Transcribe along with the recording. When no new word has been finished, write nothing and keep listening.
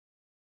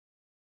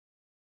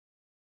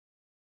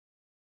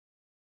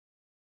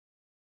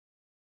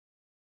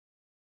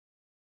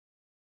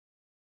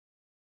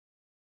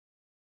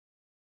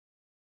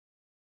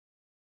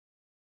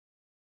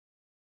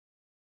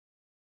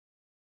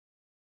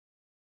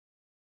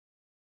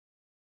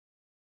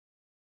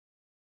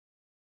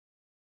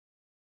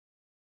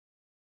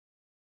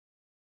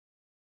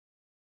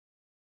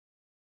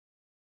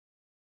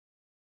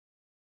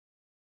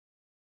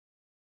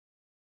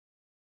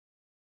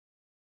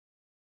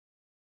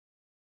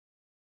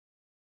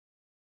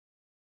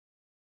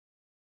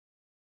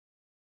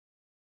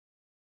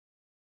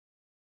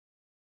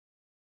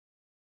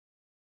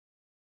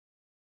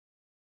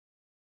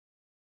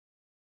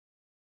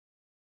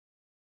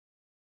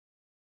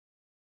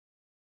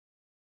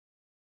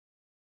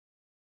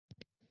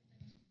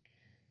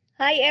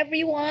Hi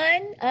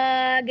everyone.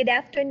 Good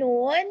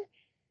afternoon.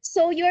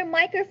 So your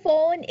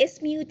microphone is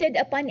muted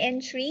upon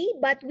entry,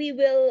 but we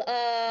will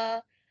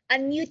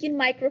unmute your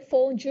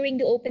microphone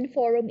during the open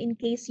forum in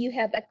case you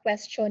have a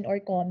question or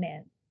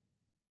comment.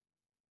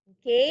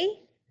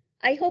 Okay?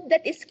 I hope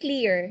that is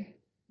clear.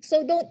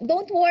 So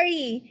don't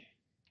worry.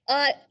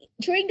 Uh,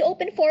 During the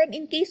open forum,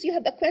 in case you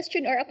have a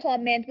question or a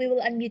comment, we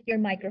will unmute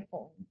your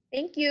microphone.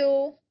 Thank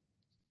you.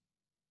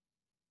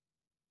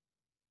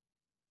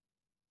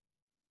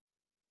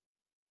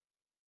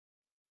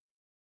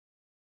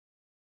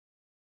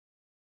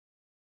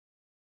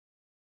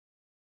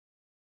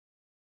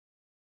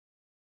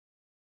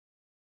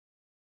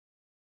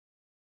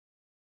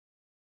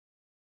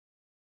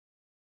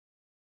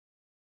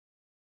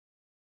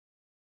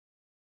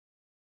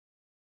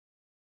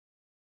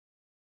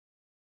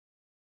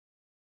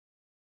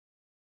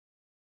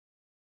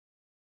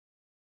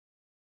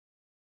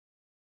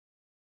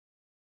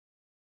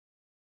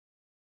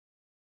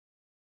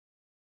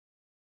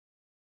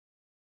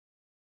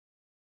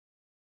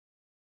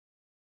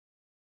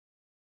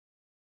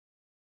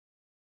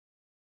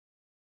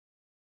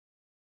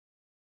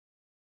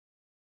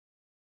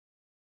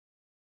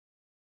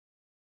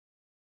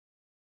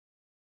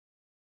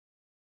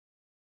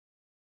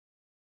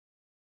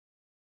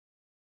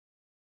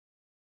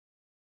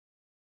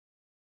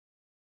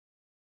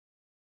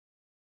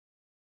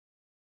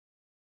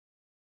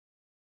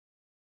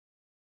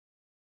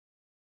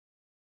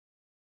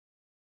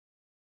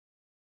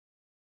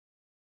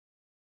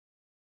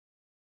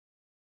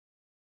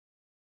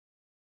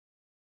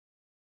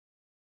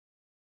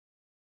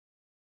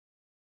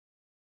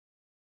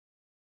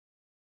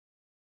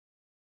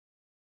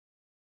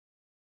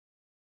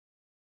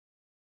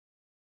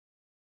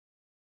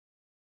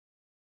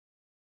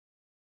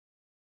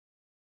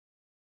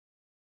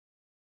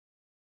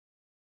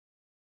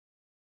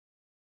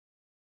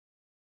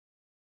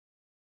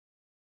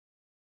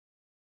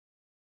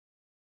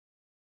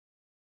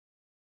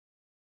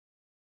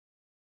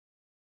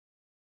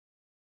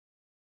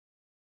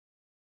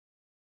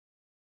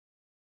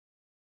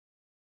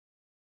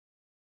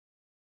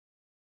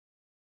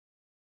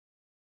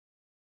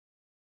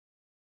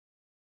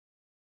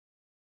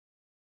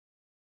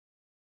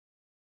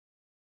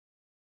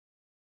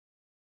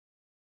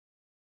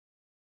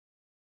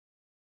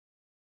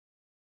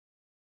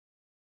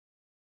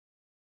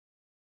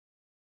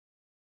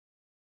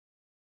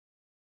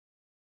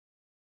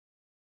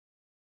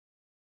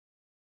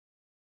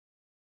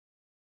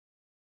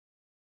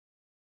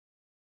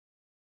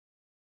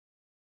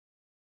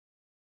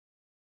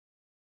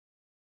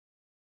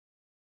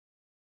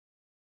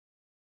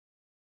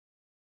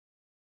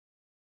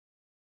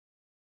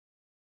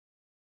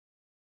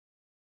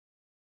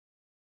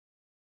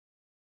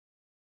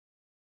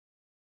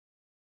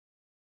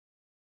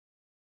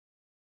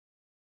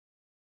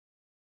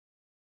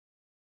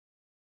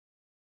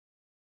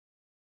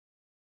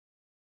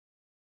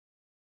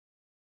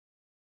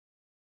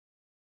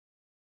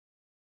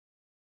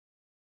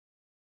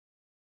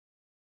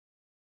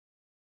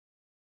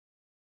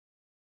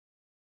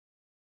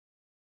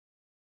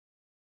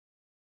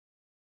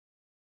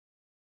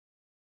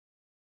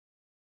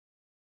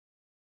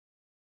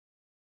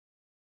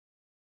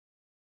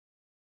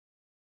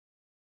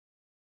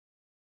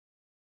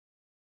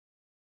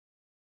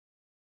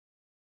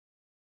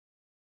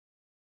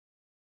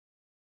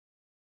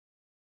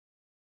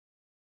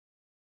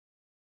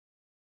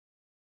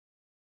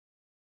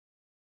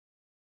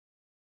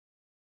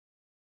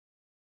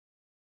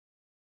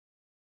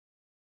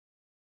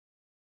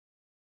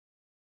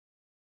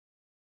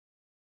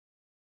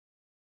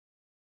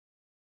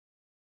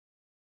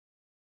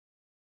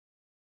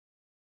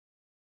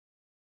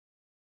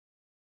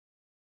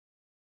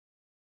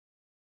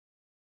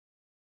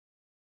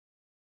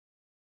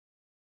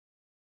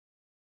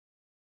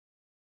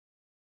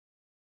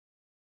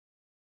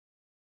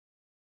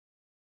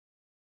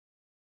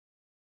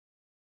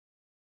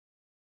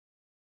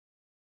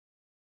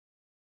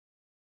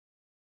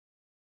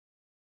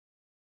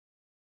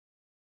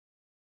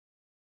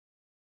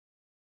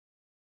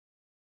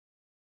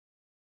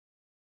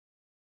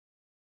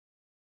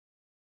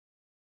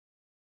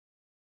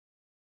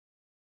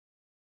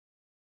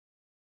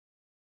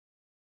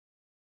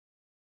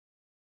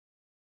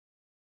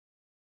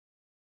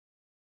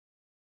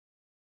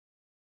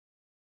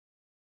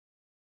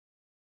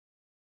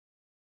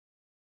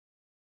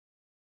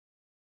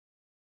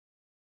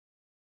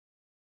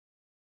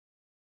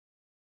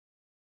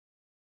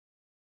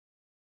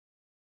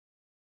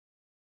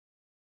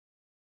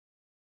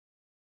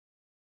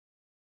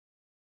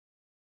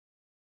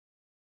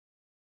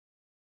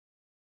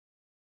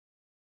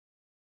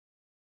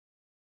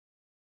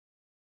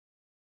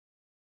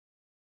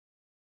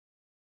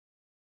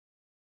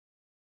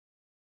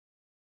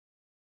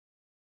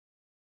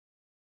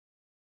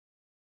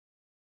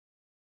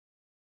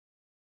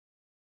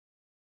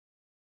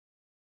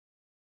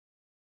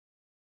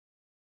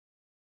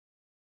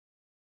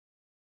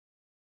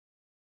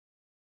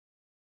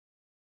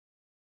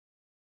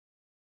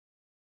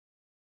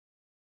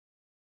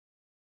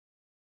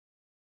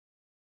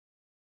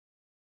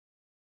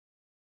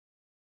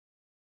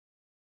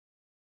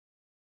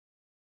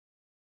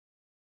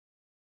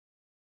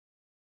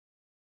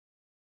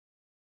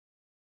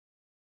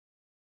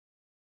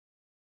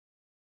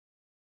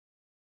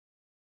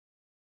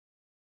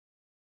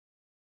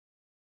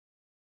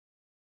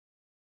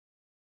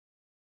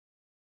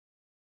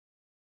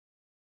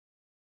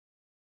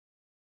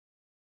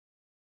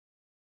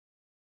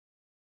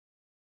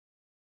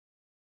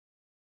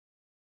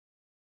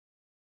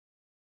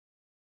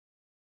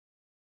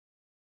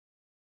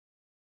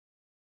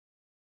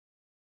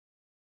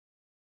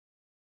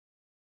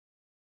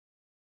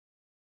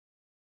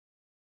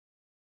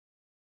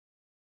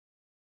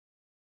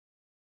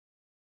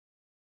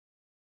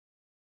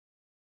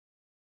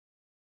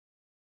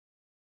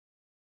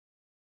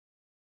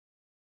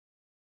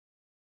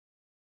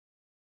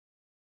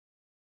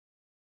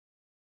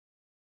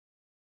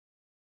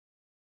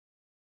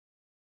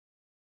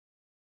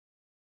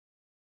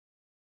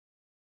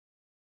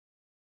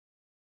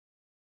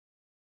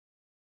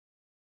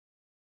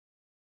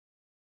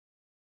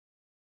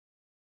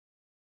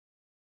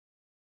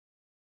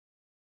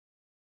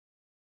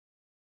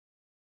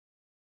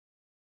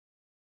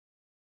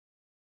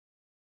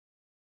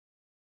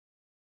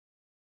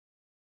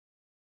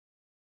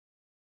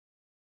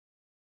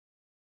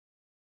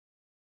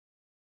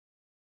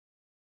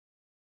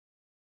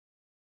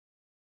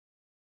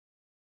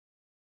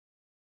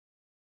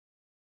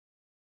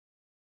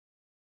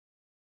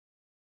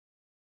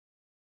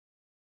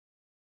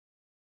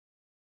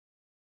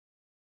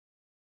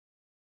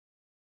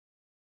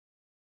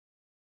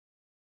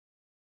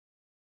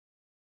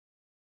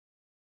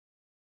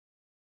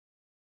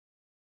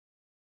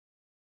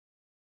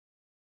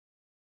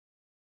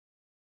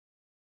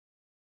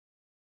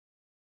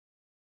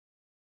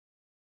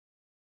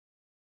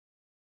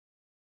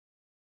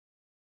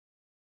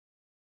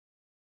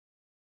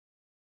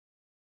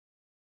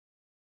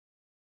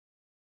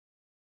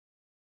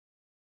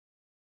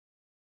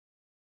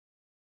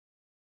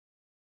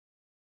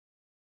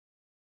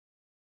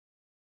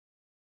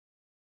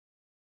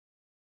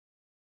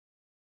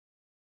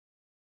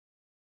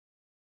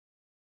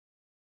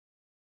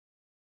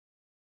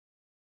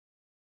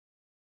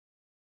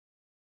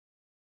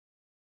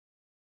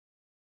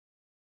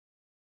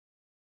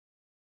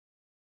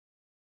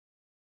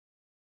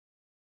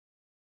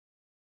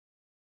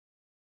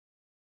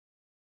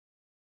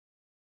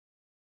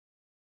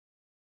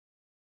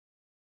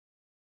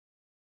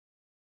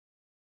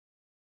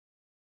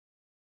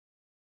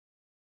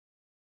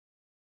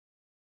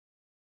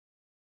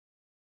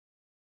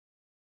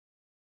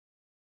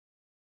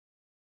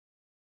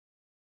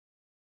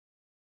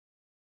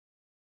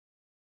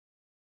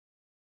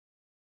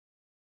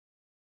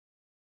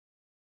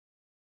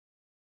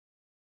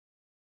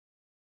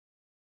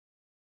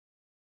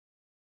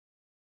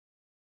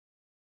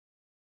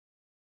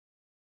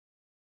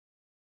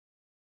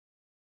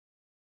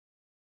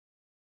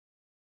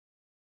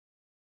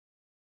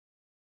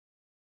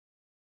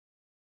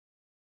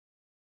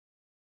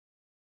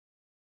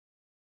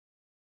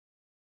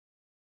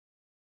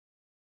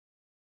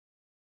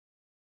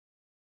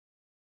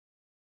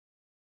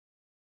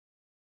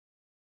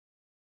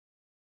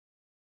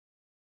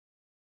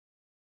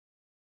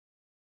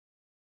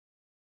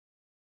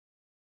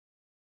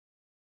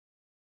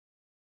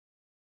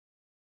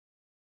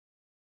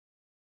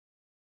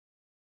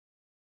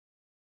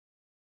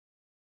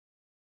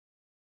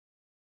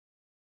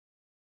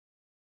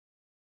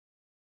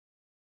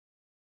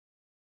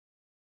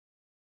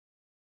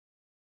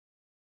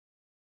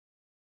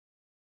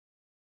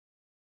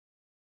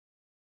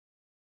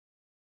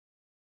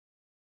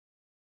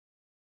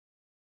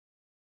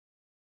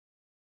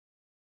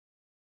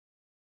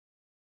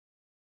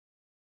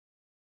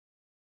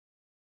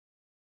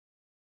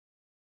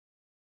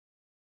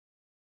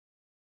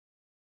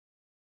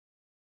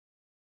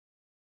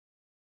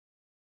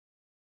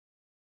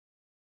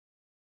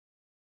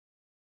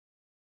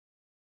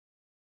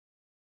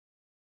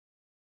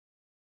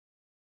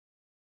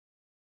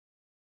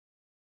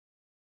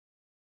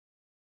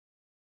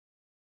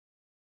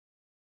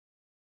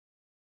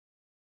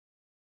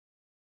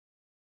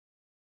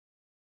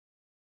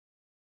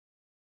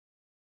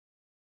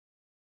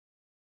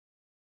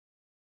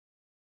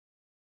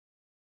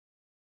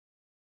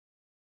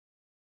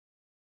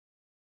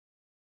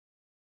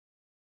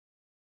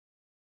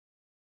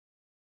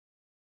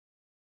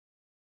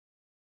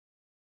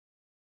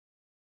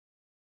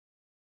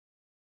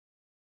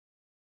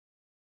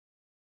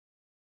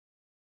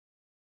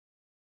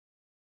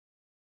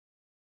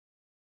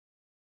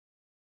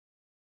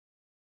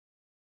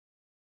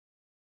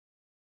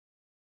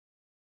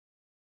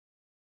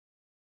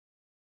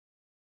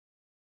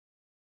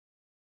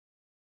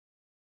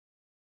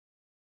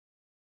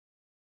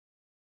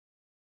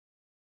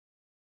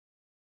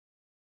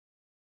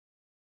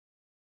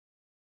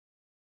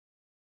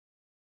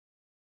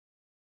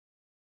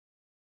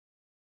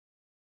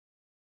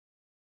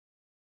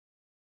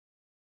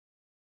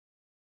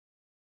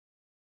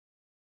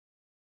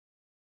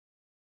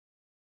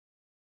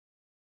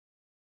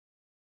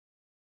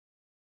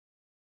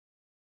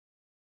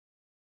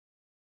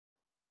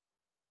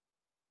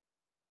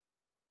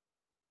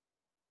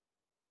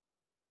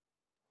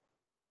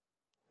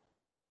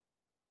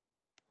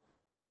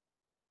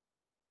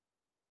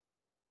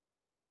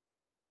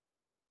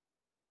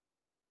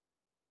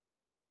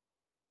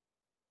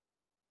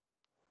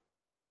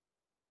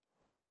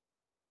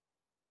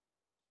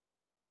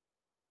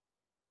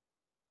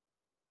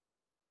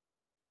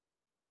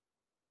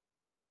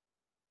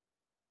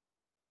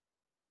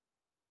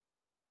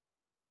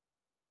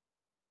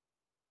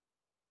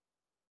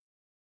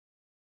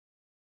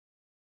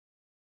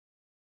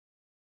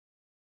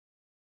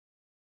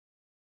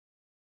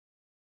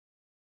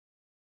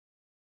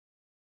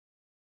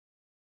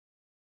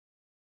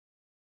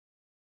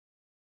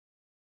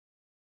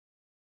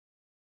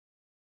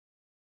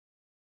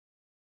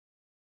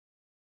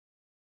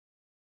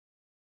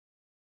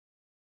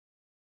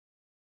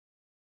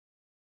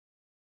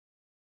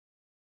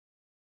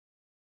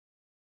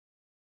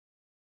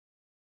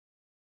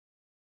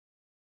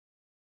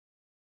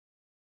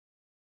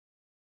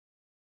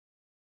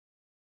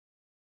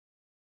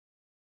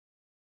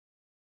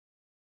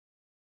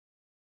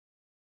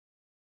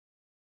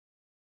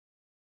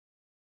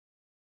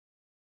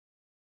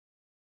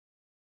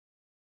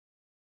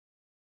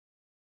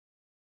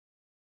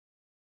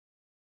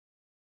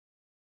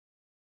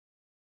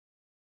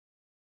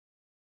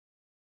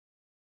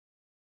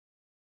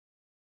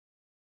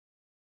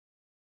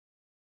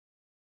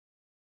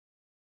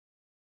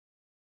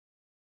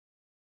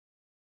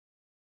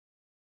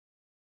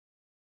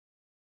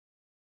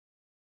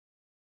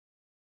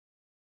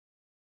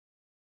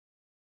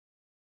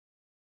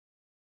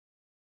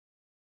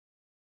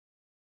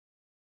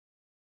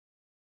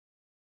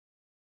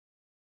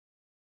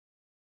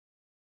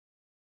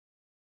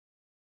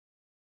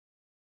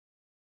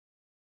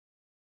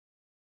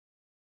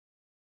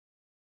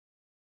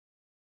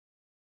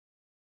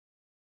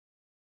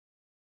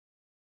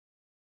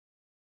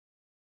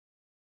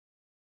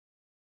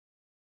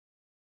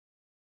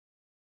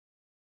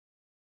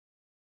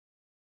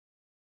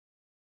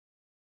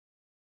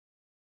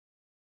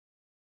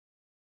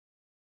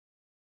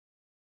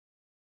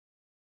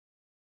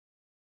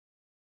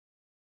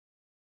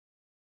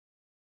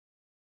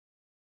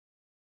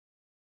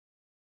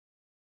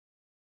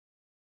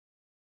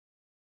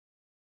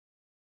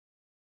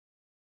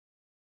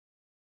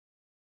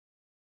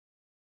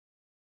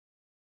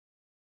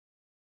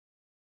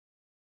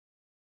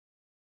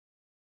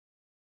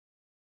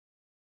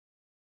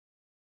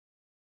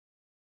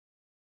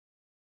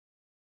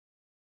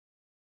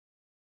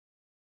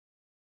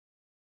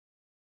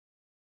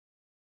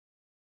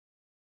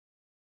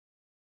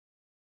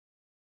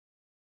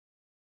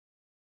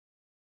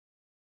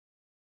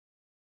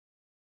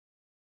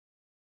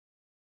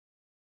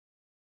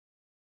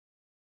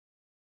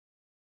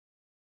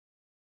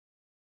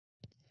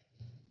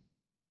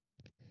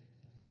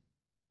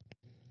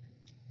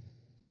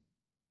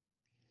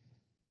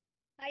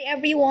 Hi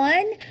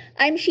everyone,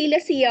 I'm Sheila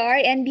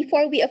Siar, and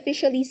before we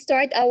officially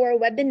start our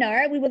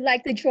webinar, we would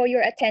like to draw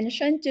your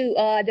attention to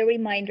the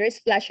reminders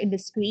flashed on the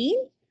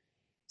screen.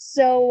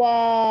 So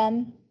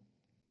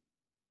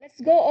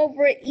let's go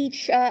over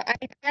each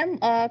item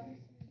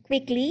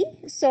quickly.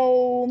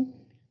 So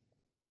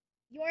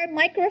your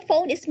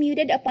microphone is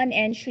muted upon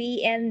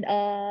entry, and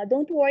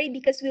don't worry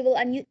because we will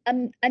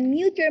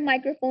unmute your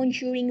microphone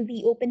during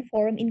the open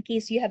forum in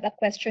case you have a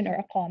question or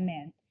a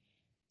comment.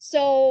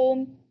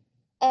 So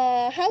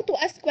how to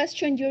ask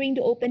question during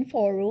the open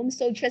forum.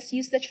 So just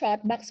use the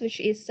chat box,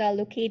 which is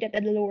located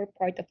at the lower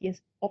part of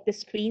the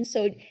screen.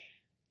 So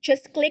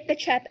just click the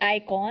chat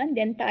icon,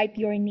 then type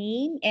your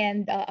name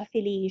and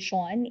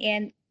affiliation,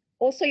 and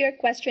also your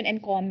question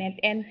and comment,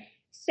 and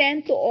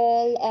send to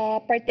all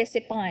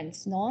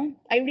participants. No,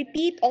 I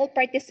repeat,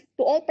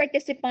 to all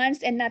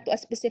participants and not to a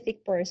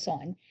specific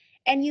person.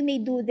 And you may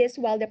do this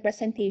while the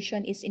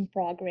presentation is in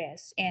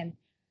progress. And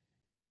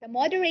the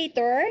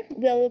moderator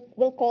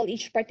will call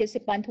each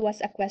participant who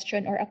has a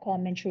question or a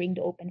comment during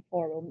the open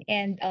forum.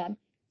 And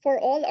for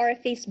all our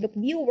Facebook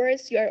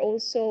viewers, you are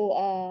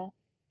also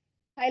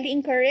highly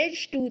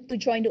encouraged to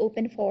join the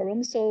open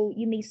forum. So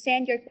you may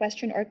send your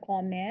question or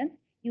comment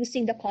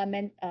using the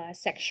comment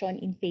section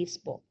in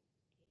Facebook.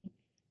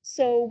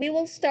 So we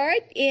will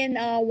start in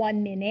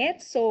 1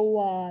 minute.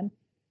 So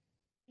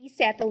please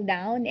settle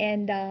down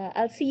and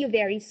I'll see you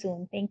very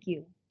soon. Thank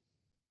you.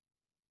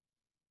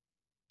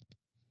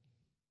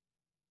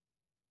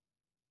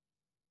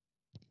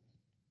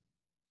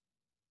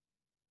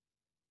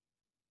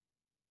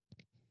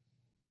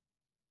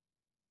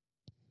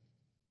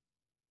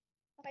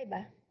 Okay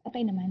ba?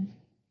 Okay naman.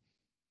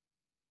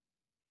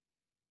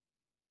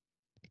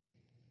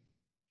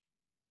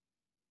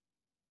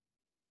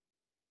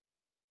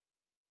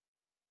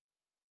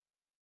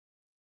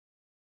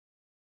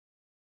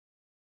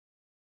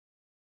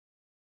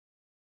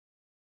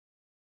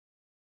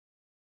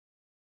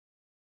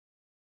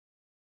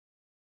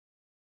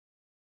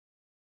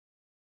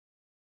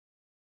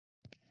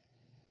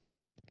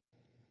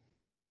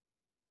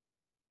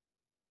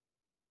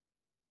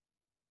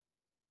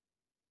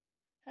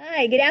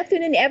 Hi, good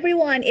afternoon,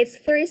 everyone. It's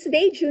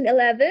Thursday, June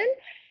 11th,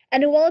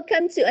 and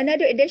welcome to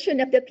another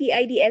edition of the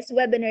PIDS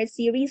webinar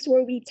series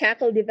where we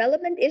tackle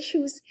development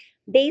issues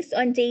based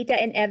on data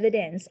and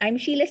evidence. I'm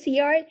Sheila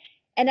Siar,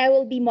 and I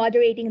will be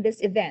moderating this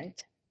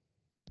event.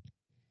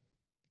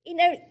 In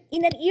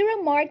an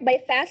era marked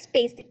by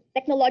fast-paced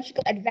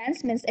technological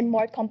advancements and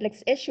more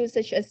complex issues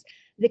such as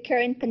the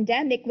current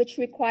pandemic, which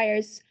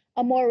requires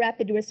a more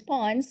rapid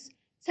response,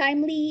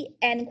 timely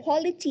and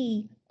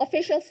quality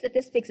official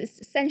statistics is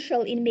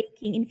essential in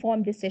making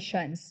informed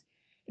decisions.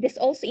 It is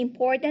also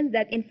important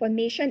that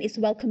information is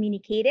well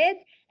communicated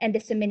and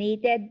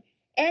disseminated,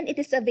 and it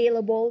is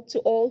available to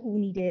all who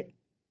need it.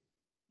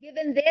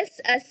 Given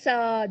this as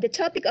the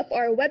topic of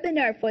our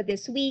webinar for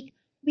this week,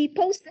 we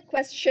pose the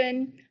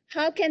question,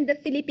 how can the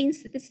Philippine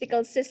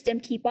statistical system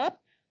keep up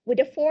with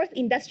the fourth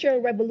industrial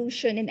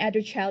revolution and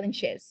other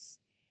challenges?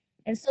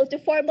 And so to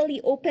formally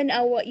open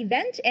our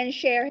event and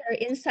share her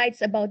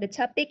insights about the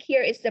topic,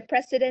 here is the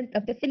president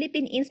of the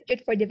Philippine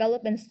Institute for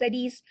Development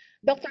Studies,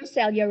 Dr.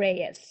 Celia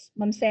Reyes.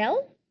 Ma'am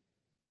Cel?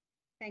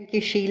 Thank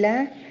you,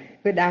 Sheila.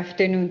 Good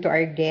afternoon to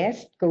our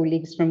guests,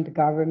 colleagues from the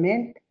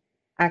government,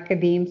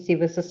 academe,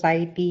 civil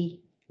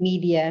society,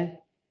 media,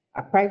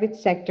 private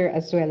sector,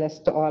 as well as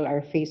to all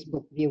our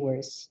Facebook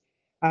viewers.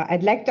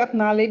 I'd like to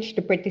acknowledge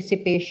the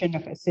participation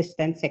of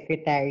Assistant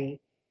Secretary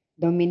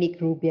Dominic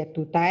Rubia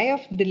Tutay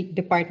of the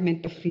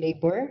Department of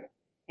Labor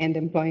and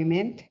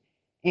Employment,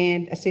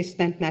 and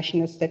Assistant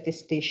National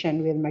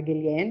Statistician Will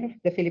Maguillen of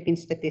the Philippine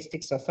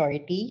Statistics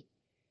Authority,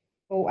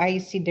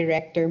 OIC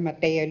Director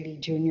Mateo Lee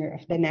Jr.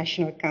 of the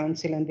National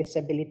Council on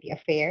Disability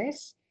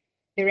Affairs,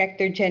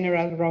 Director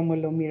General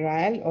Romulo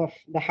Miral of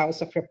the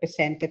House of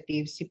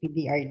Representatives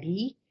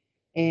CPDRD,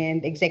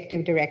 and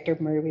Executive Director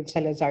Merwin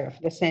Salazar of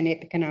the Senate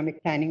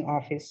Economic Planning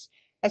Office,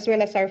 as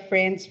well as our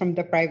friends from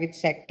the private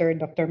sector,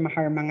 Dr.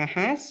 Mahar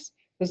Mangahas,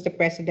 who's the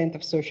President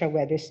of Social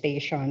Weather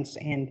Stations,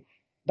 and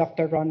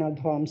Dr. Ronald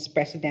Holmes,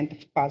 President of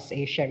Pulse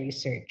Asia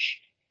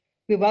Research.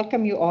 We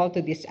welcome you all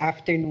to this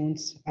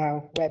afternoon's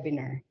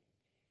webinar.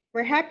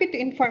 We're happy to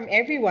inform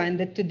everyone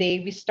that today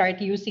we start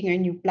using our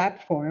new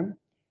platform,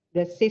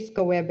 the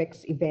Cisco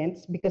WebEx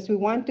events, because we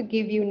want to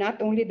give you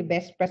not only the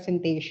best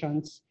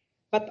presentations,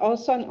 but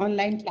also an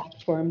online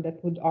platform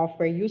that would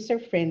offer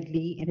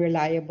user-friendly and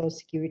reliable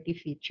security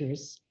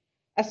features,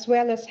 as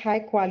well as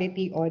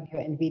high-quality audio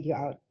and video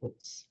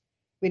outputs.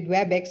 With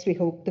WebEx, we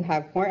hope to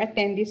have more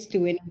attendees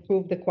to and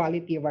improve the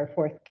quality of our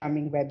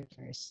forthcoming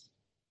webinars.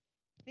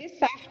 This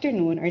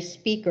afternoon, our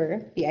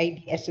speaker,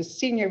 PIDS's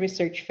Senior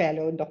Research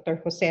Fellow,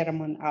 Dr. Jose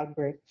Ramon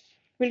Albert,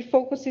 will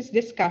focus his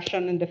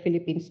discussion on the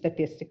Philippine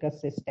Statistical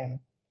System.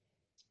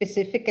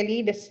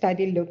 Specifically, the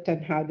study looked on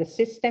how the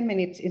system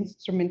and its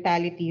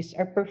instrumentalities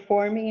are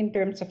performing in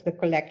terms of the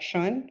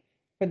collection,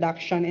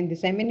 production, and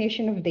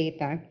dissemination of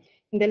data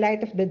in the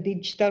light of the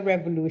digital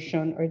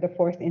revolution or the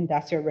fourth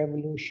industrial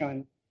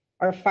revolution,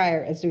 or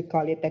FIRE as we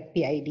call it at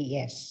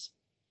PIDS.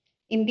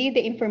 Indeed,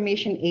 the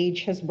information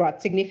age has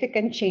brought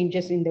significant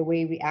changes in the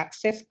way we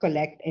access,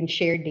 collect, and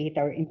share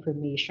data or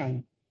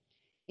information.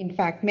 In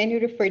fact, many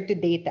refer to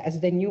data as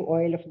the new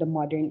oil of the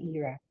modern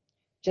era,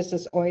 just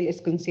as oil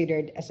is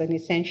considered as an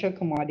essential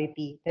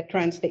commodity that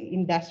runs the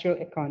industrial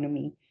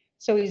economy,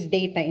 so is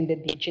data in the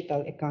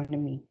digital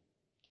economy.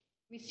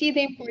 We see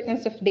the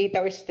importance of data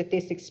or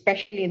statistics,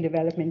 especially in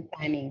development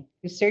planning.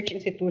 Research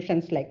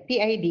institutions like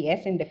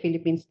PIDS and the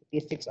Philippine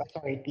Statistics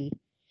Authority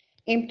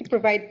aim to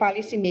provide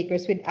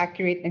policymakers with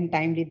accurate and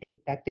timely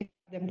data to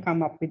help them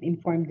come up with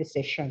informed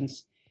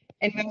decisions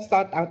and well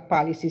thought out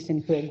policies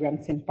and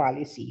programs and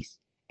policies,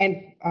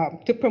 and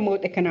to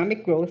promote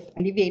economic growth,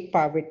 alleviate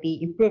poverty,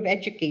 improve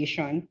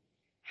education,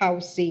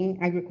 housing,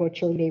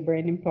 agricultural, labor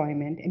and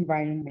employment,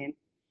 environment,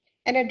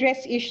 and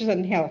address issues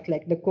on health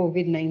like the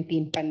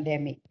COVID-19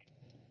 pandemic.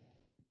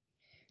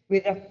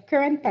 With the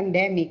current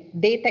pandemic,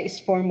 data is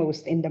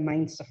foremost in the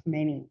minds of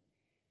many.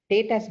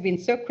 Data has been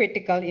so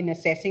critical in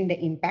assessing the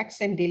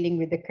impacts and dealing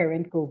with the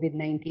current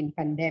COVID-19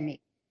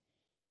 pandemic.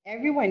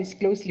 Everyone is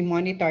closely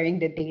monitoring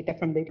the data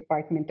from the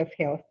Department of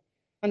Health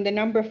on the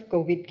number of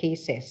COVID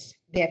cases,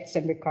 deaths,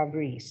 and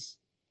recoveries.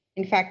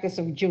 In fact, as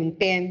of June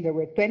 10, there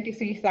were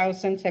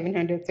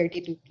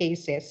 23,732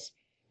 cases,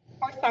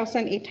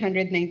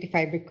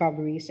 4,895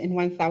 recoveries, and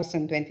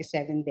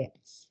 1,027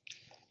 deaths.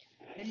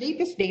 The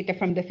latest data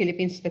from the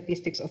Philippine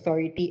Statistics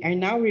Authority are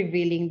now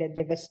revealing the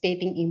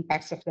devastating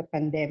impacts of the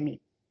pandemic.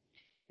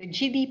 The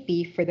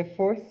GDP for the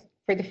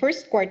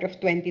first quarter of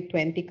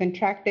 2020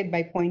 contracted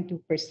by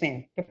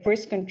 0.2%, the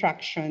first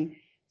contraction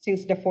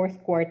since the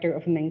fourth quarter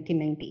of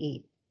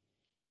 1998.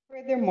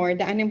 Furthermore,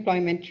 the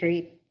unemployment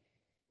rate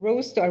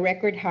rose to a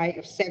record high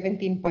of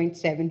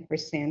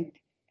 17.7%,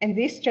 and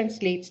this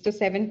translates to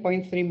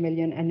 7.3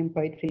 million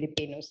unemployed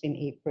Filipinos in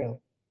April.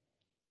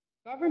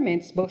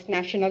 Governments, both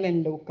national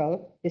and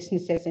local,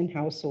 businesses and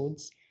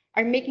households,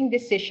 are making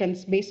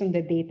decisions based on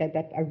the data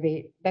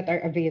that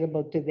are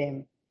available to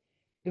them.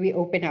 Do we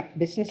open up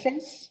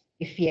businesses?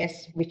 If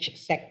yes, which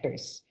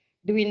sectors?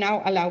 Do we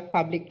now allow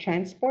public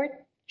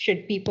transport?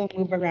 Should people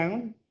move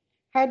around?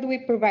 How do we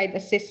provide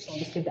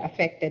assistance to the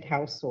affected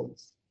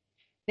households?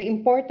 The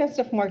importance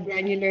of more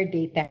granular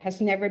data has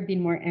never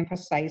been more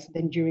emphasized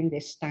than during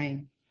this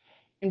time.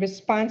 In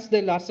response to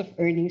the loss of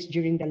earnings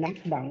during the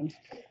lockdown,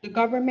 the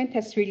government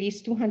has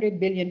released 200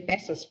 billion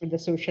pesos for the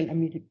social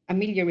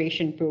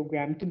amelioration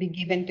program to be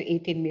given to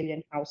 18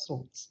 million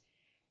households.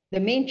 The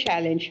main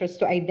challenge was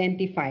to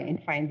identify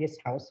and find these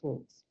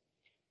households.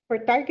 For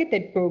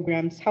targeted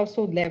programs,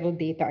 household level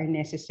data are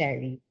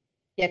necessary,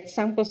 yet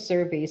sample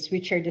surveys,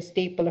 which are the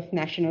staple of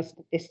national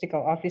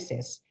statistical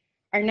offices,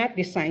 are not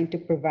designed to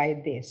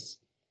provide this.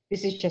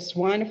 This is just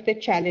one of the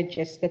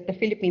challenges that the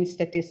Philippine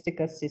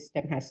statistical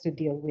system has to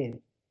deal with.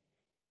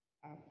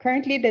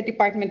 Currently, the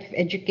Department of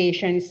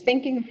Education is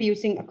thinking of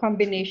using a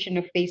combination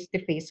of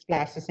face-to-face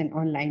classes and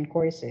online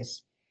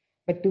courses.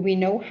 But do we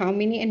know how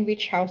many and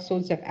which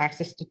households have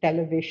access to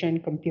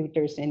television,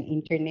 computers, and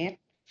internet?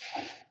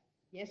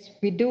 Yes,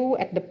 we do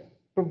at the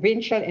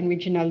provincial and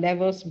regional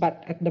levels,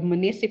 but at the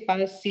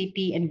municipal,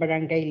 city, and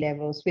barangay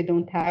levels, we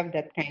don't have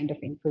that kind of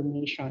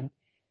information.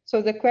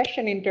 So the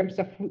question in terms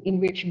of in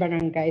which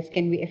barangays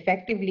can we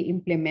effectively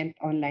implement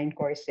online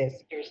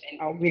courses,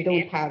 we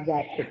don't have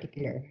that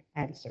particular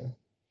answer.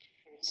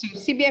 So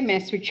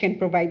CBMS, which can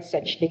provide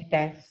such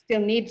data,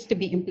 still needs to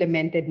be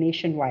implemented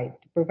nationwide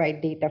to provide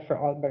data for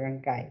all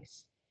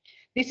barangays.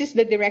 This is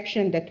the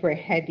direction that we're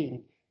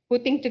heading,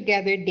 putting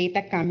together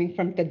data coming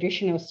from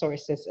traditional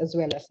sources as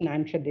well as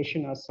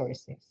non-traditional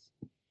sources.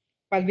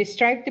 While we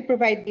strive to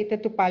provide data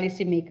to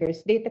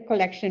policymakers, data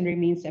collection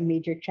remains a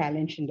major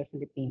challenge in the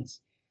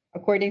Philippines.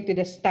 According to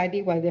the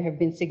study, while there have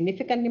been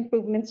significant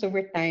improvements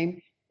over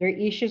time, there are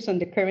issues on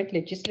the current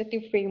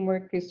legislative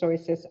framework,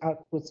 resources,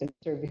 outputs, and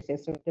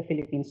services of the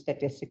Philippine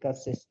statistical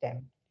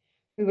system.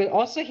 We will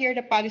also hear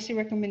the policy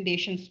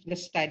recommendations of the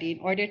study in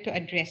order to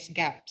address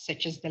gaps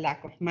such as the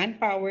lack of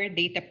manpower,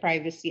 data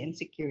privacy and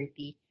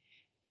security,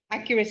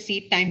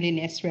 accuracy,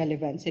 timeliness,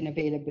 relevance, and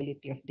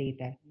availability of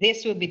data.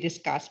 This will be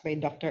discussed by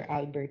Dr.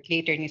 Albert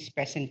later in his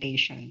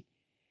presentation.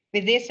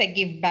 With this, I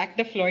give back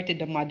the floor to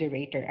the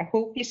moderator. I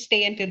hope you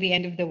stay until the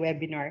end of the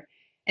webinar,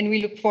 and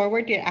we look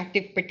forward to your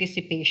active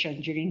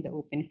participation during the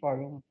open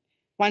forum.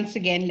 Once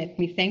again, let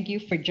me thank you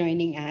for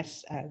joining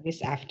us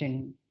this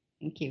afternoon.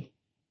 Thank you.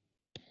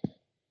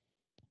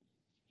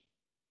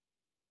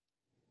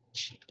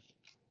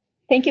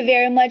 Thank you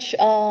very much,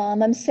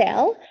 Ma'am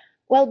Sel.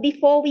 Well,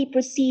 before we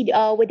proceed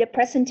with the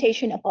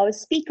presentation of our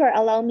speaker,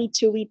 allow me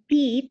to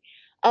repeat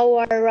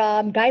our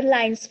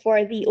guidelines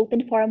for the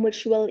open forum,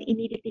 which will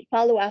immediately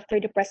follow after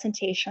the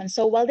presentation.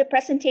 So while the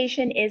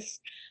presentation is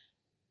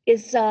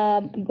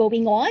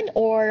going on,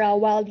 or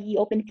while the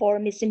open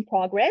forum is in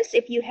progress,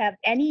 if you have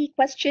any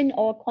question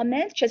or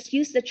comment, just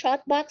use the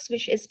chat box,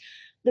 which is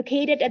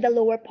located at the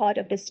lower part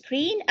of the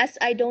screen. As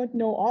I don't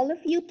know all of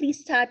you,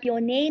 please type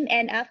your name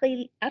and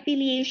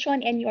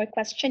affiliation and your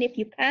question if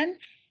you can,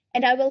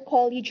 and I will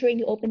call you during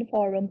the open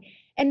forum.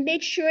 And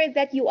make sure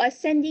that you are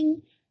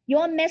sending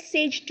your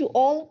message to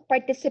all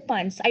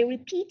participants. I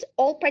repeat,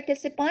 all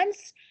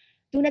participants,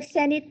 do not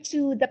send it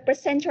to the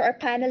presenter or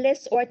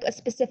panelists or to a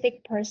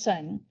specific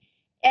person.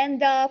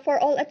 And for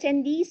all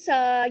attendees,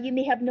 you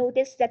may have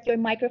noticed that your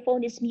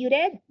microphone is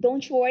muted.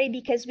 Don't worry,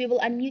 because we will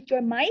unmute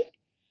your mic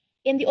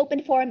in the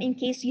open forum in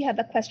case you have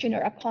a question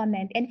or a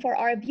comment. And for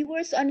our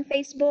viewers on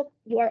Facebook,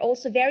 you are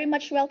also very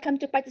much welcome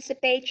to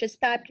participate. Just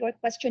type your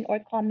question or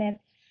comment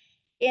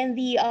in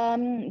the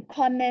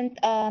comment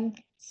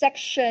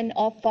section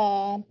of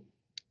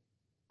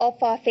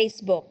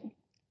Facebook.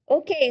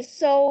 Okay,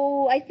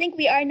 so I think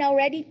we are now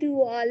ready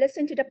to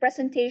listen to the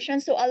presentation.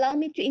 So allow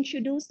me to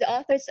introduce the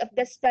authors of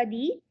the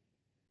study.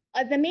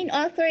 The main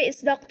author is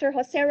Dr.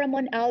 Jose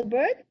Ramon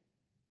Albert.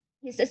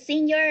 He's a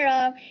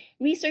senior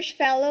research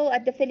fellow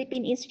at the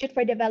Philippine Institute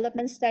for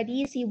Development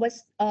Studies. He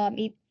was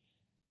the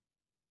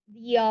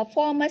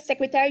former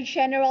Secretary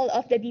General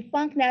of the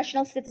defunct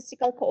National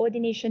Statistical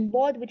Coordination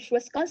Board, which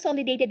was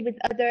consolidated with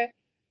other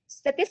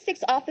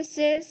statistics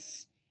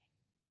offices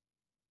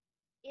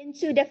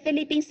into the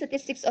Philippine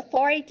Statistics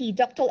Authority.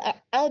 Dr.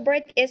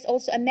 Albert is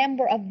also a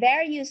member of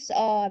various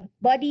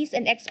bodies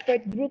and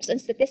expert groups on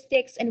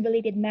statistics and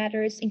related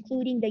matters,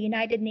 including the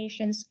United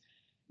Nations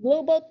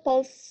Global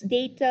Pulse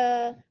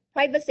Data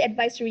Privacy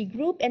Advisory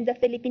Group and the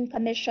Philippine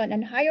Commission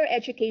on Higher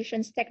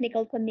Education's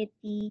Technical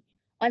Committee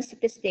on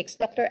Statistics.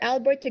 Dr.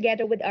 Albert,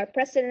 together with our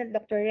president,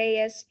 Dr.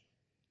 Reyes,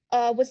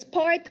 was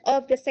part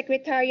of the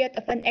secretariat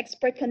of an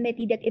expert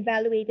committee that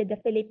evaluated the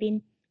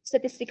Philippine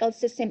statistical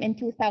system in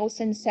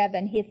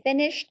 2007. He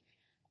finished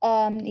a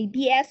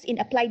BS in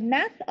Applied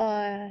Math,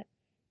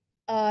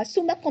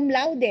 summa cum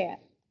laude,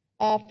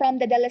 from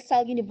the De La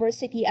Salle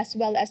University, as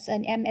well as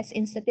an MS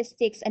in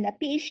Statistics and a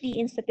PhD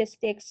in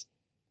Statistics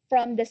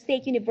from the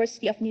State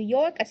University of New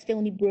York at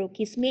Stony Brook.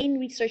 His main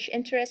research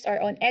interests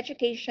are on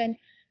education,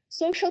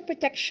 social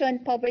protection,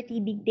 poverty,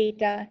 big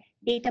data,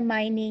 data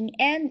mining,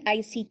 and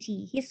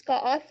ICT. His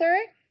co-author,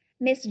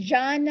 Ms.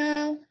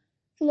 Jana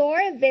Flor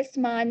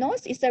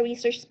Vizmanos, is a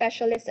research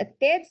specialist at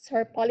PIDS.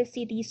 Her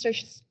policy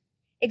research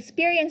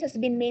experience has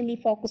been mainly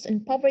focused on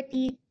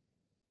poverty,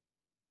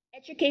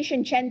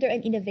 education, gender,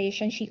 and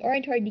innovation. She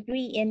earned her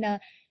degree in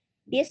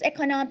BS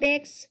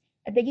Economics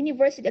at the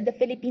University of the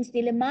Philippines,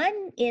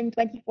 Diliman in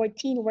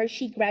 2014, where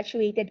she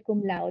graduated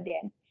cum laude.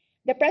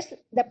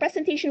 The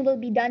presentation will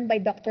be done by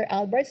Dr.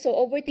 Albert. So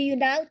over to you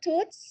now,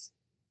 Toots.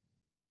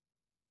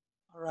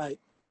 All right.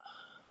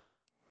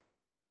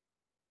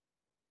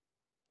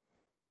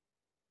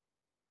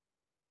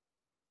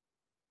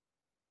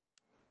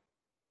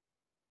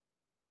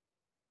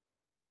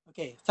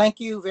 Okay, thank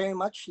you very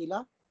much,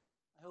 Sheila.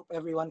 I hope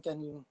everyone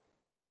can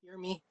hear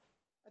me.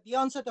 At the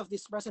onset of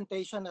this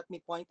presentation, let me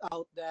point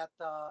out that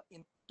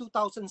in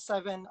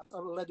 2007, as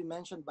already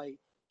mentioned by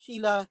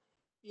Sheila,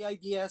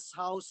 PIDS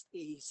housed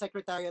a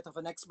secretariat of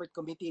an expert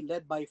committee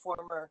led by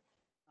former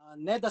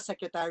NEDA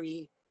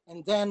secretary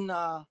and then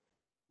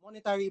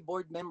monetary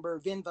board member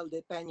Vin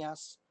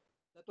Valdepeñas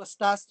that was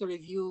tasked to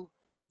review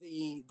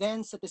the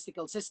then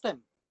statistical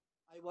system.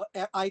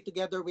 I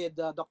together with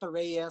Dr.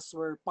 Reyes,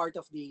 were part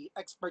of the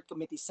expert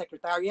committee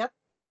secretariat.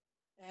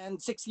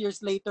 And 6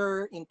 years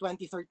later, in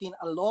 2013,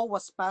 a law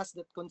was passed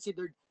that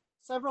considered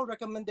several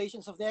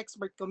recommendations of the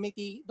expert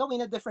committee, though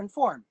in a different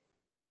form.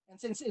 And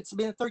since it's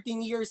been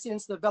 13 years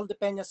since the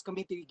Valdepeñas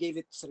committee gave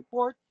its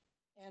report,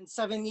 and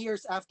 7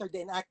 years after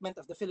the enactment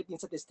of the Philippine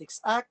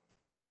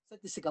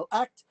Statistical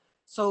Act,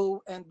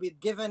 so and with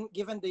given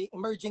the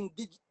emerging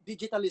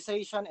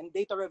digitalization and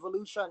data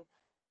revolution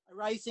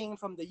arising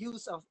from the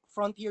use of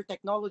frontier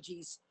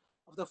technologies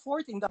of the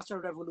fourth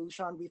industrial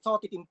revolution, we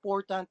thought it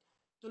important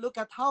to look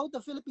at how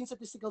the Philippine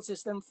statistical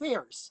system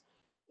fares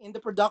in the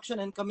production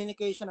and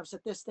communication of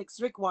statistics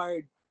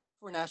required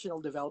for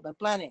national development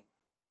planning.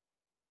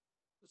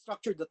 To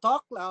structure the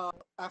talk,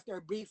 after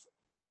a brief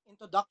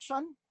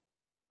introduction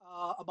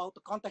about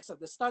the context of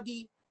the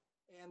study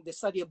and the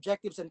study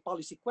objectives and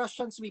policy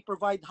questions, we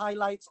provide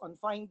highlights on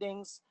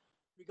findings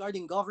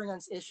regarding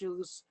governance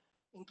issues,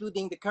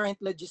 including the current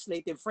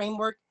legislative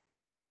framework,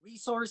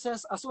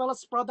 resources, as well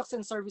as products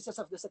and services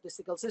of the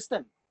statistical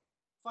system.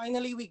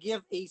 Finally, we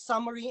give a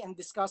summary and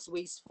discuss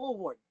ways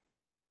forward.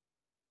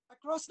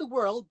 Across the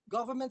world,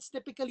 governments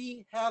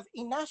typically have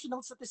a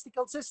national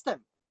statistical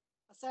system,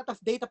 a set of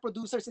data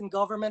producers in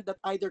government that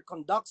either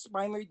conducts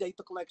primary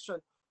data collection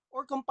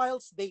or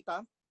compiles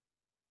data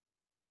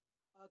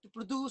to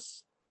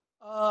produce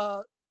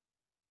a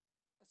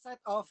set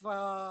of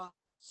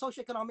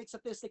socioeconomic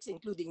statistics,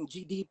 including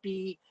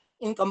GDP,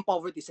 income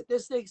poverty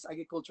statistics,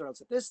 agricultural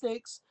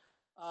statistics,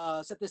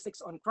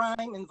 statistics on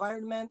crime,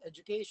 environment,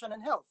 education,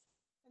 and health.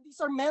 And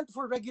these are meant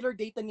for regular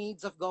data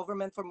needs of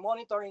government for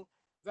monitoring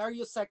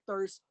various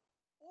sectors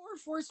or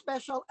for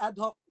special ad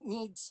hoc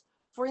needs.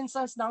 For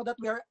instance, now that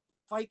we are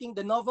fighting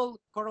the novel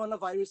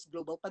coronavirus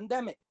global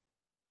pandemic.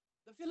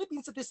 The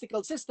Philippine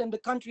Statistical System, the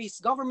country's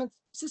government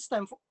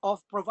system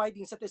of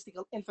providing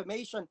statistical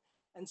information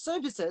and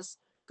services,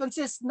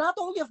 consists not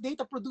only of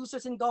data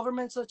producers in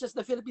government such as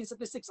the Philippine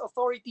Statistics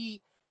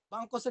Authority,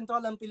 Bangko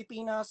Sentral ng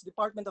Pilipinas,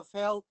 Department of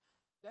Health,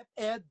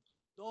 DepEd,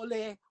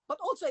 DOLE, but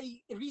also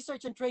a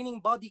research and training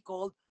body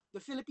called the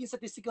Philippine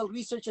Statistical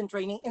Research and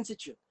Training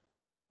Institute,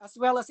 as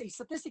well as a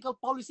statistical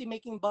policy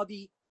making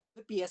body,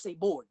 the PSA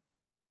board.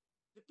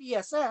 The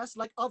PSS,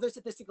 like other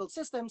statistical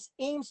systems,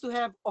 aims to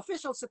have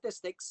official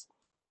statistics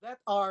that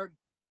are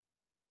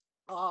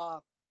uh,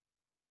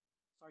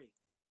 sorry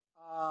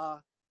uh,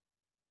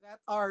 that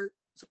are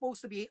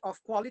supposed to be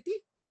of quality.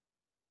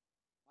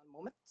 One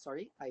moment,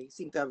 sorry, I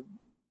seem to have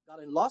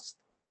gotten lost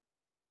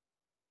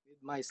with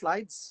my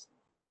slides.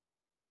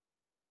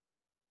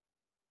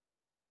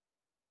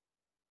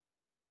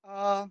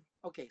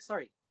 Okay,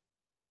 sorry.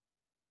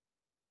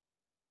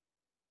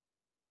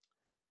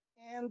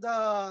 And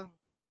the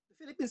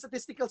Philippine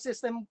statistical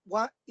system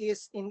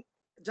is in,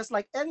 just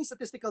like any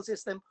statistical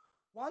system,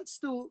 wants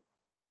to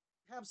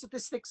have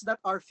statistics that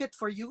are fit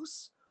for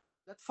use,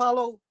 that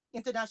follow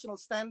international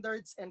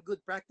standards and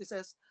good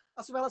practices,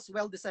 as well as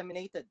well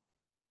disseminated.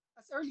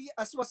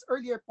 As was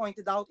earlier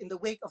pointed out, in the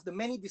wake of the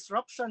many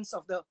disruptions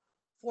of the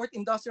fourth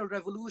industrial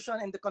revolution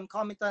and the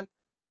concomitant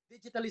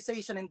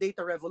digitalization and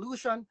data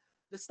revolution,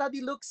 the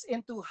study looks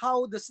into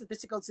how the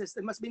statistical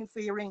system has been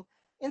faring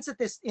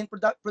in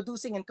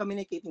producing and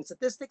communicating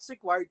statistics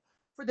required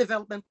for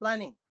development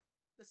planning.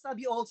 The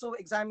study also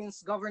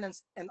examines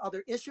governance and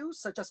other issues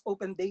such as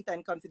open data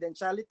and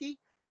confidentiality,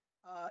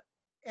 uh,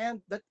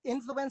 and that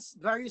influence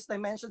various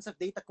dimensions of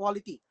data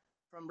quality,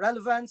 from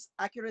relevance,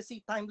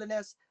 accuracy,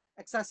 timeliness,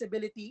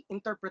 accessibility,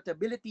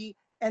 interpretability,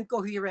 and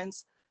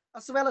coherence,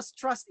 as well as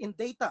trust in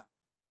data,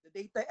 the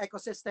data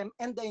ecosystem,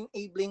 and the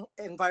enabling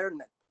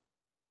environment.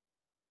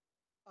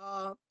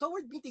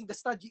 Toward meeting the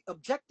study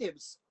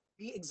objectives,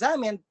 we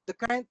examined the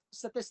current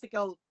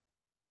statistical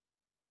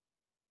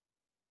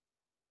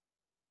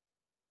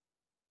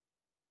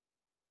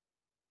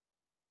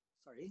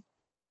sorry,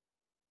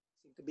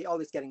 seem to be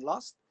always getting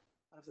lost.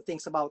 One of the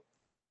things about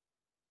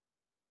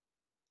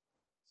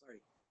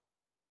sorry.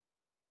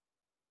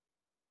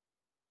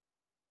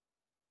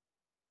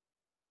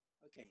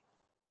 Okay.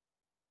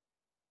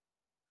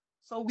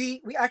 So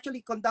we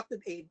actually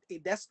conducted a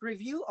desk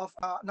review of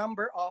a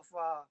number of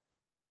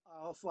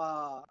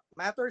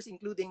matters,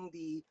 including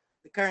the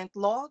current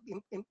law, the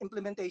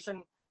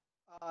implementation,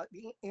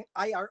 the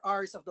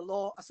IRRs of the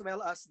law, as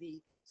well as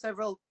the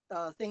several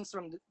things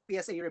from the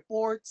PSA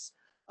reports,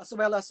 as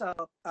well as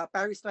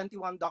Paris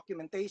 21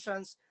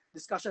 documentations,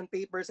 discussion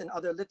papers, and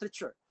other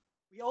literature.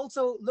 We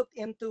also looked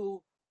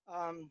into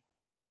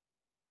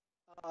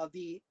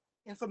the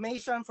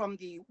information from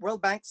the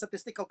World Bank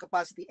Statistical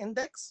Capacity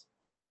Index.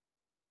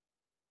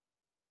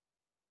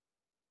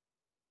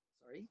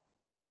 Sorry,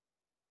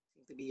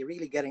 seem to be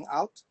really getting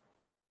out.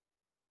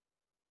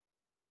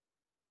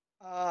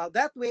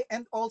 That way,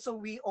 and also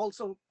we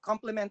also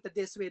complemented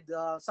this with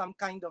some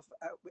kind of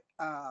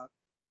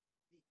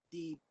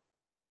the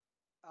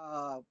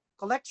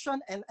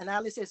collection and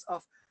analysis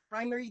of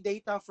primary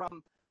data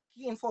from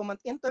key informant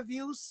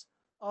interviews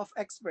of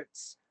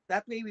experts.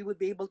 That way, we would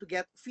be able to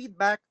get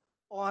feedback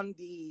on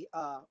the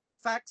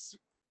facts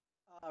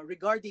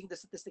regarding the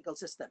statistical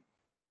system.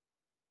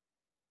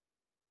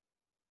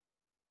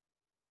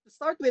 To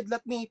start with,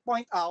 let me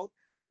point out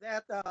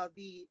that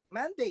the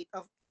mandate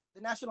of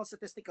the National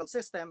Statistical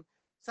System,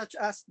 such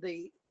as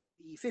the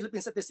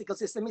Philippine Statistical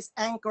System, is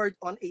anchored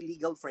on a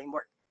legal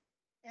framework.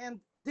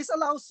 And this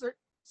allows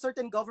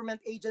certain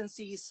government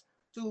agencies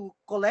to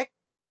conduct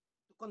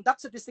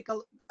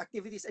statistical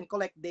activities and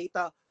collect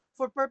data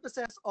for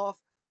purposes of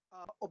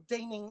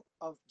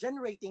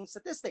generating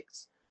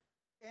statistics.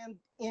 And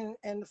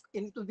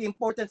it would be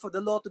important for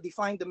the law to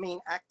define the main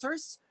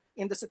actors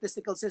in the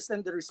statistical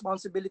system, the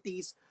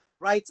responsibilities,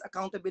 rights,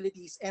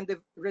 accountabilities, and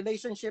the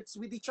relationships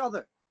with each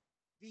other.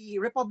 The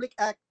Republic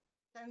Act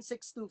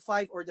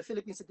 10625, or the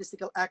Philippine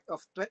Statistical Act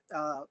of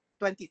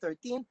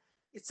 2013,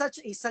 is such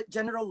a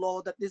general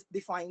law that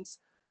defines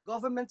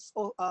government's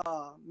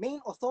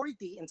main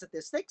authority in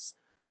statistics,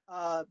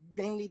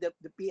 mainly the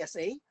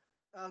PSA,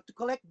 to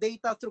collect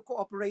data through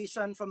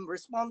cooperation from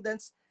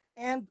respondents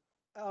and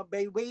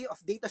by way of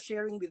data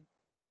sharing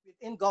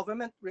within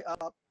government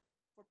for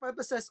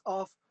purposes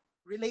of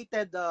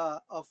related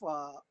of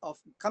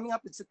coming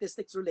up with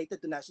statistics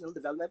related to national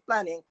development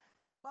planning,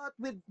 but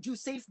with due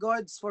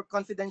safeguards for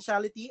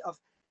confidentiality of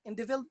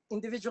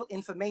individual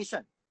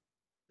information.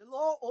 The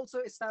law also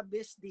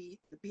established the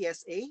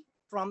PSA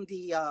from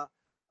the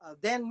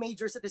then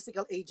major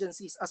statistical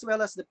agencies, as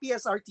well as the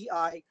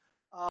PSRTI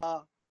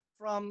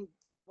from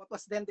what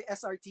was then the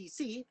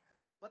SRTC.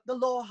 But the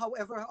law,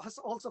 however, has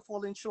also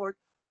fallen short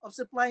of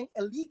supplying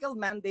a legal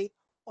mandate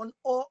on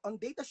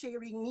data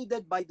sharing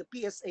needed by the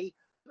PSA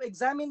to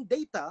examine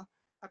data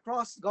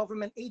across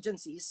government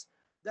agencies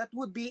that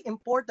would be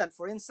important,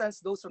 for instance,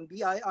 those from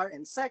BIR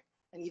and SEC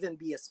and even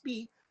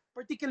BSP,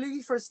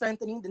 particularly for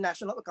strengthening the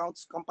national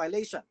accounts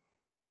compilation.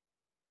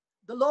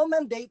 The law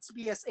mandates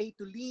PSA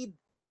to lead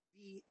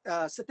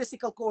the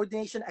statistical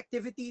coordination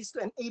activities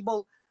to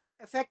enable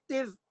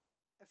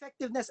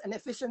effectiveness and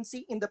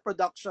efficiency in the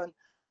production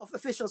of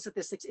official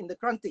statistics in the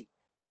country.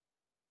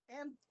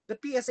 And the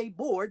PSA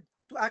board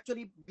to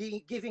actually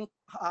be giving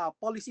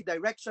policy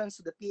directions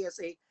to the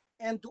PSA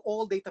and to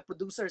all data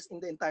producers in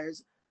the entire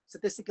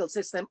statistical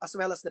system, as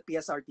well as the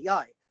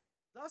PSRTI.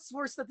 Thus,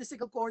 for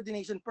statistical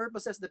coordination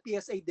purposes, the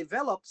PSA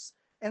develops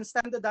and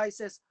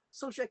standardizes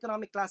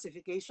socioeconomic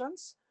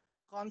classifications,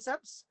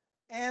 concepts,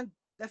 and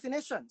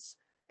definitions,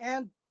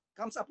 and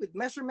comes up with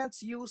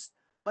measurements used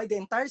by the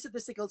entire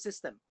statistical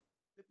system.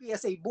 The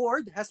PSA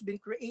board has been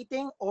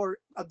creating or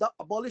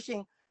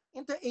abolishing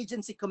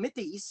interagency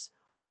committees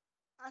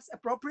as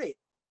appropriate.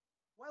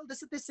 While the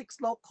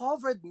statistics law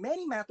covered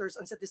many matters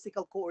on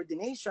statistical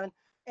coordination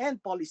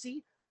and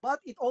policy, but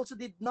it also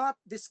did not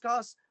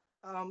discuss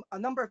a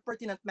number of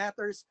pertinent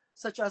matters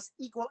such as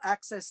equal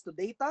access to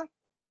data,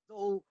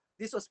 though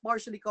this was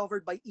partially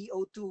covered by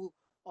EO2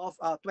 of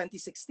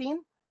 2016,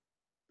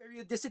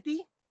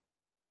 periodicity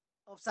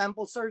of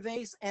sample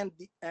surveys and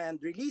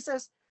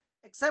releases,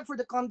 except for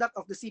the conduct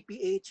of the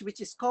CPH,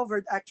 which is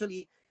covered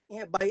actually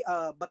by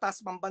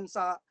Batas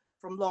Pambansa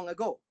from long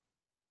ago.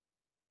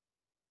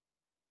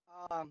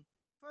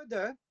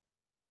 Further,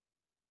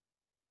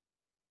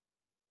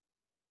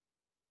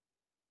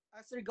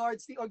 as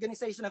regards the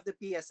organization of the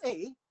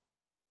PSA,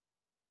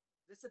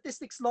 the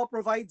statistics law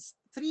provides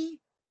 3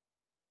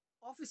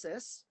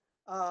 offices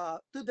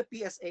to the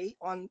PSA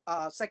on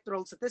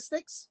sectoral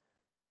statistics,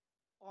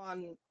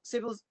 on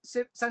civil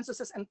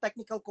censuses and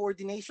technical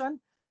coordination,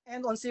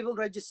 and on civil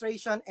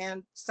registration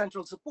and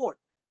central support.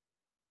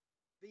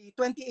 The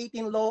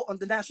 2018 law on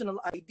the national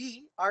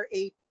ID,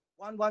 RA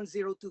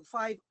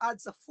 11025,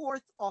 adds a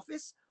 4th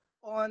office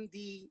on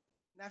the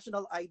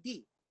national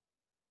ID.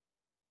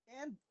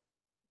 And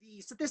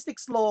the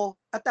statistics law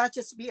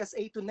attaches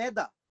PSA to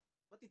NEDA,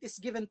 but it is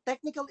given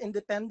technical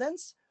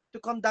independence to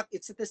conduct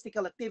its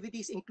statistical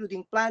activities,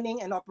 including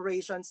planning and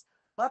operations,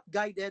 but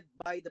guided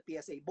by the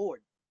PSA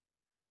board.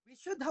 We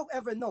should,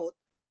 however, note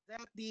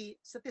that the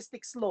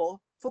statistics law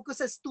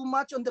focuses too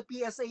much on the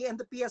PSA and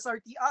the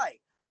PSRTI,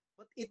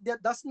 but it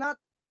does not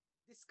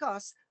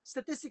discuss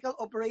statistical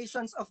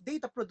operations of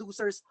data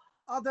producers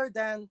other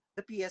than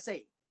the PSA.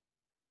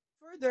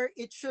 Further,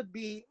 it should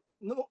be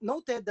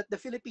noted that the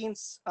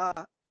Philippines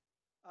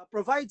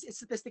provides its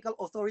statistical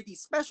authority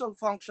special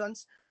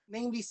functions,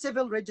 namely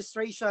civil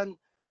registration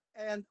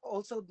and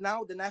also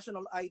now the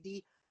national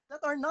ID, that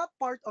are not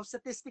part of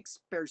statistics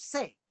per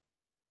se.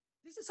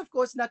 This is, of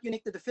course, not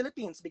unique to the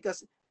Philippines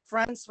because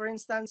France, for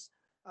instance,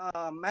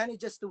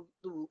 manages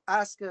to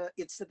ask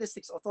its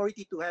statistics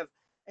authority to have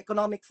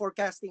economic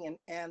forecasting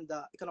and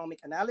economic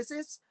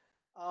analysis.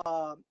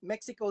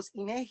 Mexico's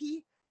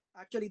INEGI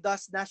actually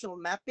does national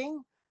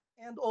mapping,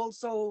 and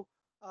also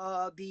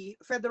the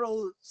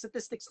Federal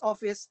Statistics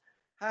Office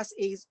has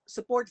a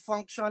support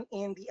function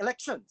in the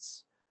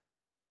elections.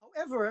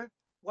 However,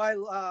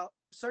 while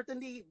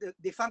certainly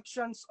the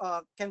functions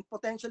can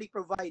potentially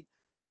provide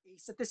a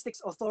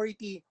statistics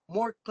authority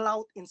more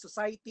clout in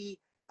society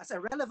as a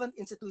relevant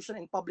institution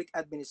in public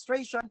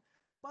administration,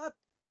 but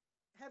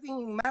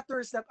having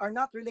matters that are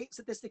not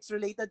statistics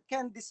related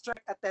can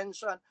distract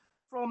attention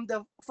from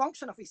the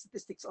function of a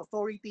statistics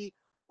authority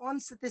on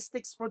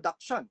statistics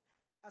production,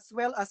 as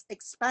well as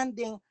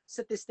expanding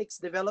statistics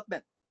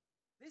development.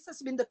 This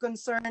has been the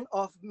concern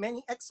of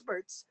many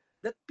experts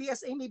that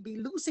PSA may be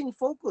losing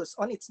focus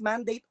on its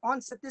mandate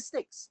on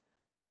statistics.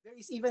 There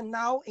is even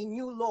now a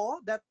new law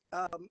that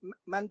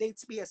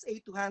mandates PSA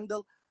to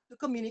handle the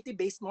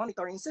community-based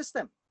monitoring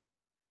system.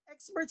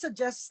 Experts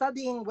suggest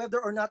studying whether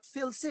or not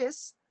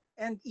PhilSys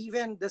and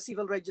even the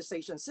civil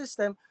registration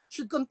system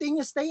should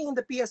continue staying in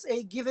the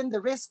PSA given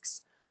the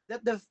risks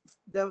that the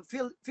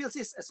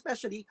PhilSys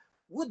especially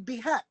would be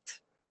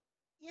hacked.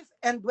 If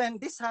and when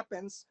this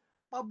happens,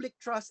 public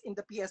trust in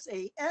the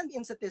PSA and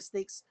in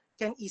statistics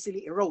can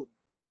easily erode.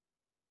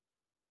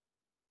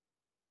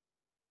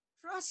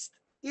 Trust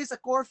is a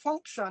core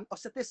function of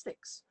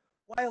statistics,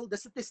 while the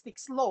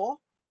statistics law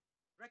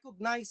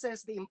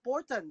recognizes the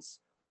importance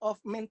of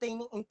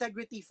maintaining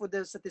integrity for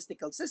the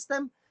statistical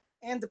system,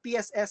 and the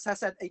PSS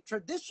has had a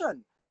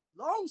tradition,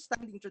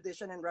 long-standing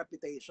tradition and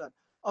reputation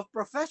of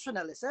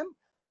professionalism.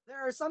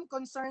 There are some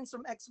concerns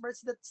from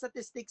experts that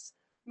statistics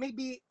may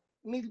be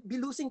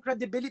losing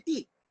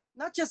credibility,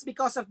 not just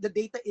because of the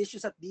data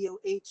issues at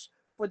DOH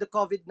for the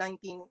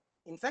COVID-19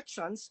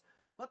 infections,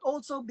 but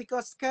also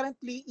because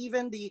currently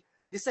even the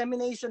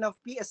dissemination of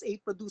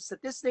PSA-produced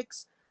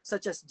statistics,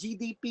 such as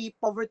GDP,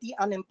 poverty,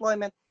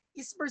 unemployment,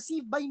 is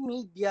perceived by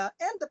media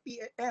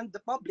and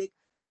the public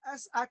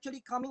as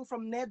actually coming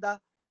from NEDA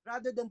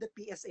rather than the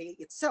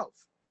PSA itself.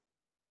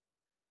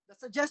 The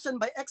suggestion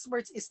by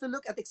experts is to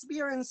look at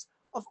experience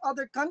of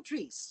other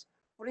countries.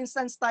 For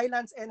instance,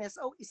 Thailand's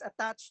NSO is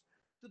attached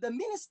to the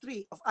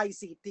Ministry of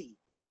ICT.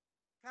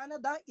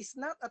 Canada is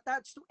not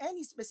attached to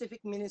any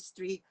specific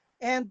ministry,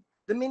 and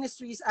the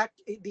ministry's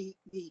the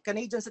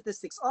Canadian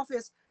Statistics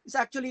Office is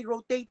actually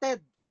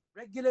rotated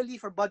regularly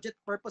for budget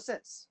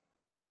purposes.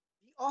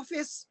 The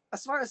office,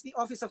 as far as the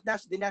Office of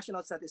the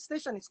National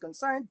Statistician is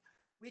concerned,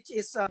 which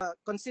is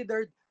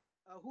considered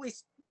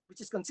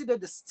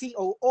the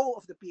COO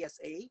of the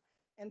PSA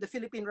and the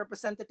Philippine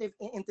representative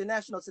in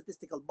international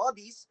statistical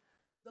bodies,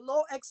 the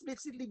law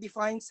explicitly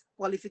defines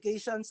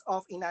qualifications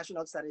of a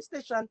national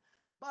statistician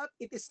but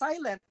it is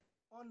silent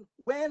on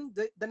when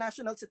the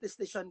national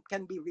statistician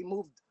can be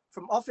removed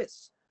from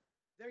office.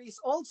 There is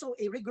also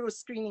a rigorous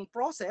screening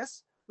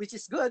process, which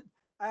is good,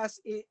 as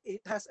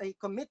it has a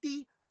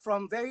committee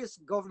from various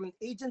government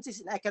agencies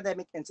and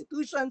academic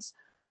institutions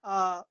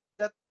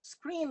that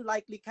screen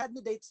likely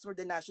candidates for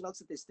the national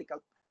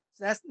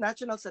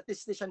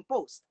statistician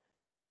post.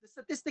 The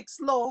statistics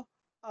law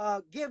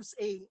gives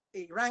a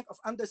rank of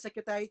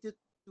undersecretary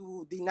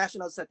to the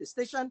national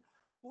statistician,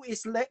 who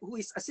is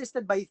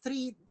assisted by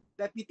 3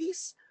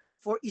 deputies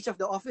for each of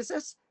the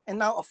offices, and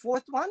now a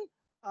fourth one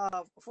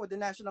for the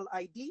national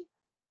ID.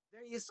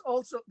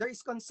 There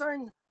is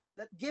concern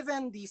that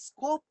given the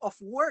scope of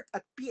work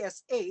at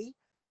PSA,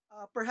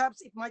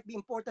 perhaps it might be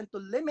important to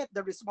limit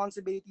the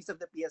responsibilities of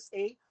the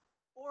PSA,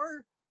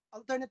 or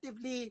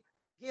alternatively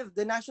give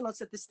the national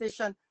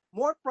statistician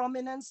more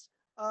prominence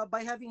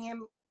by having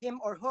him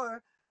or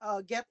her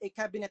get a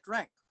cabinet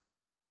rank.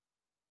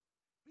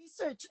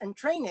 Research and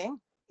training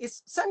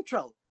is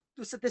central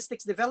to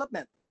statistics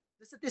development.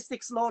 The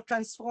statistics law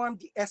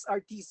transformed the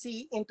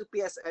SRTC into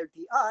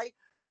PSRTI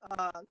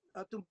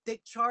to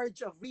take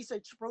charge of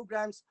research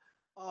programs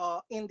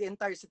in the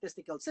entire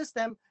statistical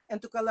system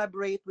and to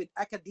collaborate with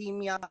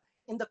academia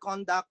in the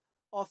conduct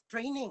of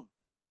training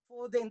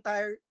for the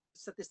entire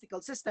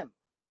statistical system.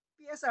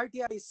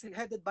 PSRTI is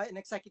headed by an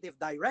executive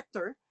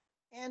director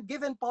and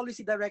given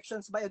policy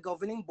directions by a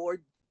governing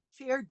board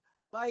chaired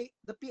by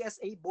the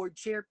PSA board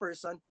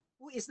chairperson,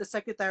 who is the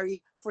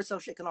Secretary for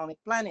Socioeconomic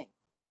Planning.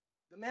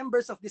 The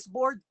members of this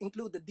board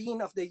include the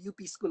Dean of the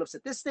UP School of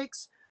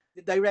Statistics,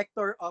 the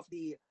Director of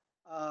the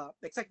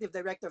Executive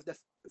Director of the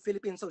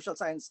Philippine Social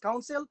Science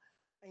Council,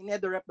 a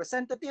NEDO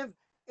representative,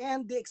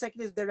 and the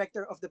Executive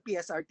Director of the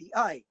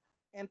PSRTI,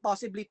 and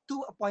possibly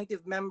 2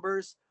 appointed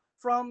members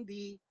from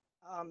the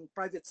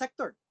private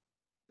sector.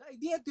 The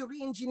idea to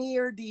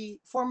re-engineer the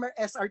former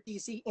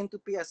SRTC into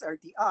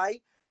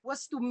PSRTI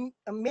was to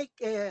make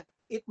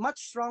it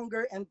much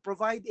stronger and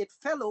provide it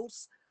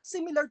fellows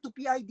similar to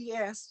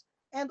PIDS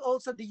and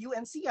also the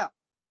UNCF.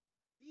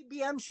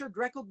 DBM should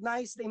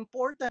recognize the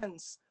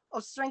importance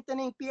of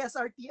strengthening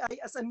PSRTI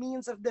as a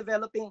means of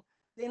developing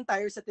the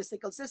entire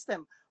statistical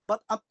system.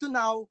 But up to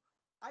now,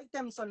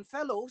 items on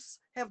fellows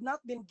have not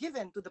been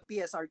given to the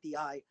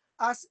PSRTI,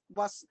 as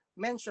was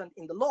mentioned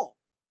in the law.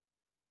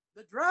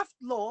 The draft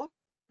law,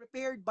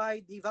 prepared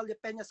by the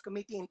Valdepeñas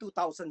Committee in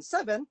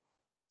 2007,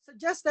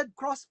 suggested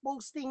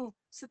cross-posting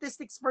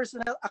statistics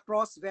personnel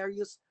across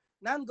various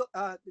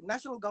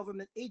national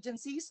government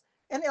agencies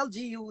and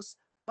LGUs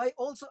by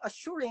also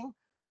assuring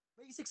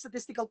basic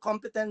statistical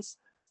competence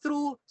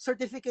through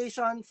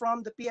certification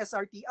from the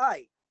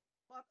PSRTI.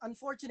 But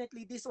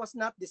unfortunately, this was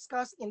not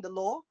discussed in the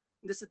law,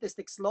 in the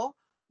statistics law,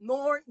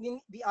 nor in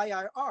the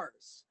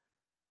IRRs.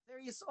 There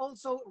is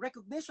also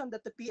recognition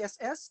that the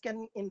PSS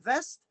can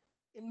invest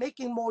in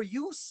making more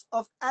use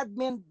of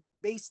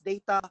admin-based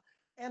data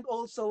and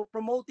also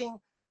promoting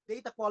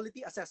data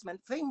quality assessment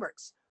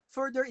frameworks.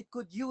 Further, it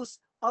could use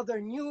other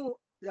new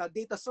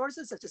data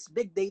sources such as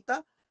big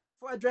data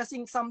for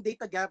addressing some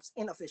data gaps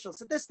in official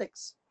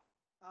statistics,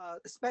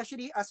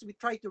 especially as we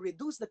try to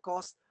reduce the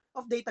cost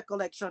of data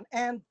collection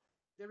and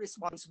the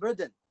response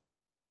burden.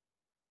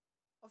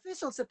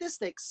 Official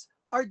statistics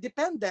are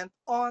dependent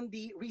on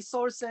the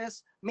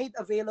resources made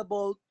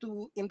available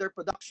in their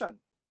production.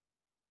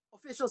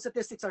 Official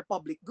statistics are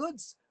public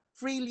goods,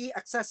 freely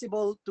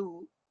accessible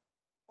to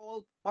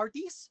all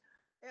parties,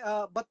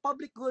 but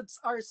public goods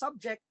are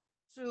subject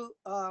to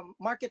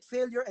market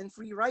failure and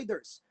free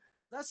riders.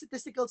 Thus,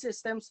 statistical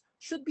systems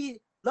should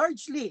be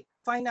largely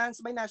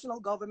financed by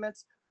national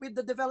governments, with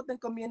the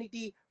development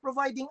community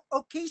providing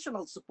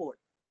occasional support.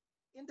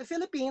 In the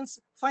Philippines,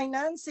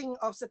 financing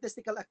of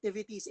statistical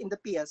activities in the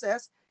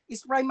PSS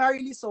is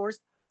primarily sourced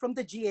from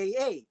the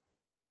GAA.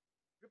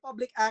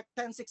 Republic Act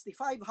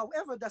 1065,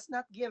 however, does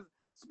not give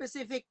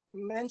specific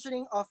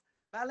mentioning of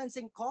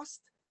balancing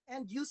cost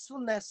and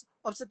usefulness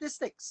of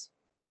statistics.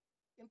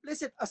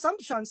 Implicit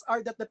assumptions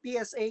are that the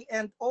PSA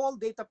and all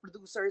data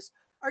producers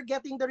are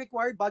getting the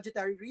required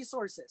budgetary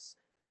resources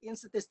in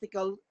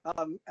statistical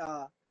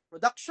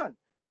production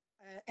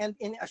and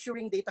in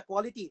assuring data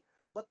quality.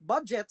 But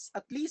budgets,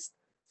 at least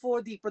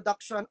for the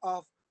production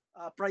of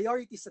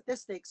priority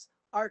statistics,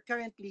 are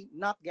currently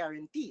not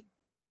guaranteed.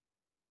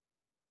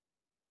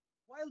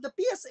 While the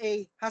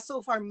PSA has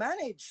so far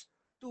managed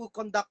to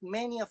conduct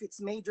many of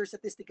its major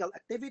statistical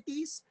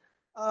activities,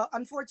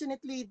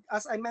 unfortunately,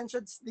 as I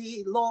mentioned,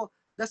 the law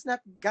does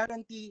not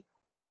guarantee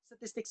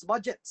statistics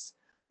budgets.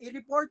 A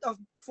report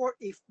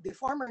the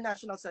former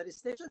national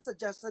statistician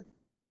suggested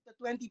the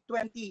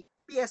 2020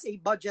 PSA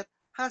budget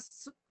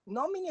has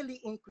nominally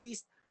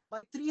increased by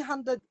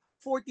 343%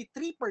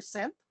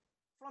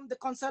 from the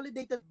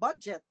consolidated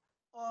budget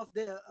of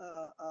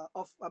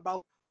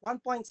about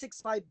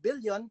 1.65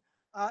 billion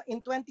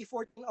in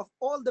 2014 of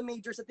all the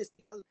major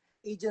statistical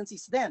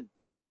agencies then.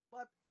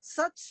 But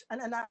such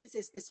an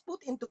analysis is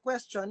put into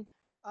question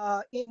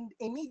in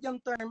a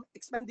medium-term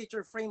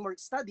expenditure framework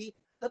study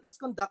that was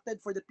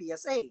conducted for the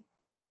PSA,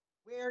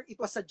 where it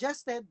was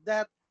suggested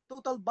that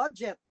total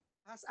budget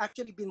has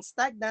actually been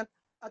stagnant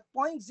at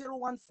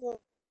 0.014%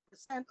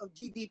 of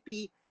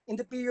GDP in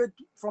the period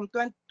from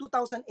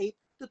 2008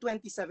 to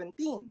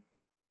 2017.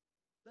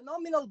 The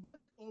nominal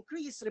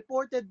increase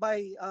reported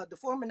by the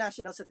former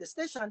national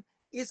statistician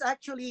is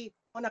actually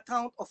on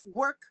account of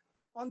work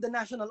on the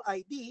national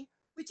ID,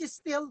 which is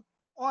still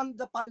on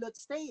the pilot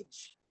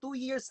stage 2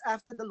 years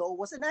after the law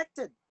was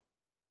enacted.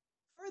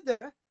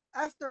 Further,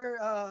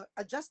 after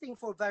adjusting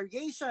for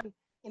variation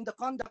in the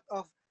conduct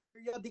of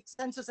periodic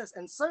censuses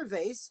and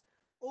surveys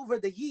over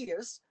the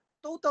years,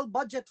 total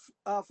budget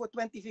for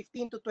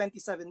 2015 to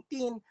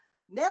 2017,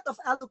 net of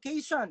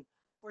allocation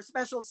for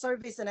special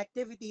surveys and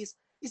activities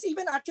is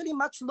even actually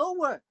much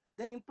lower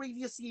than in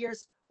previous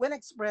years when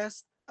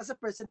expressed as a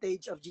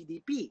percentage of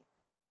GDP.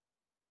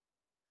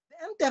 The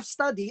MTEF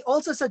study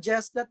also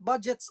suggests that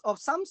budgets of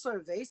some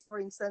surveys, for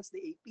instance,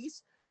 the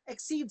APs,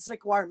 exceeds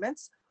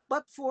requirements,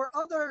 but for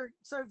other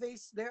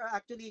surveys, there are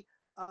actually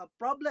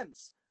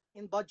problems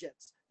in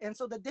budgets. And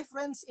so the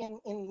difference in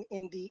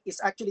the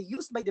is actually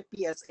used by the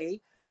PSA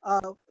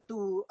uh,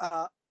 to,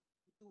 uh,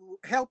 to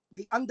help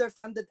the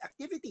underfunded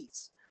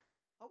activities.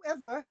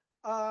 However,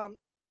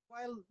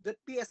 while the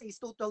PSA's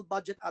total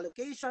budget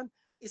allocation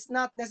is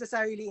not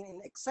necessarily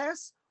in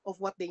excess of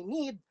what they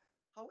need,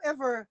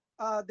 however,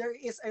 there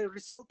is a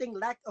resulting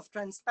lack of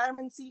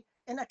transparency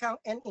and account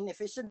and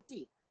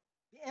inefficiency.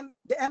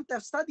 The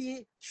MTEF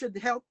study should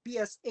help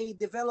PSA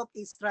develop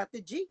a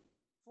strategy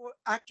for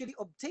actually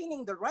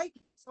obtaining the right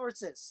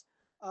resources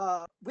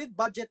with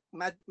budget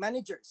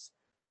managers.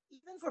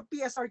 Even for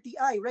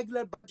PSRTI,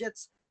 regular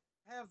budgets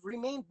have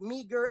remained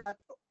meager at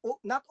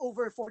not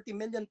over 40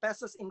 million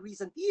pesos in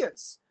recent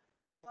years.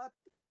 But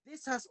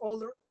this has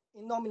all,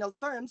 in nominal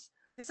terms,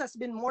 this has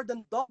been more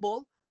than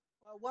double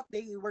what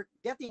they were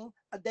getting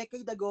a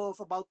decade ago of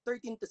about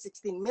 13 to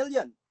 16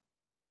 million.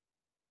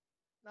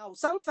 Now,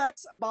 some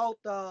facts about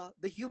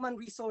the human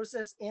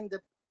resources in the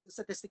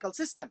statistical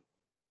system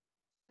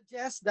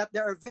suggest that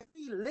there are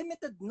very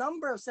limited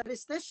number of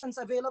statisticians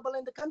available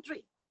in the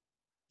country.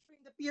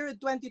 During the period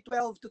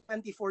 2012 to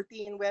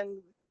 2014,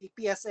 when the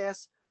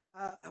PSS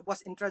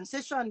was in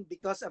transition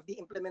because of the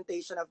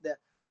implementation of the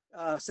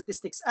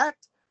Statistics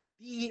Act,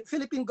 the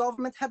Philippine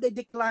government had a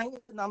decline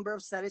in the number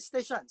of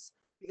statisticians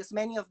because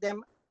many of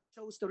them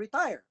chose to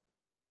retire.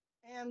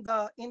 And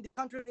in the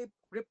country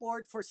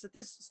report for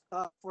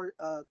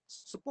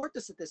support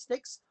to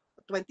statistics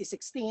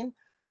 2016,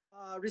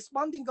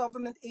 responding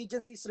government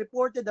agencies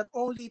reported that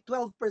only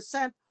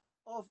 12%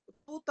 of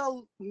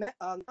total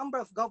number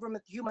of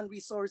government human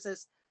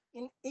resources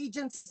in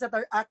agencies that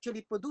are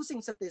actually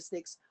producing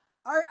statistics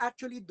are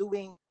actually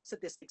doing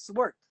statistics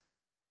work.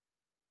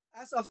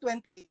 As of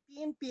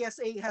 2018,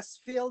 PSA has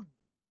filled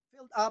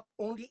up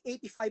only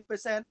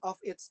 85% of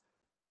its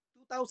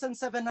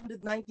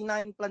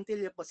 2,799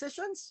 plantilla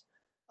positions.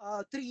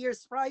 3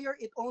 years prior,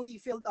 it only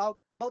filled out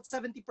about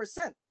 70%.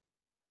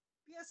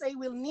 PSA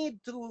will need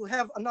to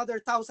have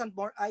another 1,000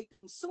 more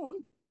items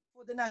soon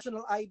for the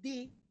national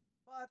ID,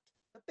 but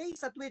the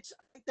pace at which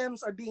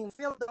items are being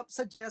filled up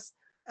suggests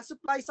a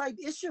supply side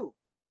issue.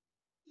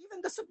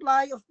 Even the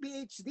supply of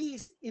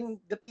PhDs in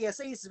the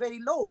PSA is very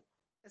low,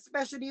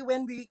 especially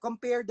when we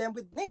compare them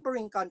with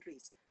neighboring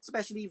countries,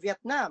 especially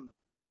Vietnam.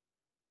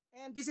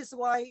 And this is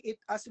why it,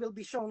 as will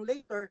be shown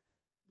later,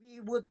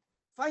 we would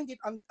find it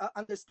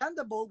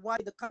understandable why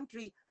the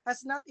country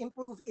has not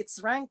improved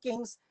its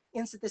rankings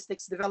in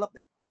statistics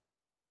development.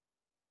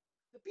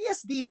 The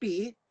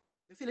PSDP,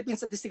 the Philippine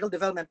Statistical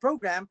Development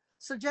Program,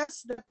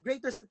 suggests that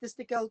greater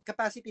statistical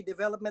capacity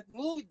development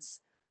needs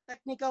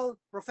technical,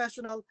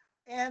 professional,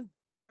 and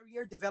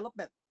career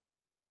development.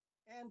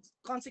 And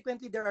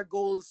consequently, there are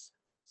goals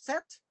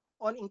set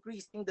on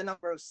increasing the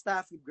number of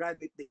staff with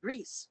graduate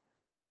degrees.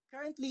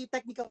 Currently,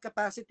 technical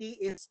capacity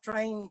is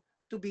trying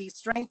to be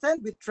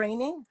strengthened with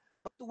training.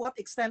 But to what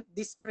extent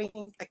these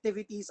training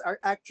activities are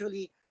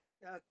actually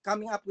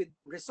coming up with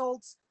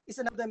results is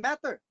another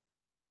matter,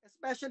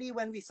 especially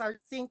when we start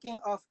thinking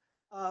of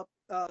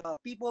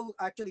people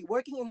actually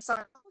working in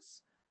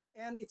silos,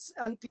 and it's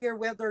unclear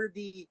whether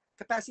the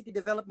capacity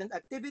development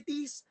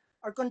activities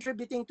are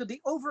contributing to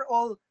the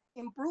overall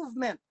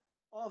improvement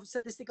of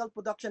statistical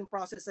production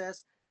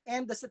processes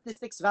and the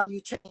statistics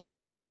value chain.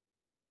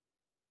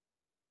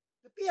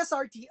 The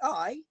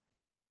PSRTI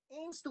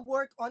aims to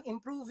work on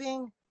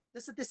improving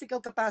the statistical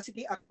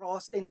capacity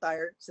across the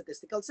entire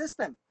statistical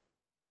system.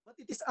 But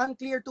it is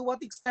unclear to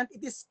what extent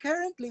it is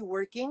currently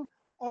working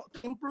to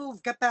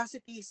improve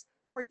capacities,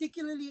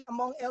 particularly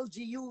among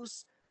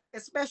LGUs,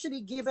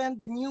 especially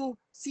given the new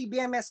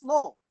CBMS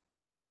law.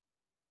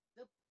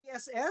 The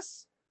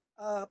PSS,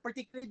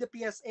 particularly the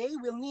PSA,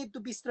 will need to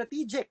be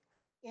strategic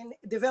in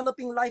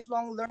developing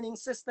lifelong learning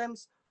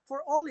systems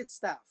for all its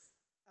staff,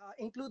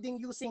 including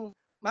using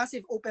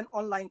massive open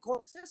online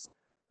courses,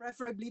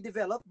 preferably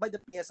developed by the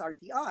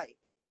PSRTI.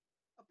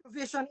 A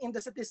provision in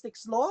the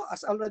statistics law,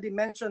 as already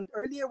mentioned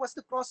earlier, was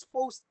to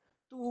cross-post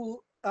to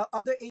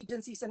other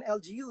agencies and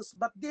LGUs,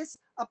 but this,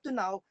 up to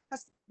now,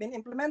 has been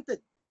implemented.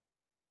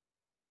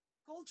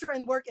 culture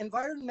and work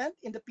environment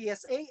in the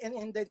PSA and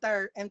in the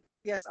entire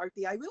NPS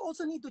RTI will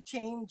also need to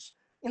change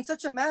in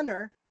such a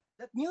manner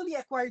that newly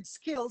acquired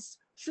skills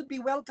should be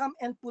welcome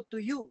and put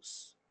to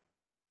use.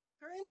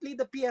 Currently,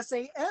 the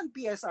PSA and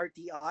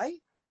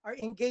PSRTI are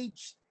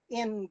engaged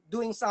in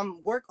doing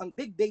some work on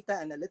big data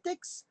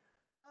analytics.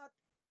 But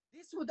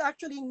this would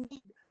actually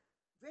need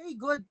very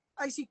good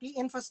ICT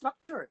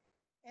infrastructure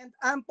and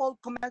ample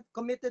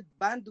committed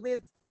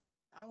bandwidth,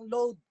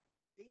 download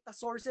data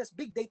sources,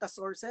 big data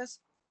sources,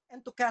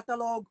 and to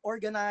catalog,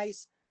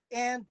 organize,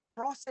 and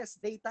process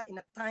data in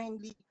a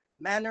timely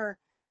manner,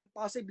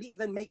 possibly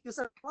even make use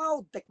of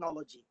cloud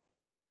technology.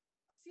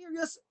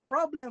 Serious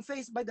problem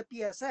faced by the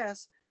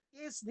PSS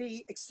is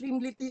the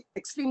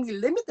extremely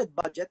limited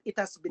budget it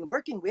has been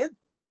working with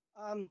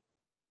um,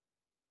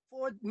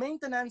 for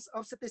maintenance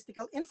of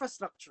statistical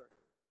infrastructure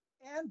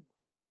and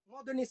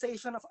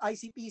modernization of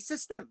ICT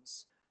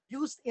systems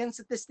used in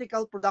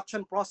statistical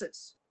production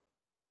process.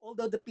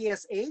 Although the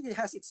PSA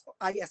has its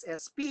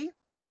ISSP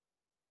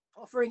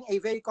offering a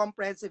very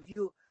comprehensive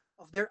view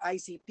of their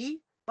ICT,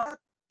 but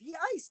the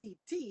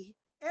ICT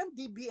and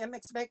DBM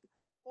expect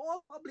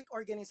all public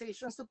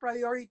organizations to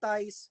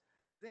prioritize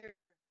their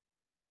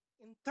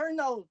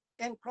internal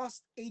and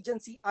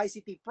cross-agency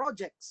ICT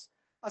projects,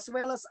 as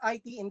well as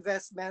ICT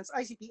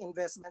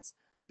investments,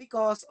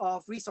 because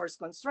of resource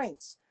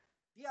constraints.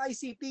 The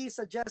ICT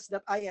suggests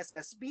that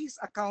ISSPs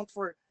account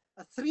for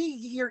a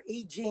 3-year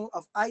aging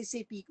of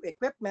ICT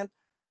equipment,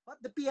 but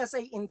the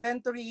PSA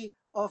inventory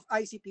of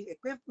ICT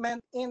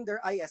equipment in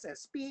their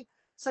ISSP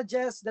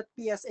suggests that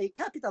PSA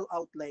capital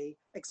outlay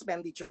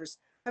expenditures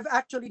have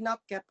actually not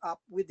kept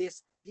up with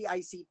this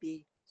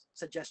DICT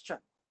suggestion.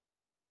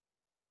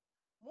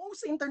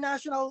 Most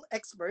international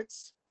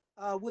experts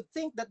would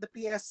think that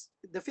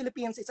the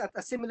Philippines is at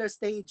a similar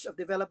stage of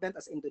development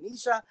as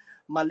Indonesia,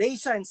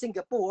 Malaysia, and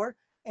Singapore.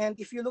 And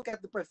if you look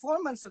at the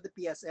performance of the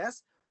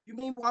PSS, you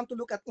may want to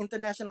look at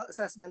international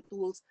assessment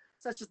tools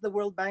such as the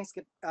World Bank's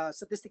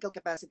Statistical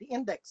Capacity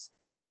Index.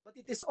 But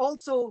it is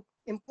also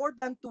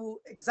important to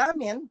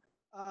examine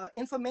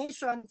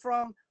information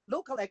from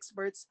local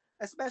experts,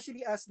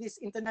 especially as these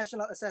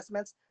international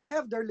assessments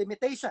have their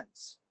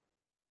limitations.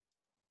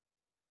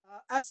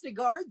 As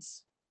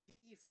regards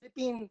the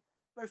Philippine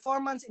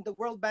performance in the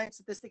World Bank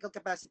Statistical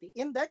Capacity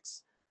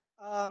Index,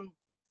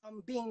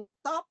 being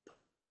top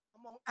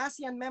among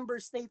ASEAN member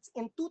states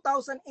in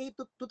 2008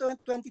 to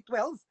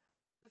 2012,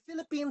 the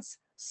Philippines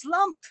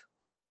slumped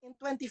in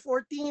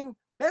 2014,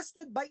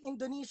 bested by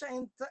Indonesia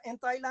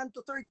and Thailand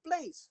to third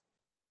place.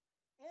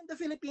 And the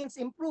Philippines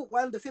improved,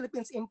 while the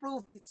Philippines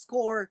improved its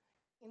score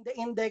in the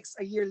index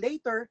a year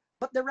later,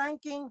 but the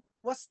ranking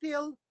was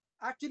still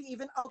actually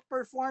even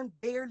outperformed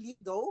barely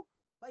though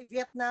by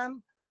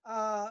Vietnam,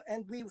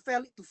 and we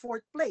fell to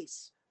fourth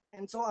place.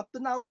 And so up to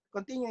now,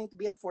 continuing to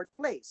be at fourth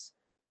place.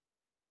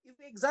 If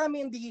we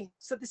examine the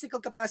statistical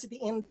capacity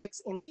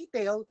index in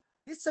detail,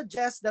 this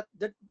suggests that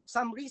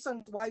some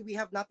reasons why we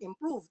have not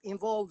improved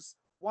involves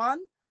one,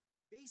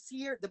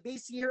 the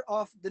base year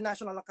of the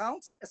national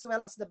accounts, as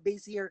well as the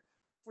base year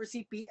for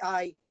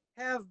CPI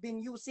have been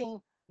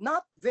using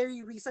not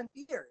very recent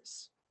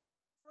years.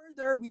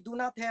 Further, we do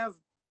not have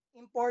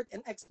import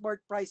and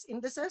export price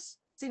indices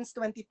since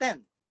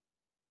 2010.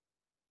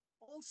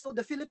 Also,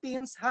 the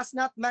Philippines has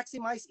not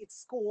maximized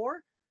its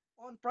score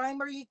on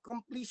primary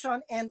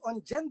completion and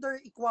on gender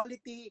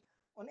equality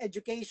on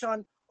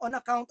education on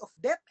account of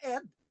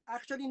DepEd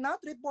actually not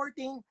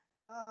reporting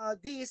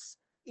this,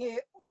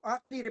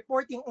 actually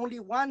reporting only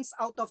once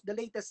out of the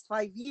latest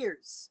 5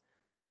 years.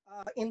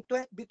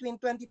 Between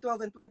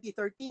 2012 and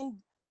 2013,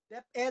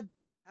 DepEd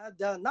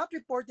had not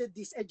reported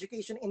these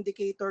education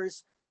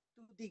indicators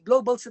to the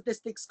global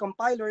statistics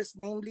compilers,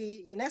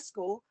 namely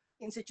UNESCO,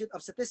 Institute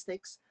of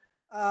Statistics,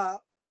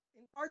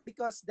 in part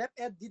because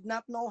DepEd did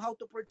not know how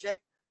to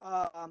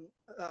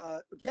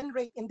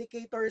generate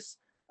indicators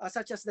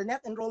such as the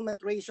net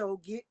enrollment ratio,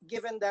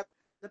 given that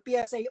the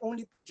PSA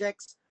only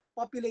projects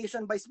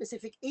population by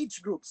specific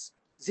age groups,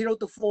 0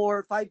 to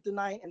 4, 5 to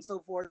 9, and so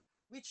forth,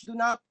 which do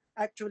not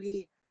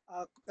actually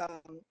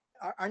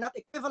are not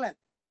equivalent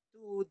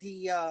to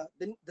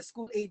the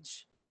school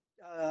age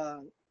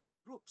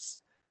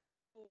groups.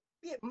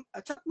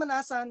 Chuck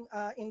Manasan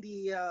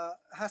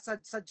has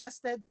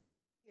suggested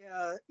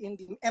in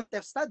the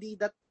MTEF study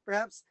that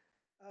perhaps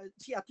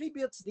she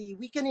attributes the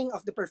weakening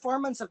of the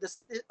performance of the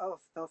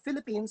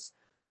Philippines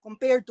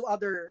compared to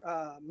other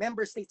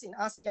member states in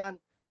ASEAN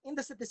in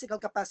the Statistical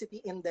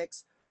Capacity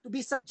Index to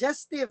be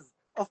suggestive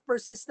of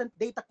persistent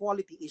data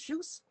quality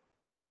issues,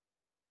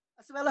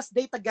 as well as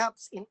data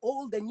gaps in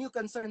old and new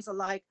concerns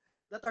alike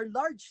that are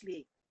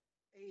largely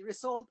a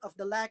result of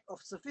the lack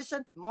of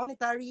sufficient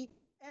monetary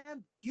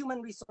and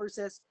human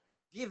resources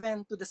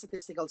given to the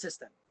statistical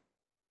system.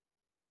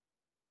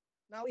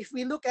 Now, if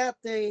we look at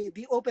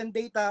the open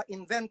data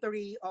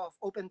inventory of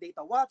Open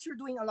Data Watch, you're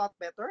doing a lot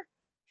better.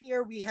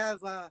 Here we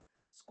have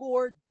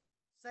scored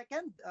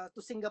second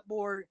to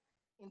Singapore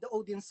in the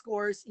audience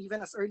scores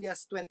even as early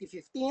as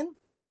 2015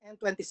 and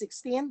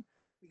 2016.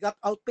 We got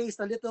outpaced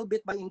a little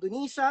bit by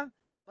Indonesia,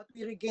 but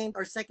we regained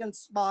our second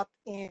spot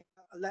in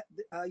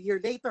a year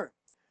later.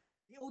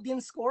 The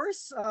audience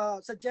scores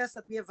suggest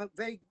that we have a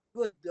very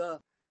good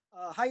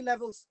high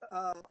levels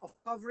of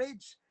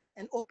coverage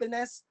and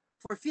openness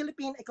for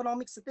Philippine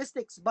economic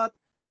statistics, but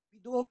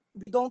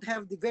we don't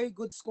have the very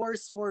good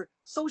scores for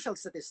social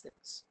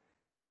statistics.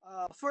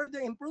 Further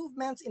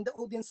improvements in the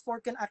audience score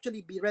can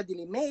actually be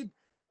readily made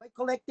by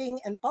collecting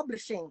and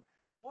publishing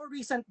more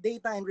recent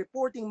data and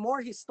reporting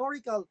more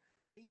historical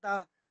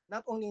data,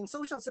 not only in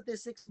social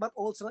statistics, but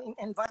also in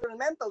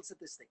environmental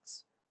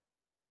statistics.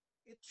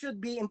 It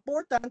should be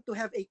important to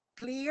have a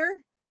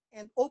clear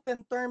and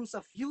open terms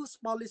of use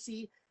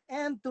policy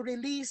and to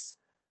release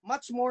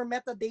much more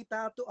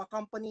metadata to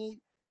accompany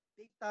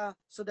data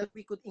so that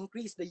we could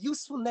increase the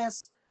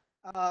usefulness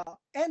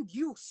and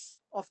use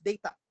of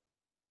data.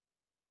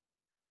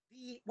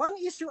 The one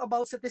issue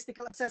about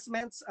statistical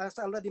assessments, as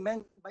already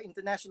mentioned by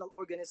international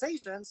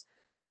organizations,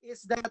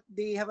 is that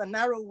they have a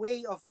narrow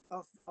way of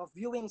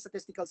viewing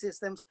statistical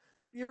systems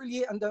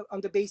purely on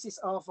the basis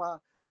of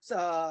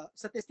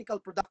statistical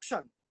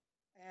production.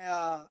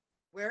 Uh,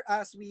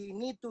 Whereas we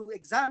need to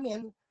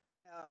examine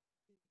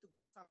to get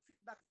some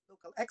feedback from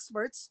local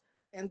experts,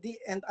 and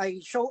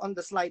I show on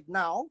the slide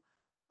now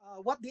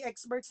what the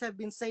experts have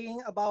been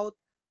saying about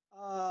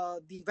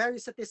the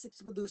various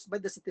statistics produced by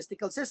the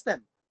statistical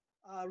system.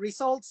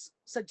 Results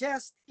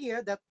suggest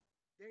here that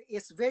there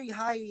is very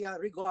high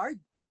regard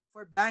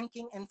for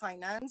banking and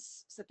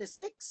finance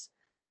statistics,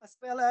 as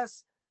well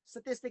as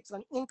statistics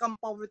on income,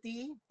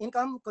 poverty,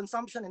 income,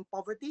 consumption, and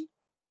poverty,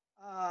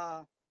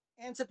 uh,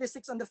 and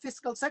statistics on the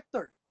fiscal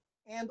sector,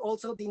 and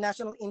also the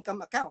national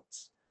income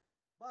accounts.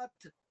 But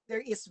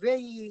there is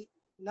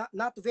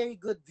not very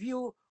good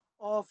view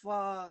of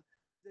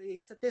the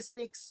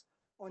statistics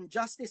on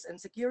justice and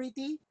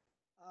security,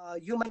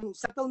 human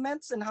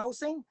settlements and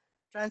housing,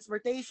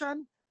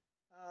 transportation,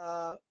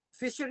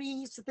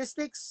 fishery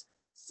statistics,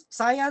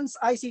 science,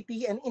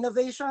 ICT, and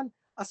innovation,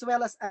 as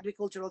well as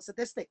agricultural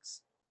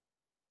statistics.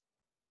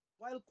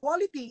 While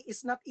quality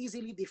is not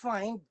easily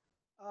defined,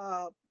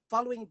 uh,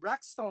 following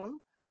Blackstone,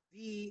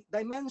 the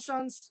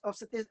dimensions of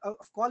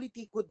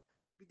quality could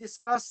be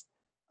discussed,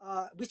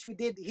 which we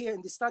did here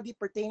in the study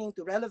pertaining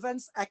to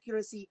relevance,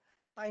 accuracy,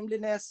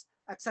 timeliness,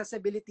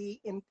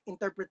 accessibility,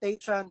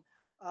 interpretation,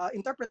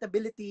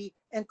 interpretability,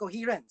 and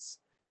coherence.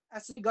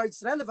 As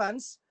regards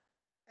relevance,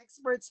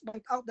 experts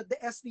point out that the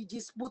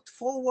SDGs put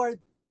forward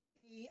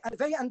a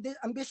very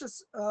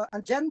ambitious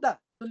agenda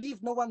to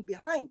leave no one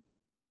behind.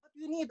 But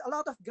you need a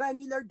lot of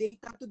granular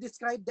data to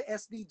describe the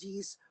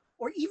SDGs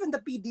or even the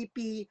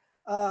PDP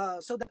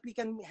so that we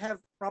can have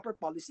proper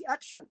policy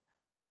action.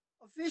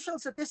 Official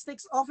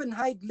statistics often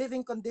hide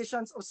living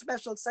conditions of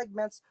special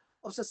segments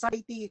of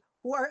society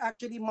who are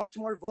actually much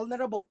more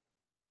vulnerable.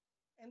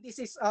 And this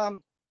is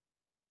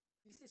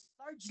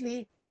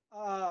largely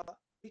uh,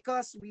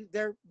 because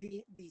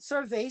the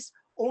surveys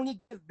only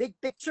give big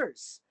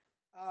pictures,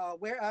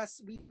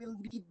 whereas we will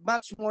need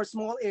much more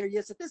small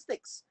area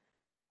statistics.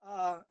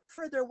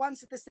 Further, one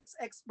statistics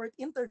expert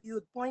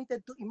interviewed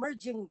pointed to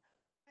emerging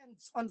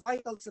trends on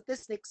vital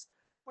statistics,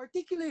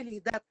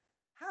 particularly that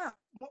half,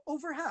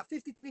 over half,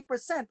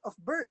 53% of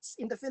births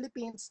in the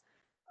Philippines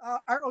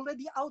are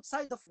already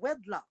outside of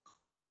wedlock.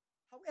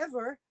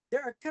 However,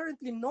 there are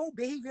currently no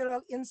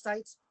behavioral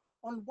insights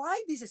on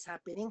why this is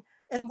happening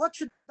and what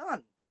should be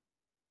done.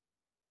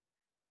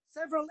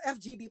 Several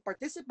FGB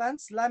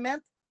participants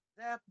lament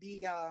that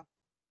the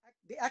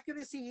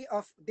accuracy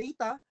of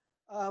data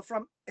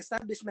from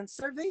establishment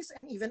surveys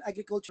and even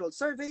agricultural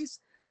surveys,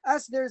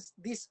 as there's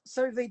these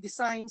survey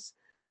designs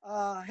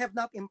have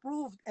not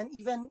improved and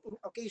even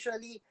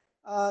occasionally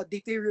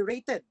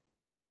deteriorated.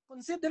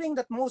 Considering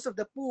that most of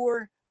the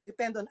poor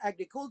depend on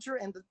agriculture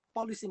and the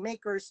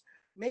policymakers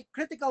make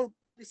critical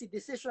policy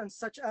decisions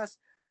such as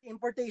the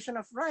importation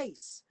of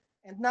rice,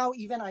 and now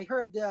even I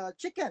heard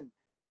chicken,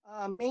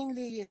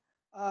 mainly.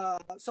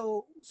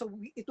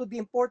 It would be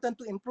important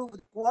to improve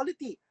the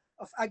quality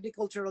of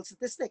agricultural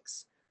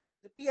statistics.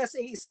 The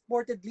PSA is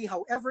reportedly,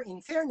 however,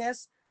 in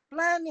fairness,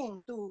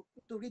 planning to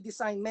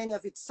redesign many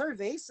of its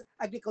surveys,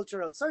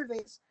 agricultural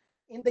surveys,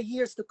 in the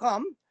years to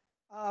come,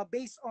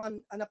 based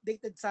on an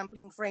updated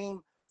sampling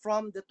frame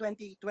from the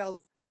 2012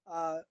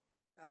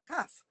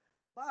 CAF.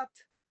 But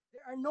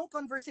there are no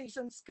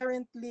conversations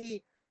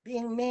currently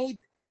being made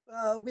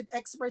with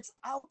experts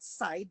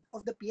outside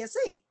of the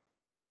PSA.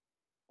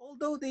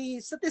 Although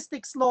the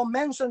statistics law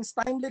mentions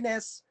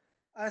timeliness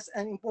as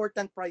an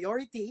important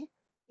priority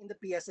in the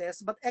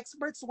PSS, but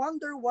experts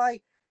wonder why,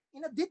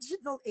 in a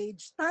digital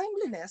age,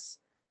 timeliness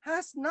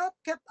has not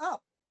kept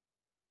up.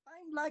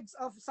 Time lags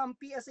of some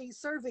PSA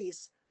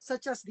surveys,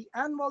 such as the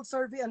annual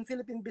survey on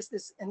Philippine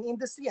business and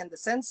industry and the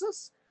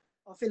census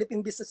of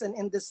Philippine business and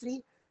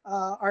industry,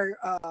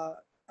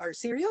 are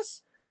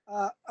serious.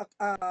 Uh,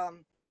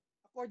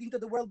 According to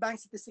the World Bank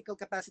Statistical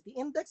Capacity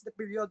Index, the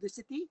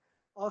periodicity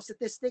of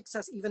statistics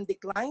has even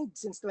declined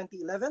since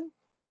 2011.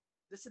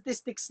 The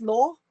statistics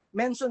law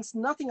mentions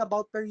nothing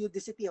about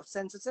periodicity of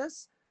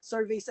censuses,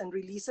 surveys, and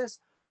releases,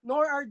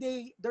 nor are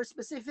there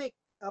specific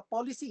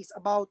policies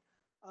about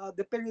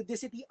the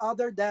periodicity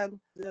other than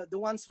the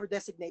ones for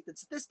designated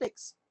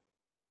statistics.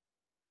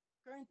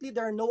 Currently,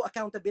 there are no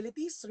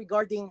accountabilities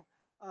regarding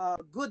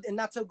good and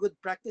not so good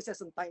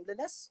practices on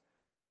timeliness.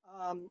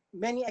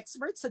 Many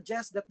experts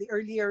suggest that the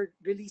earlier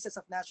releases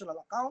of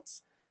national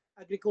accounts,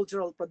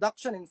 agricultural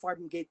production, and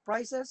farm gate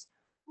prices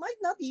might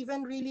not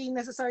even really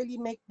necessarily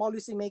make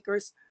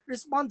policymakers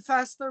respond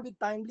faster with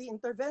timely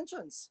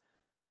interventions.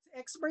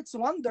 Experts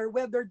wonder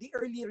whether the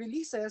early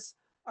releases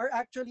are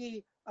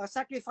actually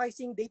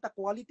sacrificing data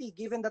quality,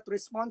 given that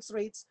response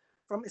rates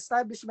from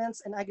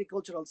establishments and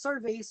agricultural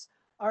surveys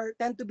are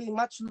tend to be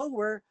much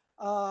lower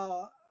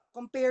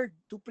compared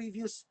to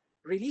previous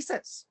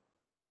releases.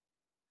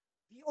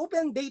 The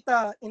open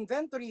data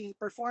inventory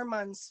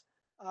performance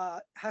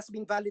has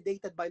been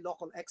validated by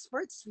local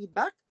experts'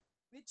 feedback,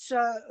 which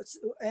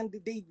and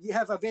they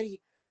have a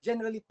very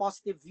generally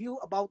positive view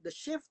about the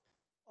shift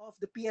of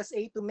the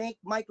PSA to make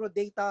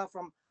microdata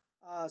from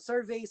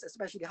surveys,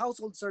 especially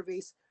household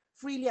surveys,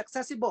 freely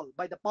accessible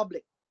by the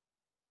public.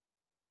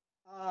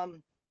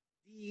 Um,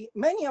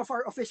 Many of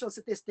our official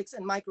statistics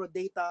and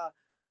microdata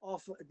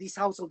of these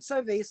household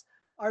surveys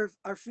are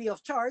free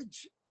of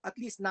charge, at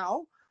least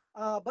now,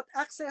 but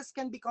access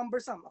can be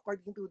cumbersome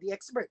according to the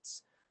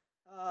experts.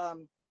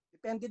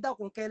 Depende daw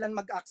kung kailan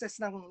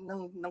mag-access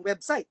ng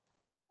website.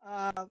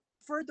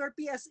 Further,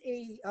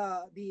 PSA,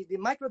 the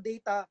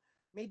microdata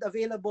made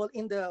available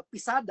in the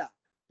PISADA,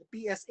 the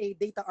PSA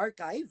data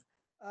archive,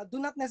 do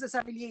not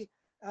necessarily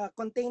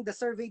contain the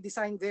survey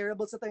design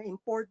variables that are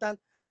important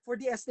for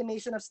the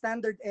estimation of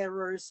standard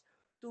errors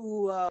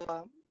to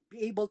be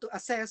able to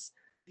assess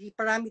the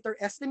parameter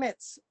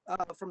estimates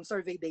from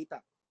survey data.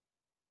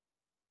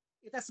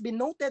 It has been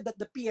noted that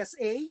the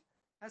PSA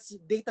has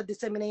data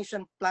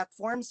dissemination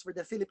platforms for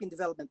the Philippine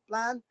Development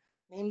Plan,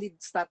 namely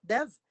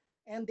StatDev,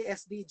 and the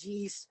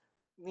SDGs,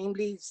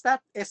 namely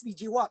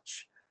SDG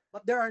Watch,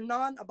 but there are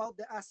none about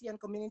the ASEAN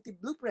Community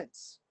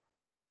Blueprints.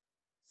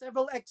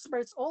 Several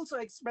experts also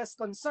expressed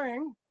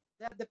concern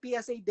that the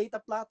PSA data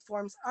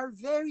platforms are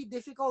very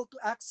difficult to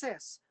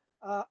access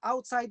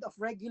outside of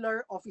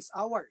regular office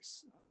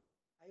hours.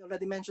 I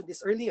already mentioned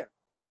this earlier.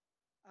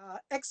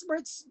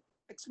 Experts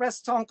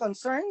expressed strong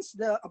concerns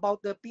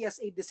about the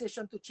PSA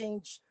decision to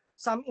change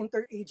some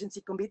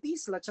interagency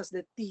committees, such as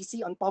the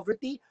TC on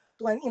poverty,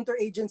 to an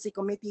interagency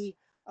committee,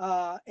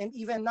 and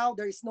even now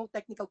there is no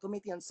technical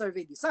committee on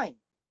survey design.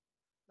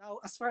 Now,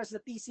 as far as the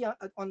TC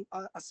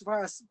as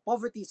far as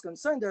poverty is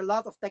concerned, there are a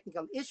lot of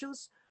technical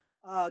issues,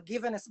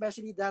 given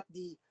especially that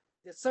the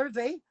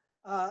survey,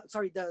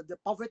 the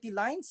poverty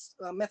lines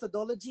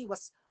methodology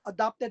was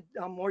adopted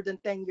more than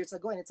 10 years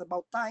ago, and it's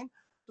about time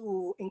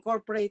to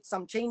incorporate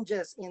some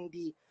changes in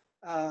the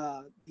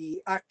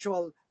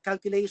actual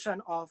calculation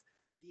of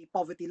the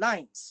poverty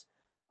lines.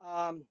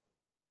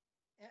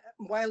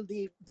 While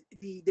the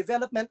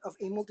development of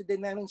a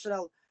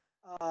multidimensional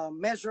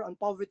measure on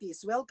poverty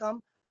is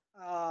welcome,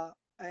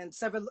 and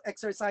several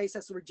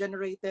exercises were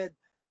generated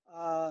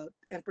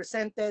and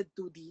presented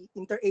to the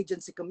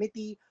Interagency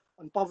Committee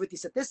on Poverty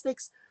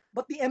Statistics,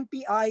 but the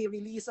MPI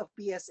release of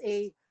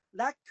PSA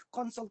lacked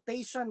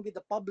consultation with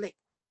the public,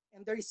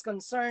 and there is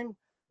concern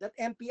that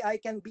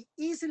MPI can be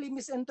easily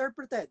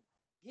misinterpreted,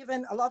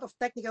 given a lot of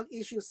technical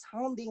issues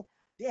surrounding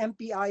the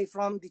MPI,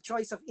 from the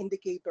choice of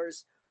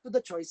indicators to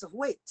the choice of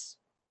weights.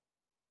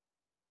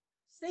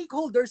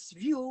 Stakeholders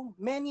view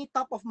many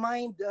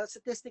top-of-mind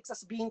statistics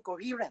as being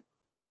coherent,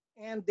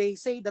 and they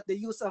say that the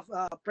use of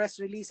press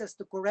releases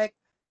to correct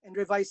and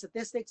revise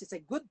statistics is a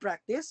good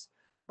practice,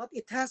 but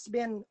it has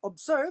been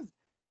observed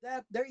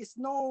that there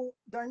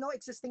are no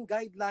existing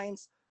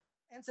guidelines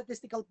and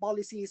statistical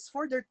policies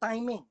for their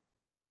timing.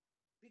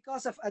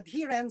 Because of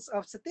adherence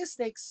of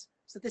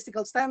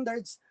statistical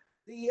standards,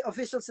 the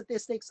official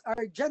statistics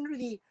are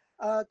generally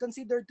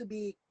considered to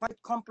be quite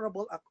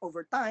comparable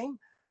over time,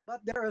 but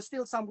there are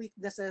still some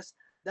weaknesses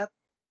that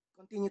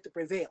continue to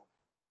prevail.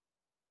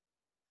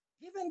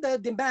 Given the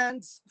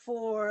demands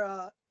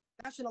for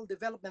national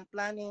development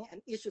planning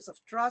and issues of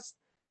trust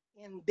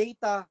in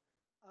data,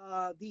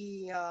 that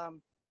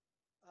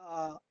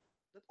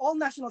all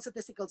national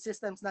statistical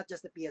systems, not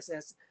just the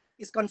PSS,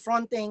 is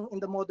confronting in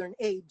the modern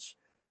age,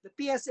 the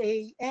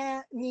PSA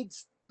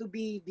needs to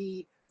be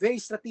the very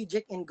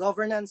strategic in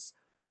governance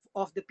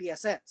of the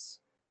PSS.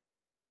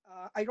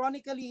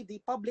 Ironically, the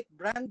public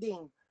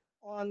branding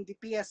on the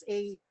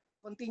PSA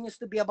continues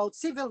to be about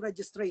civil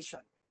registration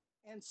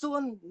and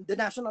soon the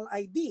national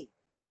ID,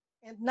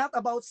 and not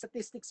about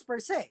statistics per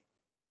se.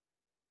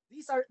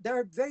 There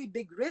are very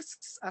big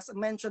risks, as I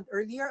mentioned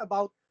earlier,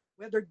 about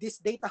whether these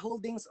data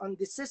holdings on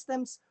these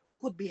systems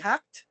could be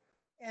hacked,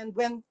 and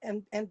when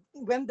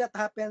that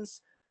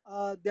happens,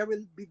 there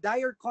will be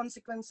dire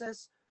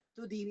consequences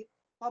to the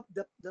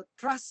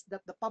trust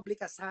that the public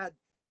has had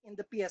in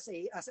the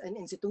PSA as an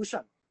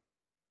institution.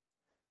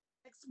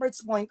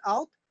 Experts point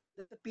out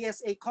that the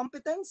PSA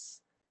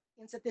competence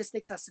in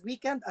statistics has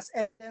weakened, as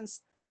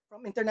evidenced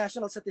from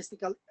international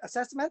statistical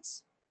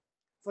assessments,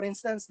 for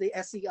instance, the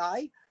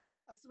SCI,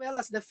 as well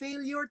as the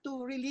failure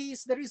to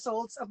release the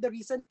results of the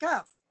recent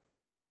CAF.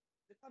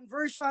 The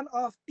conversion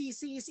of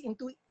TCs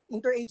into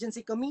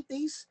interagency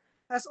committees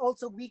has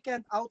also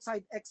weakened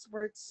outside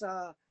experts'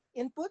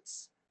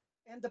 inputs,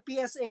 and the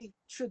PSA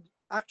should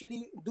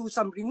actually do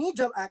some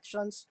remedial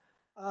actions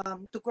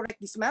to correct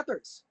these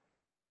matters.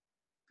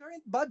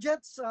 Current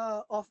budgets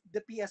of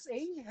the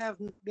PSA have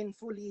been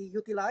fully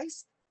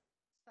utilized.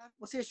 Staff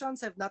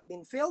positions have not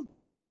been filled.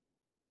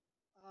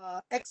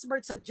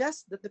 Experts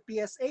suggest that the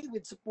PSA,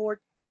 with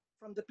support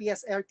from the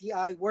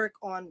PSRTI, work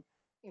on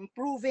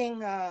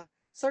improving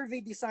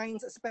survey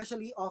designs,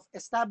 especially of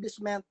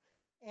establishment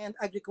and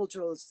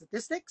agricultural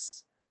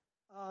statistics,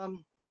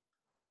 um,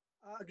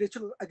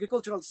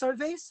 agricultural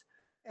surveys,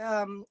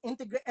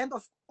 and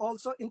of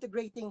also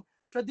integrating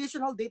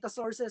traditional data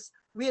sources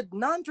with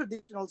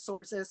non-traditional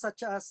sources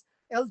such as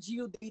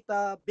LGU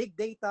data, big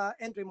data,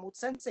 and remote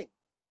sensing.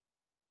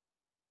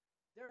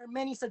 There are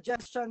many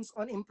suggestions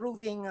on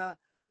improving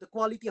the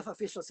quality of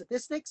official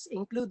statistics,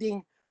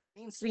 including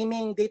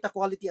mainstreaming data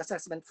quality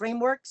assessment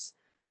frameworks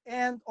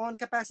and on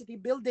capacity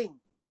building,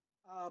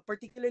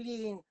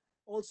 particularly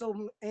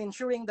also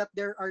ensuring that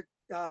there are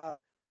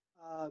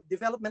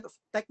development of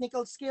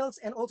technical skills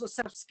and also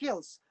soft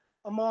skills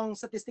among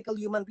statistical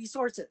human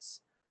resources.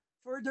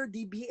 Further,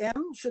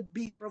 DBM should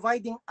be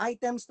providing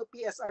items to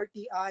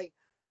PSRTI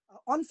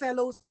on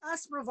fellows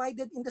as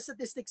provided in the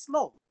statistics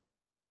law.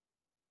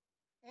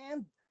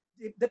 And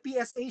the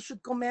PSA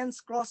should commence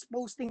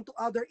cross-posting to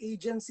other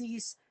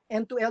agencies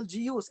and to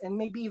LGUs and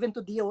maybe even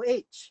to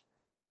DOH.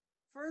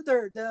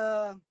 Further,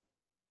 the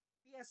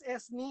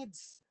PSS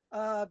needs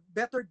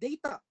better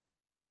data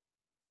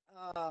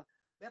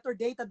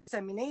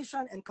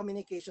dissemination and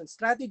communication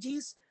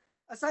strategies,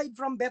 aside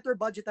from better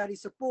budgetary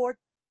support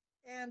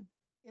and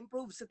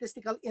improved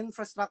statistical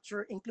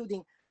infrastructure,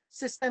 including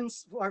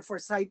systems for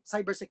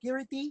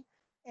cybersecurity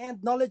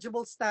and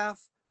knowledgeable staff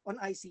on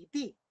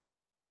ICT.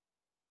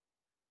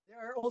 There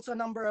are also a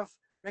number of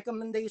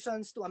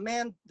recommendations to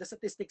amend the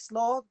statistics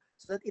law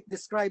so that it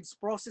describes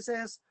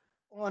processes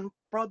on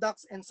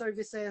products and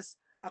services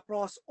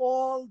across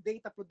all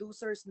data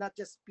producers, not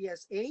just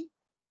PSA,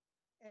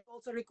 and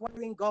also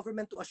requiring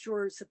government to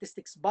assure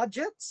statistics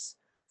budgets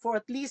for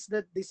at least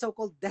the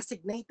so-called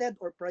designated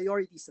or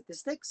priority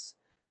statistics,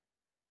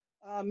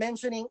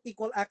 mentioning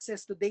equal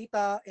access to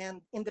data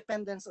and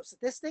independence of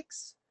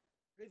statistics,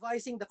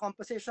 revising the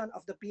composition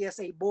of the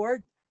PSA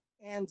board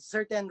and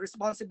certain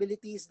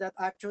responsibilities that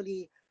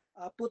actually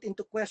put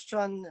into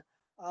question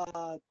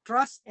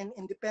trust and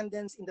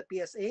independence in the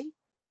PSA.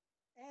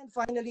 And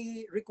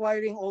finally,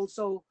 requiring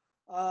also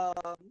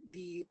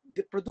the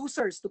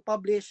producers to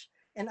publish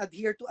and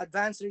adhere to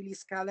advanced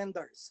release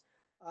calendars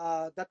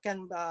that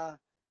can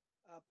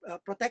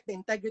protect the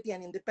integrity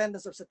and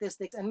independence of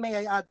statistics. And may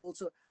I add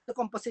also the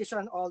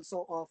composition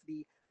also of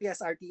the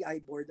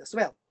PSRTI board as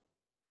well.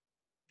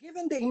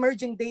 Given the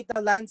emerging data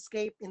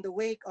landscape in the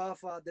wake of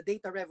the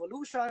data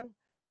revolution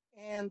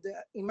and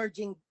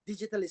emerging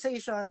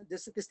digitalization, the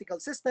statistical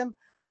system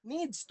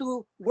needs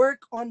to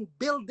work on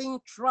building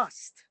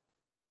trust.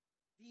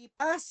 The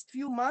past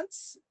few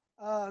months,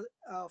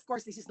 of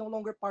course, this is no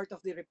longer part of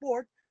the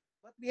report,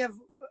 but we have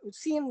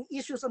seen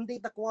issues on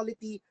data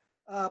quality,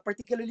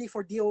 particularly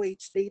for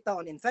DOH data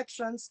on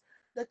infections,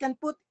 that can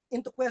put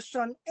into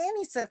question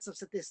any sets of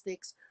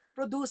statistics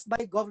produced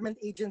by government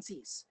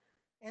agencies.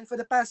 And for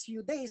the past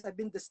few days, I've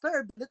been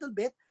disturbed a little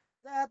bit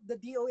that the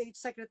DOH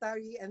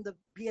secretary and the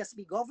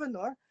BSB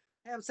governor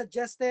have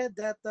suggested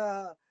that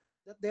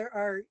that there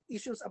are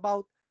issues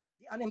about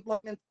the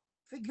unemployment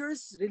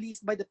figures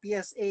released by the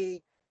PSA,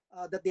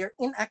 that they are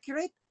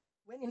inaccurate,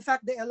 when in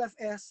fact the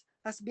LFS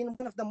has been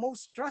one of the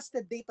most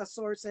trusted data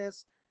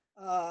sources,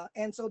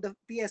 and so the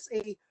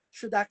PSA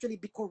should actually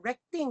be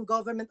correcting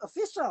government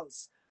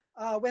officials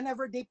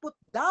whenever they put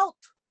doubt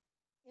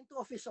into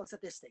official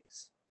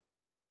statistics.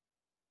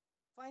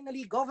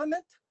 Finally,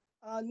 government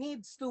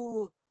needs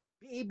to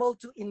be able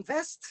to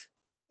invest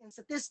in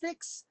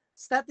statistics,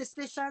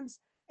 statisticians,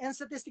 and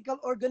statistical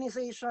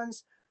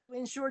organizations to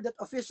ensure that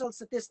official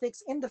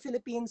statistics in the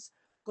Philippines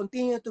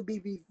continue to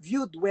be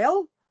viewed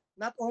well,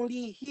 not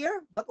only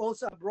here, but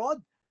also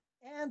abroad,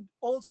 and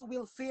also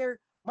will fare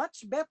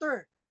much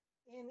better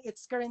in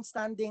its current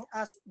standing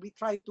as we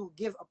try to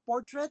give a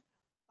portrait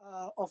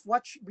of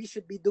what we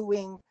should be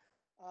doing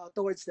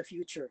towards the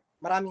future.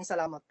 Maraming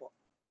salamat po.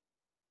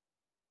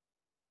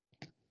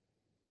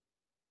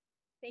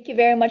 Thank you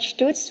very much,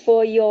 Toots,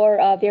 for your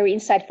very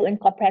insightful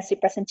and comprehensive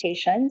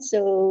presentation.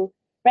 So,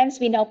 friends,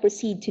 we now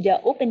proceed to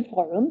the open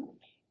forum.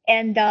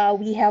 And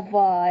we have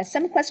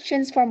some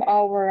questions from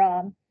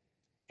our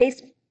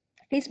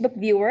Facebook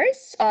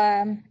viewers.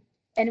 And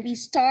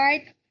let's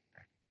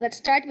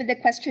start with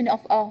the question of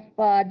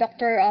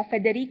Dr.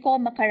 Federico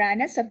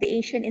Macaranas of the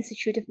Asian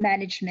Institute of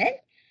Management.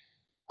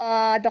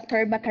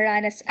 Dr.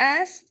 Macaranas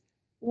asked,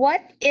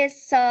 what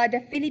is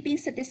the Philippine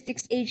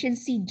Statistics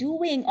Agency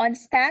doing on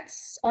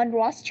stats on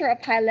roster of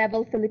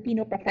high-level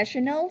Filipino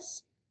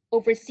professionals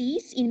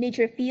overseas in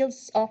major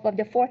fields of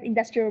the Fourth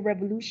Industrial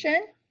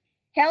Revolution,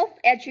 health,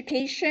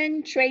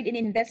 education, trade and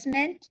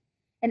investment,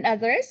 and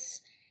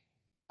others?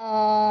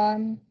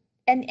 And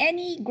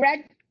any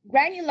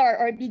granular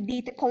or big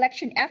data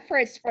collection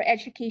efforts for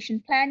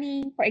education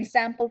planning, for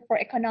example, for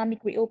economic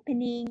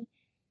reopening,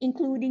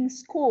 including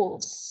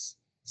schools.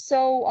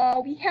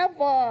 So we have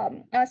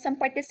some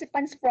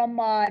participants from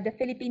the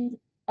Philippine,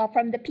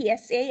 from the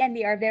PSA, and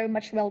they are very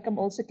much welcome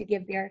also to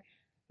give their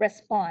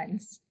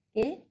response.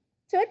 Okay,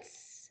 so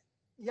it's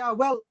Yeah,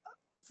 well,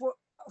 for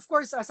of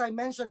course, as I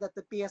mentioned, that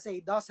the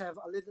PSA does have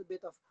a little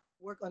bit of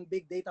work on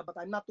big data, but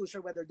I'm not too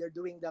sure whether they're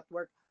doing that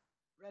work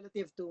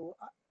relative to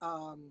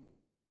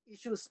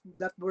issues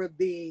that would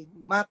be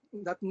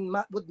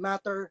would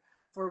matter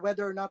for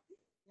whether or not,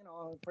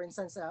 for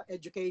instance,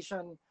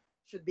 education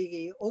should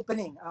be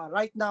opening.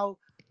 Right now,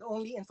 the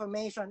only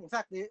information, in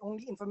fact, the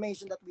only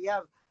information that we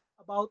have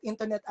about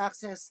internet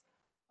access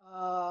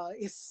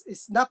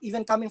is not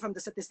even coming from the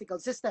statistical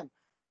system.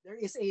 There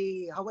is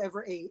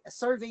however, a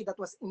survey that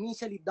was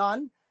initially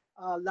done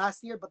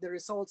last year, but the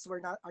results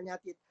are not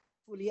yet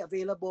fully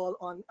available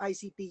on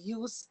ICT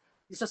use.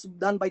 This was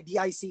done by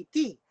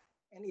DICT,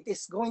 and it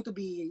is going to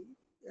be,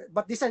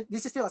 but this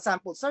is still a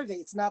sample survey.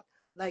 It's not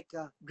like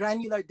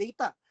granular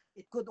data.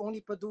 It could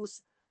only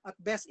produce at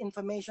best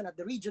information at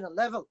the regional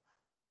level.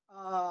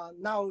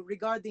 Now,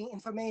 regarding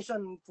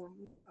information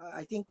from,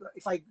 I think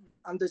if I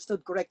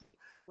understood correctly,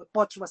 what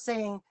Poch was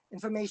saying,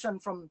 information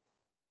from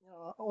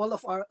all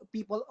of our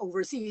people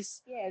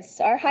overseas yes,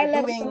 our are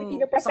high-level Filipino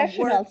doing some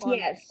work professionals.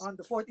 Yes, on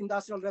the fourth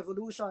industrial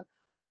revolution.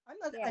 I'm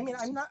not. I mean,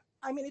 yes. I'm not.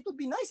 I mean, it would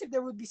be nice if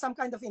there would be some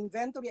kind of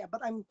inventory,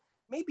 but I'm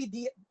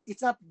maybe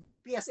it's not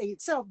PSA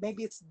itself.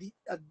 Maybe it's the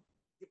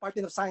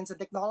Department of Science and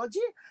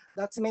Technology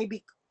that's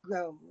maybe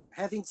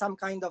having some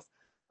kind of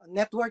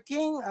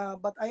networking.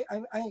 But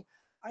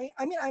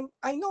I mean,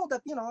 I know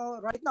that,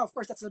 right now, of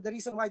course, that's the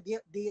reason why the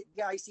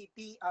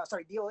ICT,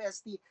 sorry,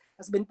 DOST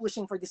has been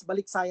pushing for this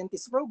Balik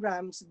Scientist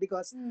programs,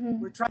 because Mhm.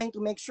 we're trying to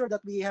make sure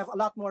that we have a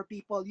lot more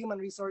people, human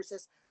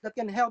resources that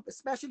can help,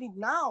 especially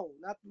now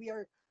that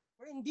we're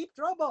in deep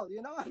trouble.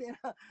 I mean,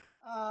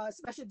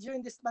 especially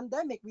during this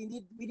pandemic, we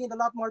need a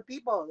lot more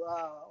people.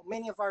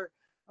 Many of our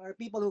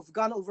people who've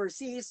gone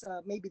overseas,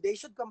 maybe they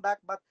should come back,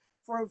 but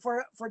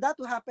for that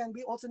to happen,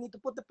 we also need to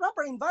put the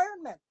proper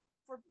environment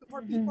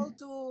for people Mhm.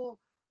 to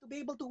be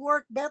able to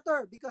work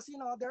better, because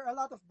there are a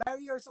lot of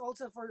barriers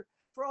also for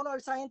all our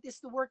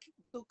scientists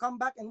to come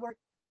back and work.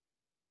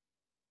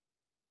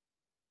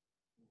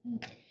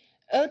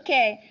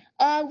 Okay.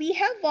 We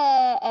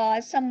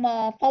have some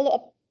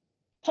follow-up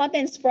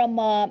comments from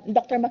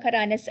Dr.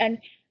 Macaranes,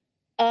 and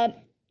um,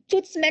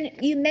 Toots,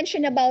 you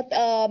mentioned about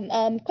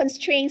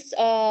constraints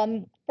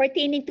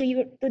pertaining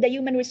to the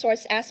human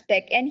resource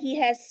aspect, and he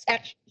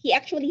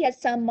actually has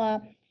some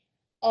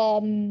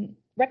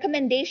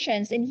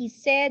recommendations, and he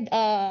said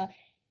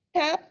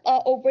tap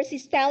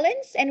overseas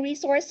talents and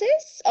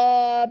resources,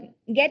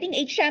 getting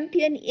a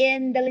champion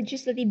in the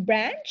legislative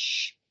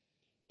branch.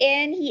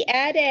 And he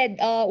added,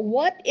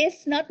 what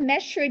is not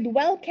measured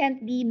well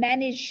can't be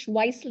managed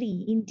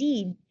wisely.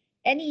 Indeed.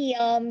 Any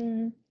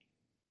um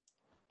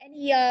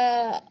any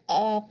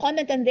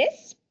comment on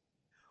this?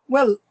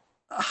 Well,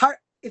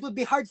 it would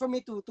be hard for me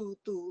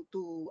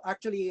to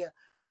actually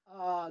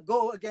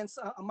go against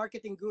a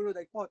marketing guru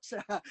like Poch.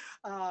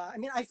 I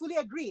mean, I fully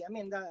agree. I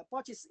mean, the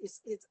Poch is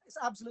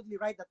absolutely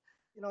right that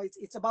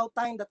it's about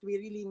time that we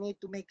really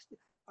need to make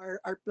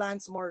our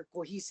plans more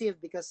cohesive,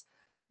 because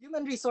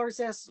human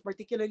resources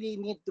particularly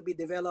need to be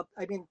developed.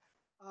 I mean,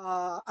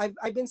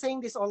 I've been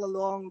saying this all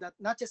along, that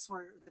not just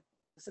for the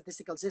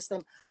statistical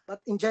system, but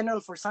in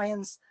general for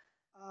science,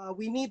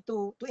 we need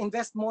to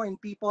invest more in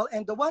people,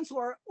 and the ones who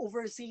are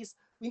overseas,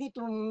 we need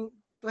to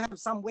have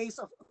some ways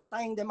of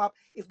tying them up.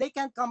 If they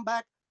can't come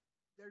back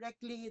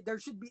directly, there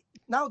should be,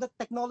 now that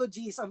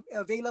technology is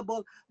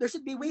available, there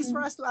should be ways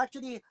for Mhm. us to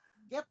actually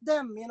get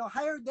them,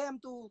 hire them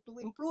to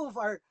improve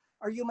our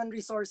human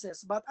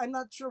resources. But I'm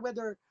not sure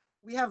whether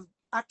we have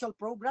actual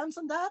programs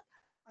on that.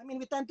 I mean,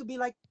 we tend to be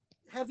like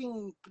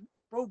having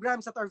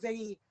programs that are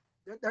very,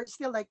 they're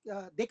still like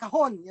de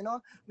cajon.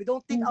 We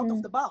don't think out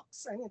of the Mhm.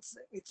 box, and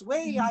it's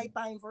way high Mhm.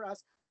 time for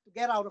us to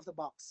get out of the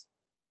box.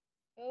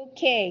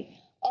 Okay.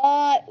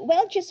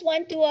 Well, just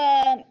want to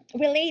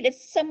relate a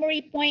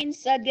summary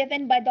points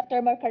given by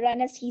Dr.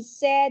 Marcaranas. He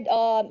said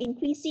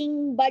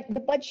increasing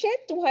the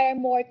budget to hire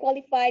more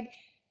qualified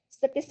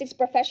statistics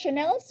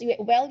professionals.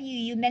 Well,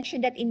 you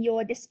mentioned that in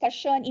your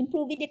discussion,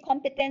 improving the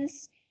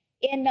competence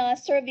in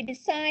survey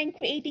design,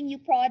 creating new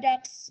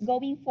products,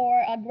 going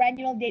for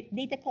granular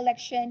data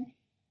collection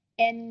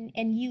and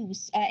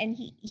use. And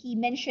he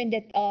mentioned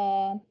that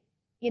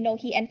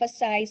he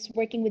emphasized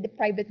working with the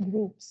private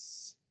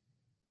groups.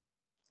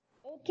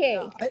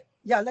 Yeah,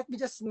 Okay. let me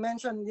just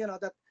mention,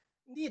 that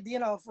indeed,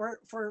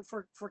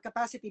 for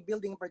capacity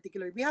building in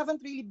particular, we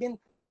haven't really been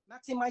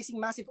maximizing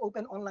massive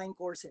open online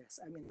courses.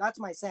 I mean, that's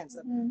my sense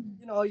that,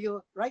 Mhm.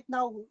 you right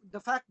now, the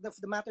fact of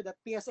the matter that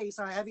PSAs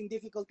are having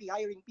difficulty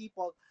hiring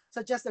people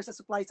suggests there's a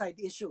supply side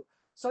issue.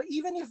 So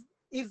even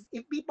if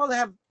people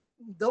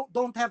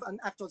don't have an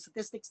actual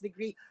statistics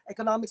degree,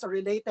 economics or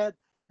related,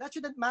 that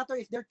shouldn't matter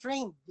if they're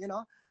trained.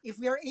 If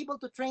we are able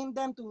to train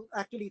them to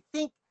actually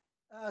think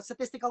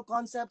statistical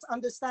concepts,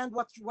 understand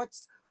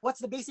what's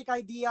the basic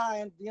idea,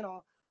 and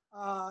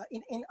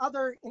in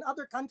other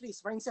countries,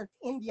 for instance,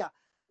 India,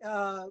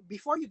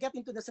 before you get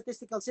into the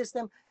statistical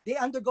system, they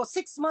undergo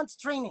 6 months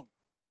training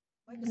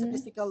by the Mhm.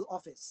 statistical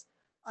office.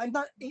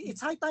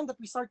 It's high time that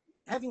we start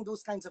having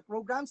those kinds of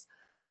programs.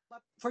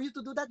 But for you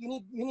to do that,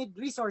 you need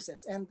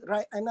resources, and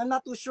I'm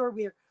not too sure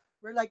we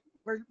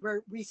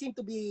seem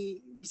to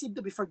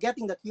be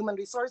forgetting that human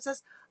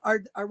resources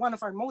are one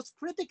of our most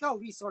critical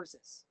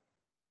resources.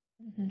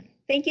 Mhm.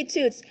 Thank you,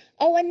 Toots.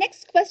 Our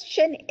next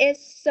question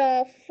is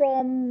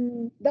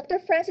from Dr.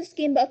 Francis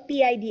Kimba of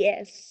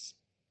PIDS.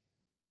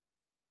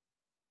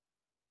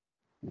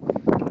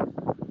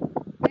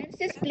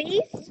 Francis,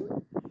 please.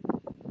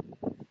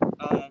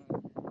 Uh,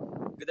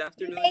 Good You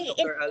afternoon, may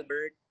Dr.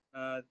 Albert.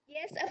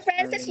 yes,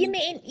 Francis, you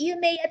And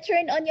may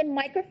turn on your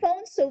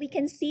microphone so we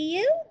can see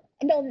you.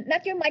 No,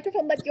 not your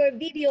microphone, but your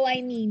video.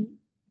 I mean,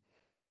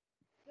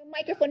 your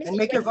microphone is And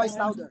make your already voice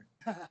on. louder.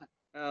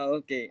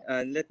 okay,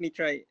 let me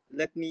try.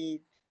 Let me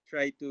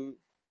try to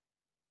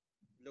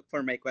look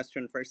for my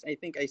question first. I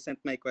think I sent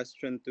my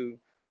question to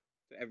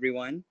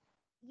everyone.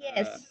 Uh,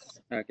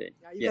 Yes, okay.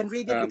 Yeah, you can Yes.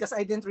 read it because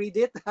I didn't read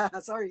it.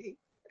 Sorry.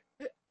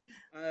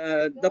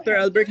 go Dr.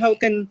 ahead. Albert, how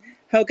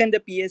can the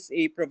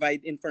PSA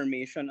provide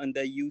information on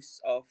the use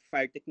of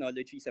fire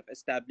technologies of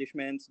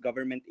establishments,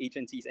 government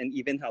agencies, and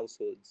even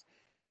households?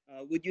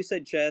 Would you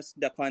suggest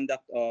the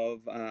conduct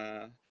of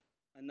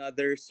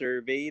another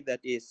survey that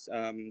is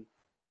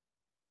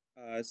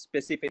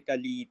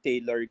specifically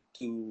tailored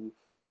to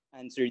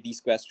answer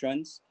these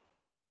questions?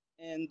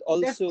 And Def-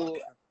 also,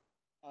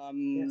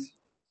 um, yes.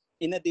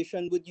 in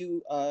addition, would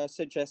you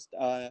suggest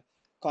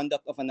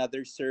conduct of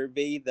another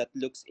survey that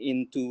looks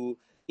into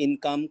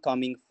income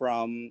coming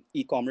from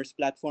e-commerce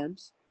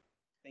platforms?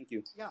 Thank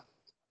you. Yeah.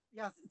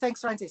 Yeah.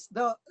 Thanks, Francis.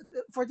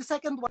 For the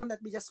second one,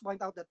 let me just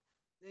point out that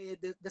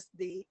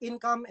the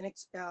income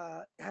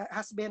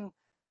has been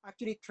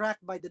actually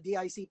tracked by the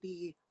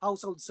DICT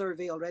household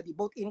survey already,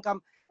 both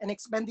income and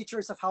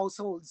expenditures of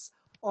households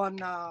on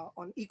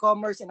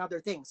e-commerce and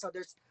other things. So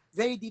there's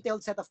very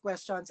detailed set of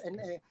questions, and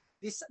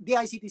this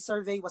DICT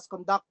survey was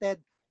conducted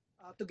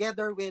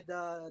together with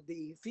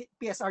the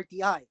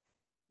PSRTI.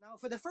 Now,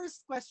 for the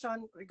first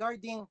question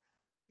regarding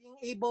being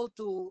able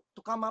to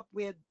come up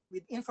with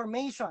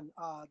information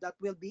that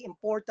will be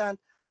important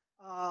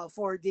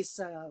for these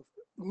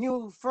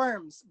new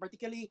firms,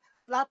 particularly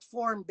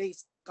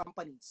platform-based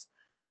companies.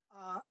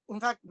 In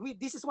fact,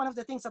 this is one of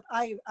the things that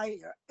I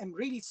am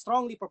really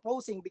strongly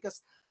proposing,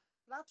 because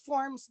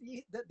platforms,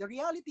 the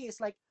reality is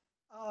like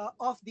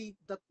of the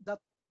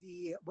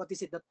what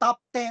is it, the top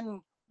 10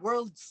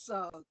 world's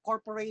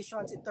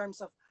corporations in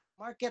terms of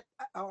market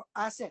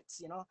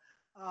assets,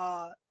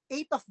 uh,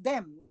 eight of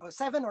them, or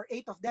seven or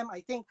eight of them, I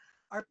think,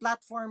 are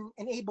platform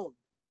enabled.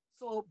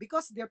 So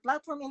because they're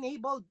platform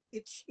enabled,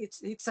 it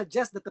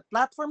suggests that the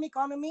platform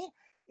economy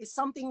is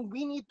something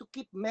we need to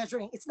keep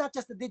measuring. It's not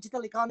just the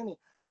digital economy.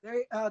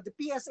 The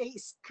PSA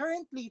is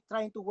currently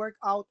trying to work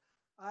out.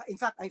 In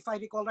fact, if I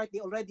recall right, they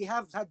already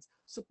have had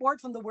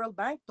support from the World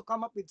Bank to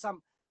come up with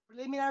some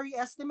preliminary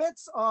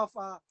estimates of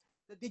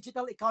the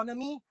digital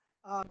economy.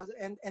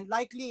 And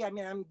likely, I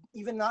mean, I'm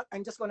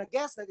just going to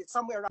guess that it's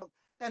somewhere around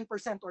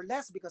 10% or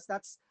less, because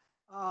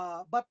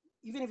but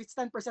even if it's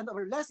 10%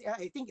 or less,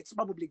 I think it's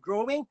probably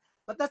growing.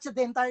 But that's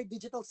the entire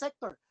digital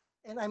sector.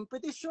 And I'm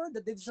pretty sure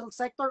the digital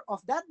sector, a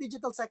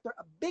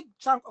big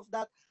chunk of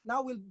that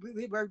now where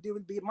there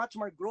will be much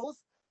more growth,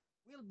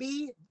 will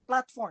be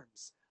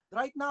platforms.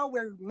 Right now,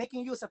 we're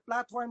making use of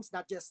platforms,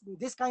 not just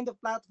this kind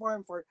of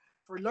platform for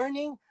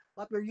learning,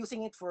 but we're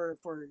using it for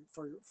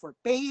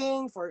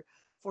paying, for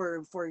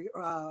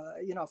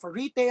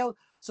retail.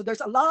 So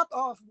there's a lot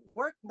of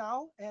work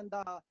now, and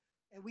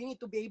we need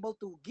to be able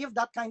to give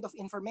that kind of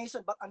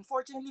information. But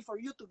unfortunately, for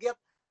you to get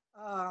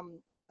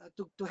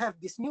to have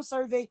this new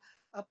survey,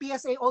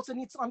 PSA also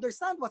needs to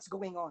understand what's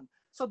going on.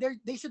 So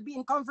they should be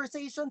in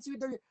conversations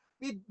with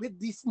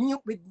these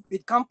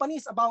with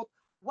companies about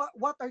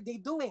what are they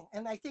doing.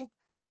 And I think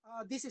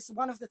this is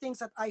one of the things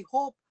that I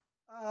hope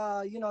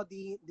the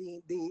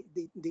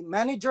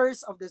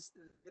managers of the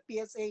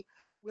PSA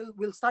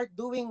will start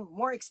doing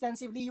more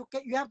extensively. You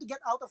have to get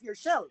out of your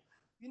shell.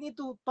 You need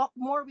to talk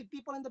more with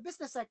people in the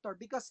business sector,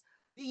 because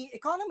the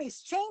economy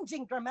is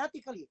changing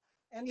dramatically.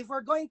 And if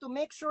we're going to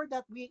make sure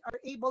that we are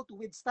able to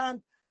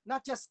withstand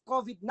not just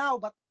COVID now,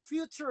 but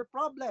future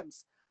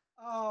problems,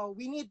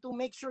 we need to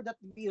make sure that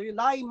we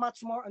rely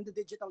much more on the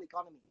digital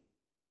economy.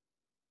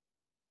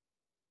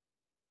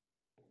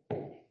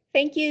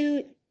 Thank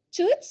you,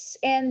 Toots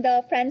and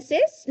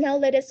Francis. Now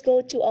let us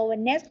go to our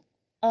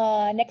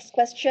next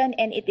question,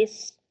 and it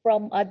is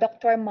from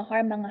Dr.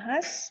 Mahar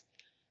Mangahas,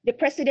 the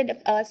president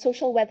of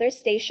Social Weather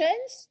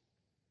Stations.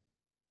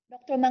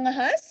 Dr.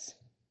 Mangahas,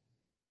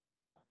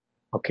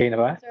 Okay na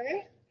ba?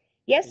 sir?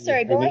 Yes, Can you sir.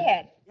 hear Go me?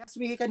 ahead. Yes,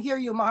 we can hear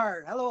you,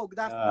 Mahar. Hello, good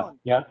afternoon.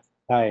 Yeah.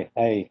 Hi,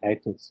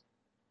 Toots.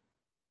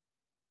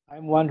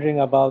 I'm wondering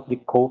about the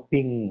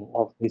coping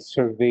of the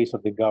surveys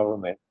of the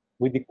government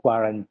with the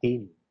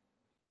quarantine.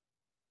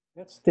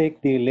 Let's take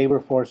the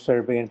labor force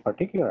survey in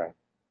particular.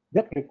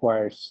 That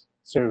requires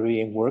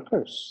surveying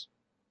workers.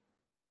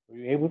 Were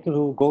you able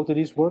to go to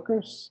these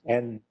workers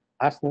and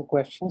ask them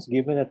questions,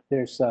 given that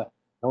there's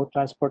no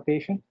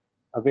transportation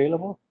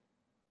available?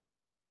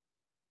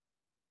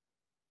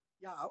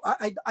 Yeah,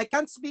 I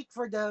can't speak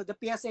for the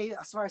PSA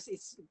as far as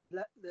it's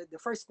the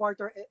first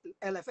quarter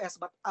LFS,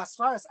 but as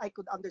far as I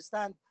could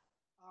understand,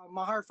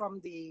 Mahar, from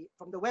the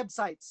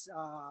websites,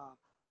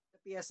 the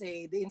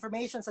PSA, the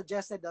information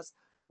suggested us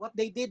what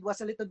they did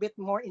was a little bit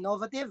more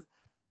innovative.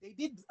 They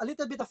did a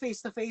little bit of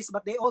face to face,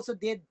 but they also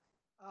did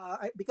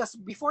because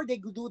before they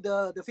do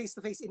the face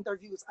to face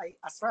interviews,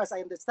 as far as I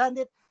understand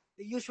it,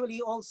 they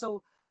usually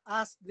also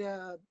ask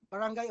the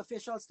barangay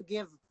officials to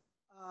give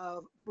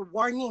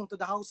warning to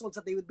the households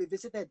that they would be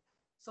visited.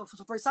 So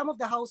for some of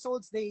the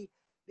households, they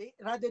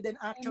rather than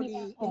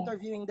actually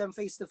interviewing them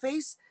face to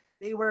face,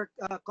 they were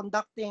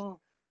conducting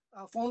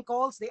phone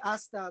calls. They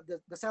asked the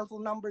cell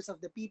phone numbers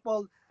of the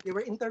people they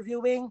were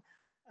interviewing,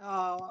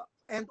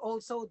 and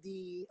also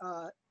the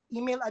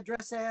email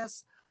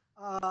addresses.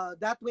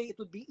 That way, it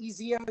would be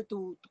easier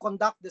to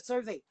conduct the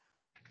survey.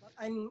 But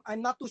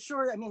I'm not too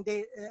sure. I mean,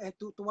 they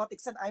to what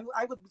extent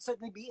I would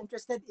certainly be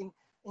interested in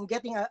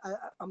getting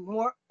a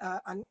more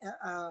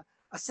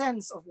a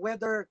sense of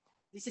whether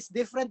this is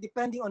different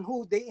depending on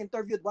who they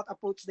interviewed, what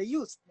approach they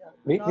used.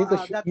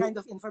 Because That kind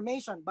of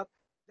information. But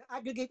the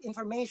aggregate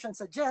information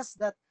suggests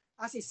that,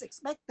 as is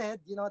expected,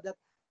 that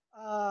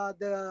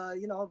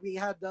the we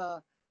had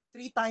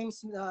three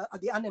times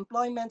the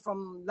unemployment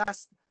from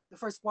the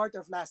first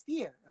quarter of last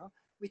year,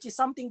 which is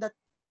something that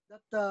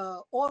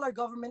all our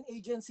government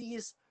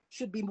agencies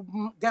should be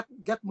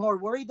get more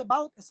worried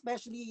about,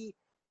 especially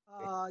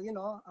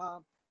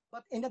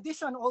but in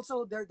addition,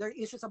 also there are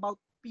issues about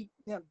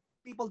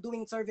people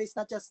doing surveys,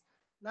 not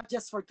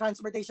just for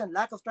transportation,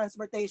 lack of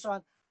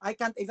transportation. I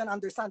can't even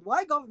understand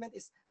why government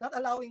is not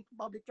allowing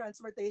public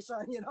transportation.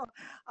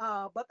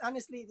 But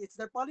honestly, it's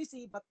their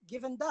policy. But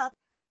given that,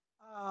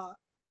 uh,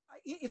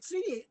 it's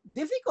really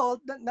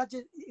difficult not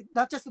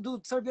just to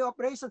do survey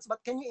operations, but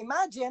can you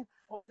imagine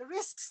the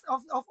risks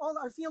of all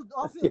our field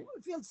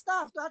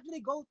staff to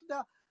actually go to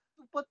the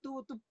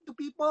to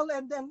people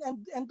and then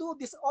and do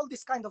all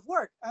this kind of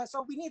work.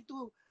 So we need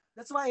to.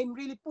 That's why I'm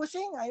really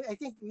pushing. I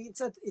think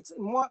it's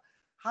more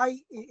high.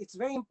 It's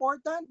very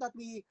important that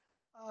we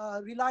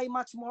rely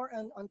much more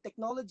on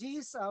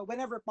technologies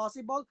whenever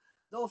possible.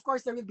 Though of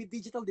course there will be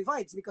digital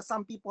divides because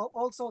some people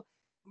also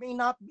may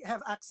not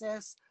have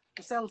access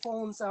to cell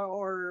phones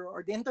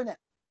or the internet.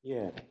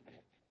 yeah,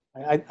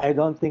 I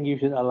don't think you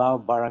should allow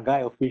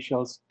barangay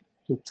officials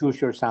to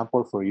choose your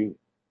sample for you.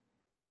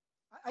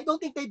 I don't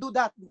think they do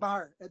that,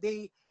 Bar.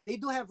 They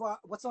do have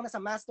what's known as a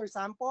master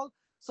sample.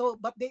 So,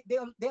 but they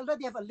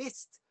already have a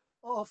list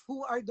of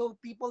who are the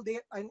people they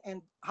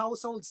and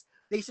households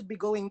they should be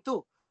going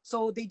to.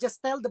 So they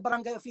just tell the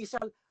barangay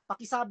official,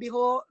 pakisabi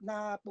ho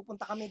na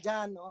pupunta kami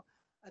dyan, no?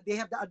 They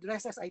have the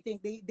addresses. I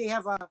think they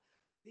have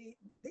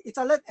it's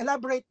a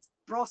elaborate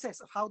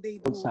process of how they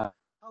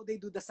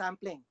do the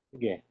sampling.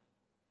 Sige.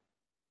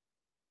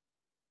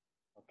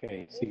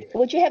 Okay, sige.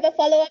 Would you have a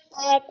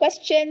follow-up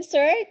question,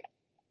 sir,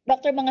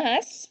 Dr.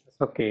 Manghas?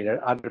 It's okay.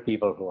 There are other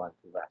people who want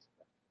to ask.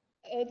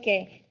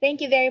 Okay,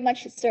 thank you very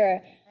much,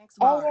 sir. Thanks,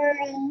 Bar.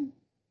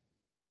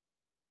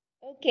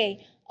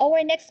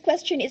 Our next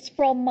question is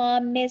from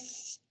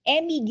Miss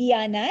Emmy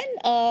Gianan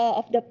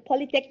of the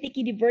Polytechnic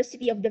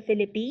University of the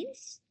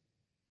Philippines.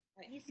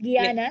 Miss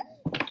Gianan.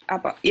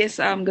 Yes,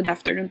 good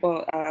afternoon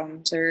po,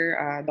 Sir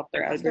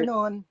Dr. Albert.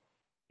 Afternoon.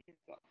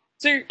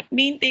 Sir,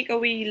 main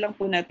takeaway lang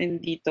po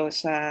natin dito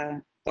sa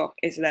talk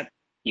is that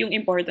yung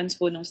importance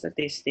po ng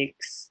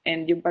statistics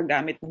and yung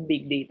paggamit ng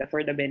big data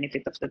for the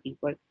benefit of the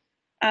people.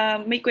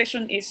 My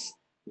question is,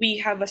 we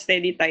have a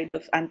steady tide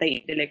of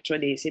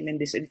anti-intellectualism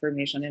and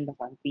disinformation in the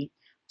country.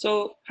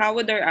 So how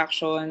would our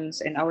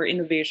actions and our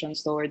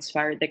innovations towards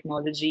fire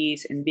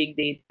technologies and big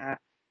data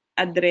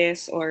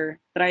address or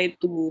try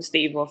to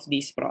stave off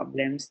these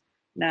problems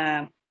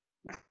na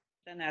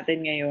nakikita natin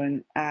ngayon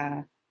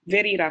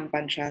very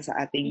rampant siya sa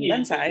ating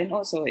bansa and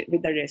also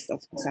with the rest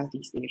of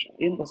Southeast Asia.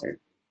 Yun po, sir.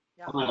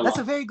 Yeah, that's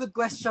a very good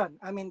question.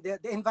 I mean, the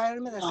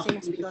environment has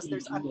changed because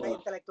there's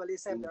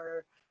anti-intellectualism. There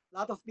are a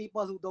lot of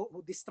people who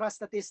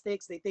distrust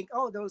statistics. They think,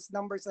 oh, those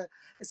numbers,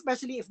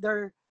 especially if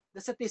the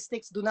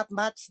statistics do not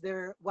match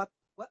what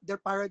their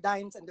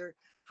paradigms and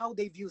how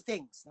they view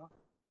things. No?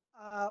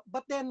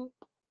 But then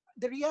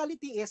the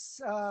reality is,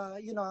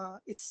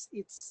 it's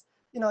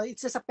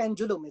just a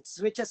pendulum. It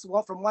switches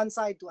from one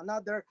side to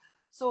another.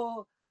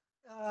 So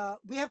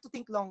we have to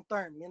think long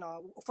term.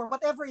 For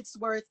whatever it's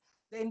worth,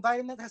 the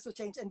environment has to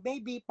change, and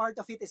maybe part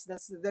of it is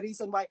the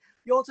reason why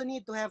you also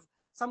need to have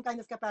some kind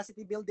of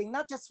capacity building,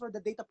 not just for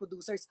the data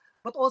producers,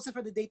 but also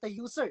for the data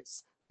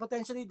users,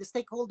 potentially the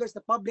stakeholders,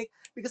 the public.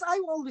 Because I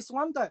always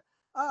wonder,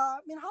 how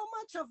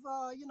much of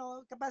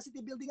capacity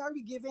building are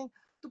we giving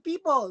to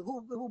people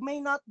who may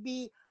not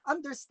be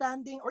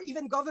understanding, or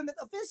even government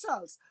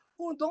officials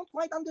who don't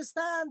quite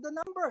understand the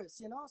numbers.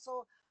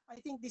 So I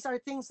think these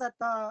are things that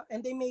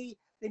and they may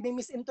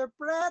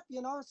misinterpret.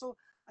 So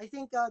I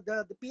think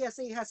the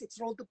PSA has its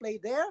role to play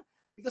there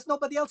because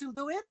nobody else will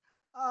do it.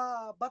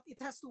 but it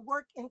has to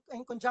work in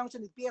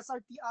conjunction with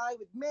PSRTI,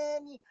 with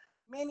many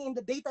in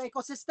the data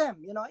ecosystem.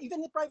 You know, even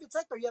in the private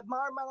sector, you have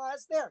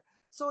mga there.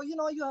 So you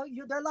know,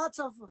 you there are lots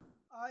of.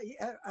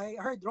 I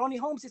heard Ronnie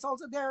Holmes is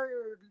also there,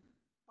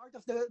 part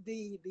of the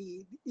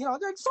you know,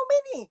 there's so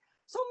many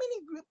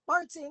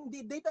parts in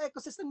the data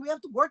ecosystem. We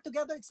have to work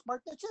together. It's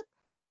partnership,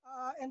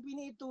 and we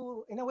need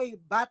to, in a way,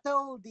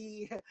 battle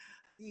the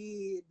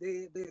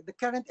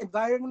current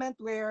environment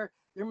where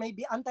there may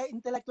be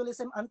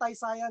anti-intellectualism,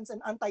 anti-science,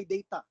 and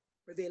anti-data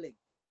prevailing.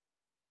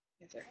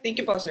 Yes, sir. Thank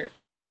you po, sir.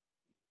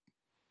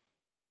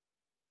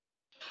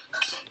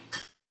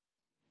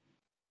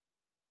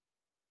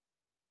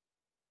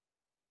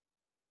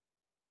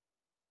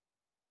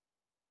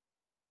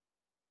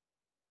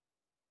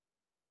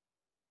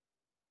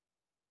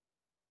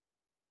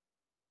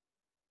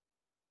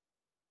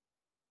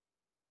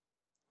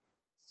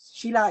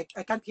 Sheila,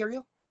 I can't hear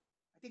you.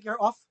 I think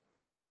you're off.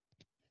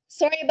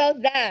 Sorry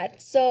about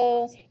that.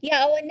 So,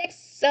 yeah, our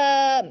next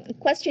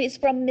question is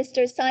from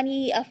Mr.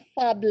 Sunny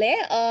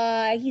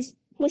Afable. He's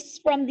who's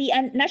from the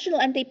National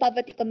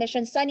Anti-Poverty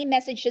Commission. Sunny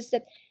messages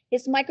that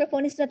his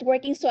microphone is not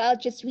working, so I'll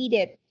just read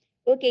it.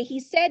 Okay, he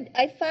said,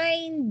 I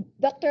find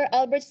Dr.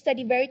 Albert's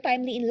study very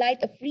timely in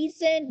light of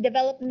recent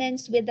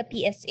developments with the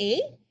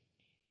PSA.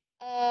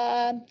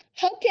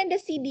 How can the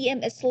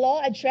CBMS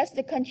law address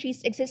the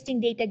country's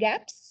existing data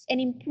gaps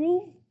and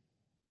improve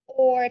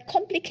or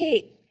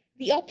complicate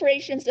the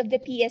operations of the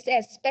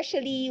PSS,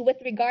 especially with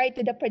regard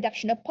to the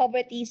production of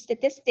poverty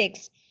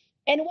statistics?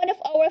 And one of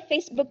our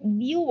Facebook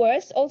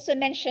viewers also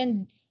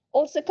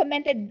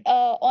commented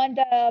on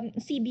the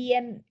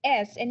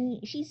CBMS, and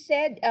she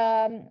said,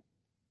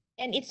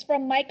 and it's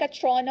from Micah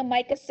Trono.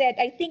 Micah said,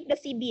 I think the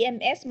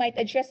CBMS might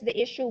address the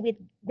issue with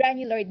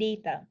granular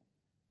data.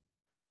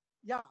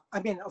 Yeah, I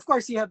mean, of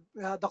course, you have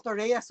Dr.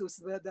 Reyes, who's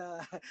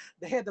the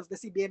head of the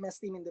CBMS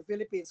team in the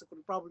Philippines, who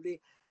could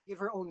probably give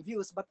her own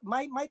views. But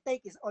my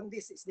take is on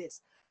this is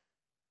this.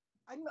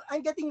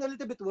 I'm getting a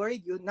little bit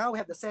worried. You now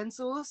have the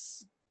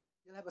census,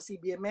 you'll have a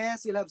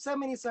CBMS, you'll have so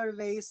many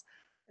surveys,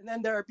 and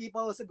then there are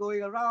people also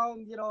going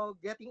around, you know,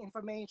 getting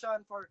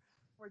information for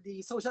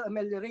the social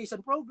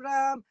amelioration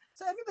program.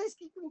 So everybody's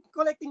keeping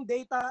collecting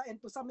data, and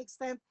to some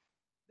extent,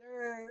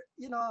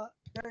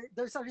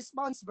 there's a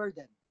response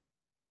burden.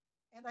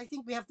 And I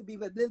think we have to be a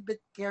little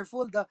bit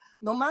careful.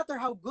 No matter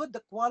how good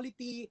the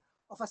quality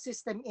of a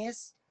system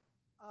is,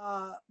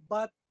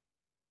 but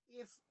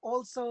if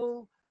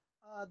also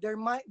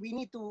we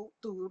need to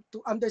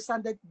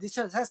understand that this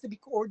has to be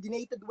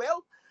coordinated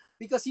well,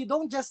 because you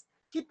don't just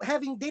keep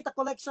having data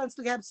collections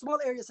to have small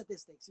area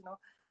statistics. You know,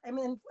 I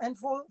mean, and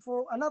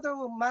for another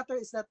matter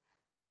is that,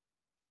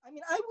 I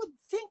mean, I would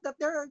think that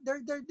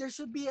there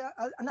should be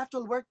an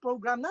actual work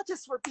program, not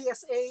just for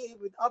PSA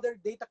with other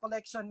data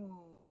collection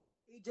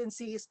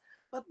agencies,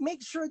 but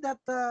make sure that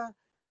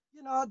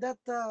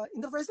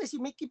in the first place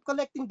you may keep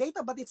collecting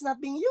data, but it's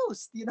not being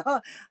used. You know,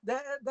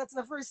 that's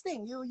the first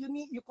thing.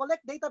 You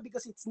collect data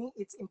because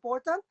it's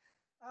important.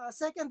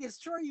 Second is,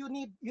 sure, you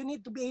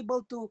need to be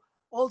able to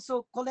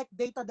also collect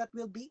data that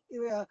will be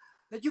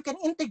that you can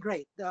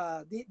integrate.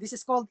 This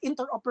is called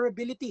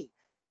interoperability.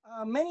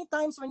 Many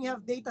times when you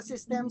have data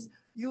systems,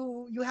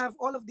 you have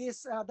all of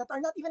these that are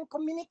not even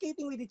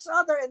communicating with each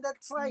other, and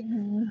that's like,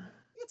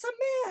 it's a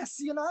mess.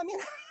 You know, I mean.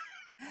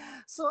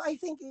 So I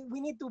think we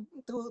need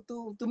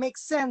to make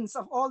sense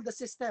of all the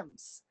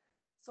systems.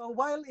 So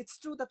while it's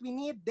true that we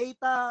need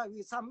data,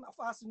 some of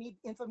us need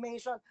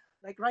information.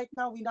 Like right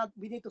now, we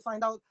need to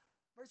find out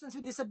persons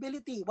with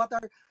disability. What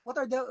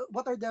are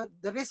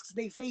the risks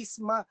they face?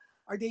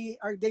 Are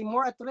they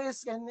more at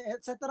risk, and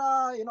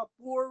etc. You know,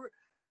 poor,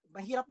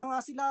 mahirap na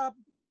nga sila,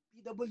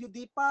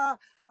 PWD pa,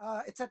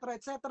 etc.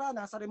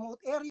 Nasa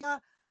remote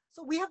area.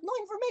 So we have no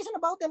information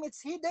about them.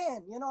 It's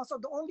hidden, you know. So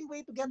the only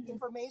way to get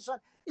information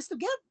is to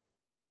get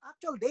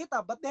actual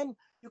data. But then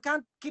you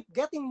can't keep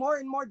getting more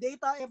and more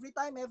data every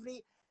time,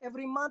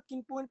 every month.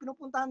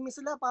 Pinupuntahan mo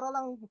sila para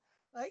lang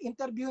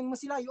interviewin mo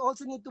sila. You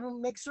also need to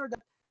make sure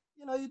that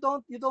you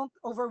don't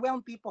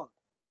overwhelm people.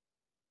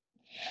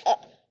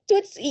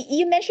 Toots,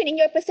 you mentioned in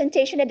your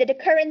presentation that the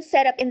current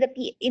setup in the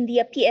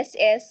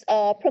PSS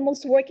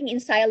promotes working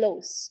in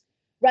silos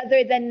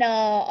rather than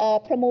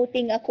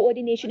promoting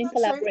coordination I'm and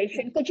not sure.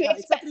 collaboration. Could you Yeah,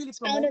 it's not really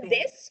expound on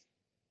promoting. this?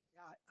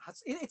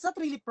 Yeah, it's not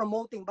really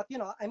promoting, but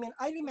I mean,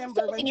 I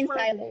remember Sorting in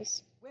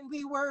silos. when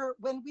we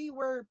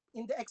were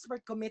in the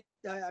expert committee.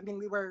 I mean,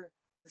 we were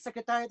the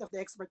secretariat of the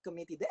expert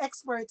committee. The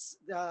experts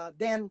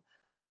then,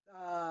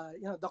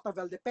 Dr.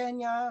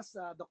 Valdepeñas,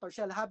 Dr.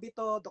 Shell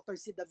Habito, Dr.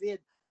 Sid David,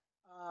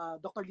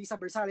 Dr. Lisa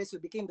Bersales, who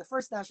became the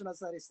first national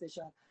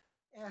statistician,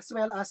 as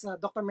well as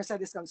Dr.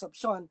 Mercedes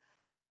Concepcion.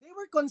 They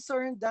were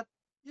concerned that,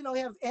 we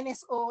have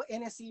NSO,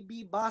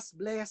 NSCB, BAS,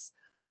 BLES.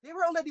 They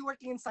were already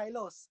working in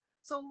silos.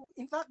 So,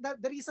 in fact,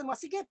 the reason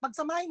was, sige,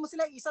 pagsamahin mo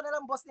sila, isa na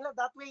lang boss nila,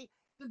 that way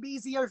it will be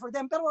easier for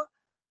them. Pero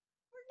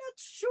we're not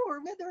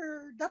sure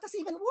whether that has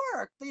even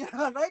worked.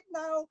 Right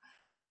now,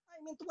 I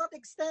mean, to what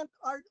extent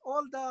are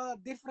all the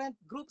different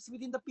groups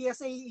within the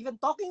PSA even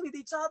talking with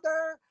each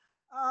other?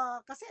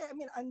 Kasi, I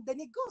mean, ang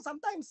danig ko,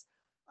 sometimes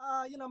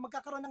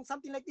magkakaroon ng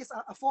something like this,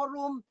 a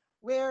forum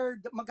where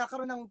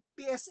magkakaroon ng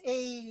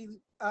PSA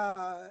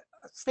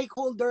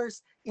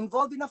stakeholders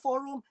involved in a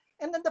forum,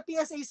 and then the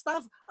PSA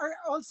staff are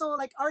also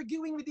like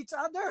arguing with each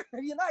other.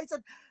 I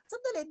said,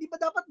 sandali, di ba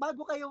dapat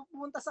bago kayo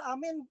pumunta sa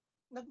amin,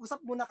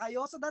 nag-usap muna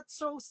kayo? So that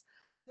shows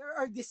there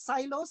are these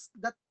silos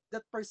that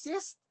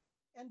persist,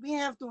 and we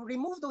have to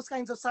remove those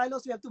kinds of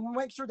silos. We have to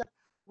make sure that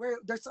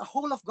there's a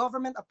whole of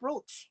government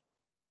approach.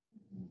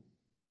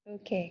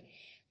 Okay.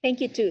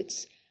 Thank you,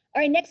 Toots.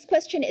 Our next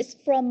question is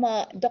from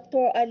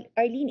Dr.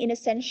 Arlene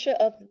Inocencio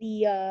of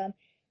the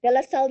De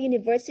La Salle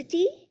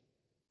University.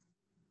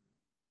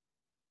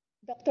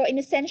 Dr.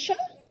 Inocencio?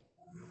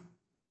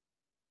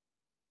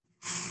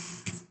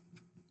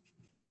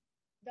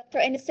 Dr.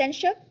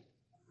 Inocencio,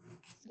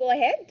 go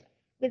ahead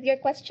with your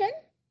question.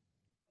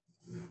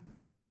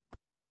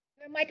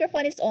 Your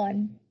microphone is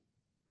on.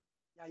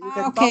 Yeah, you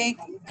can Okay.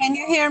 talk. Can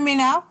you hear me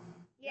now?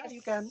 Yeah, Yes.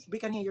 you can. We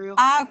can hear you.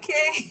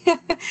 Okay.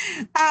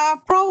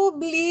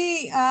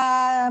 Probably,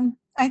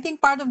 I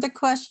think part of the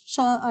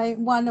question,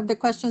 one of the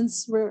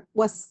questions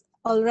was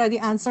already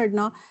answered,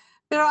 no?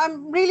 But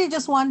I'm really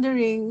just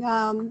wondering,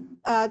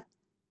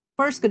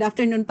 first, good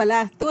afternoon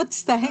pala.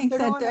 Toots, thanks,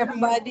 and to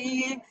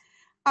everybody.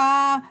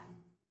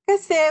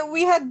 Kasi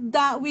we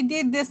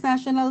did this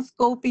national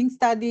scoping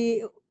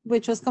study,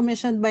 which was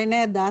commissioned by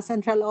NEDA,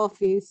 Central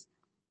Office,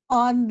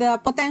 on the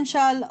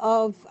potential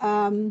of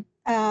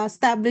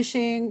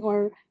establishing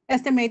or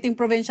estimating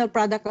provincial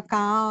product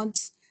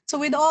accounts. So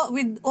with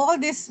all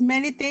these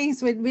many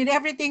things, with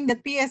everything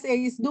that PSA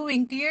is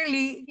doing,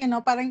 clearly,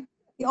 parang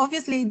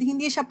obviously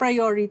hindi siya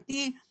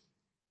priority.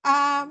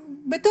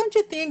 But don't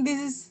you think this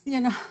is,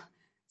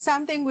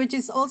 something which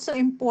is also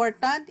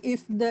important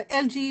if the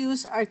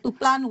LGUs are to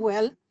plan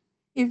well?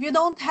 If you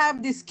don't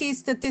have these key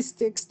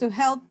statistics to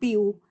help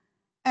you,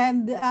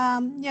 and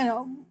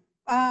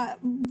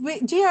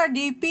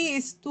GRDP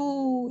is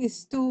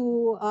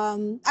too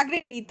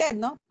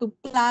aggregated, no, to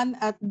plan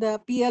at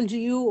the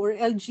PLGU or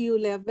LGU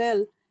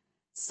level.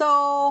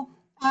 So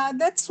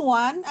that's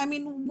one. I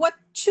mean, what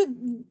should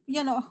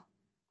be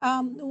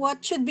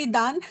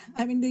done?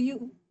 I mean,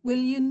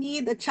 will you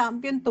need a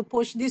champion to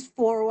push this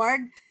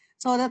forward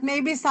so that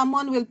maybe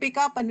someone will pick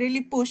up and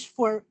really push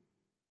for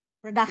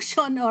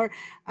production or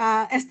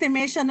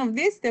estimation of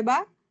this,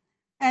 diba?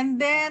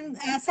 And then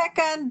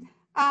second,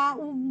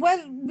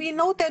 well, we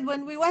noted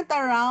when we went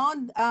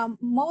around,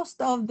 most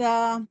of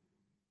the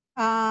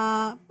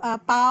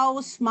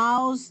PAUs,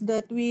 MAUs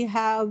that we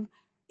have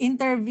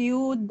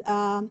interviewed,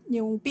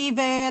 yung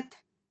PVET,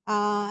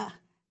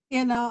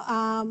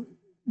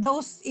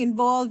 those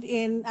involved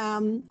in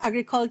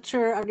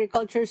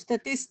agriculture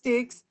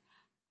statistics,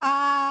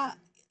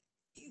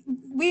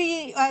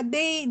 they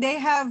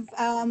have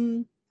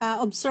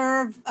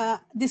observed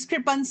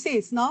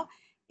discrepancies, no?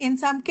 In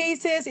some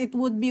cases, it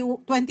would be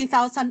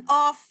 20,000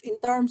 off in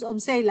terms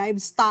of, say,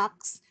 livestock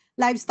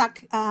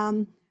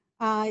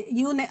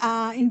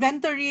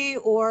inventory,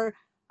 or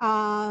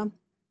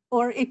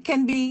it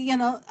can be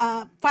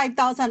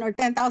 5,000 or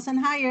 10,000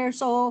 higher.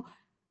 So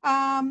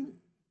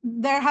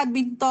there had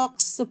been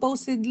talks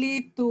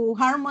supposedly to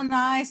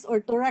harmonize or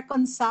to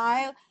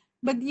reconcile,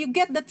 but you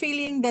get the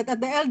feeling that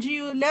at the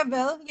LGU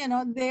level,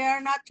 they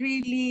are not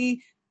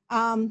really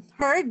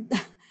heard,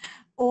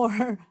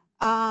 or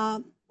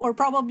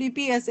probably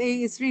PSA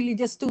is really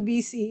just too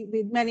busy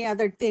with many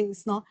other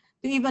things, no,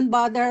 to even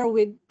bother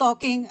with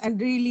talking and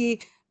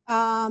really,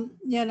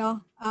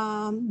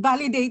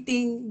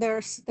 validating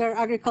their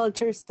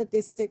agriculture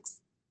statistics.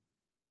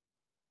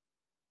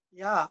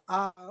 Yeah.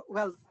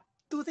 Well,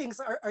 two things,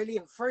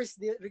 Arlene.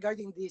 First,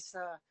 regarding this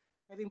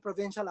having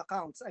provincial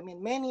accounts. I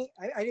mean,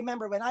 I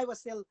remember when I was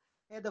still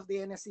head of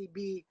the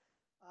NSEB,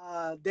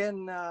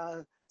 then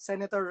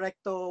Senator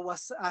Recto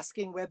was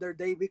asking whether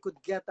we could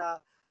get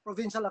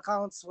provincial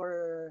accounts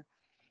for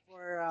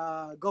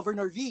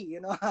Governor V,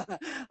 who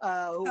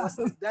was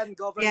then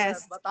governor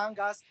Yes. at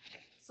Batangas.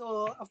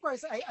 So of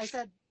course, I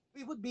said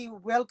we would be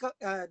welcome.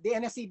 The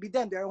NSEB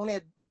then we only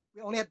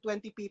had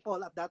 20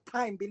 people at that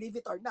time, believe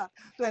it or not,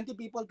 20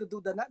 people to do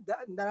the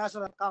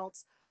national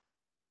accounts.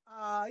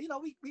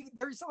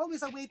 There's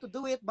always a way to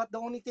do it, but the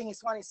only thing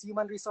is, one is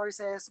human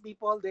resources,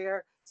 people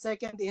there.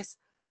 Second is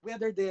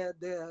whether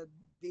the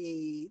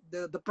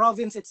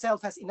province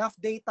itself has enough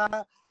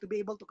data to be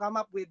able to come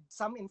up with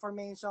some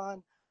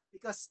information.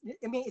 Because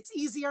I mean, it's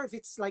easier if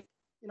it's like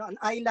an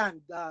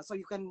island, so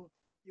you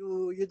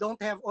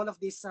don't have all of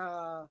these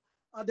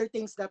other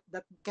things that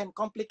can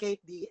complicate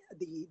the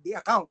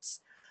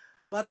accounts.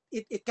 But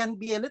it can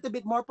be a little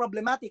bit more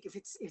problematic if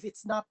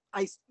it's not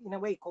in a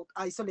way called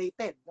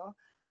isolated, no?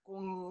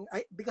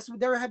 Because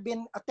there have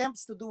been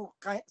attempts to do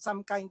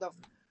some kind of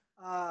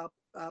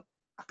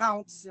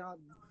accounts, at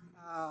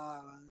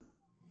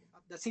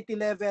the city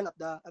level, at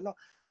the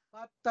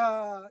but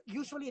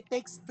usually it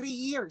takes 3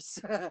 years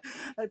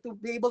to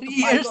be able to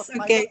pilot.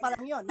 Okay. Pilot pa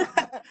lang yun.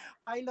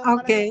 Pilot okay.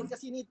 pa lang yun,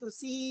 because you need to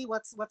see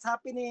what's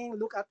happening,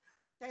 look at,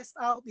 test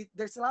out.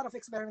 There's a lot of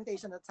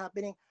experimentation that's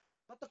happening.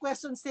 But the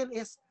question still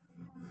is,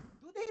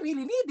 do they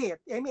really need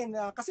it. I mean,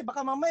 kasi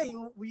baka mamaya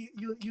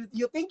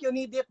you think you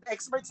need it,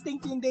 experts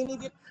think they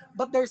need it,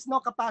 but there's no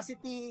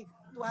capacity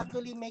to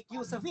actually make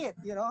use of it,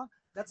 you know.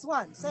 That's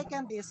one.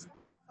 Second is,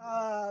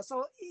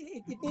 so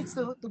it needs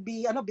to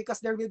be, because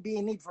there will be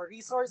a need for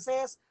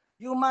resources,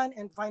 human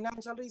and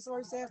financial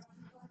resources.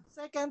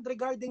 Second,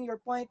 regarding your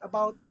point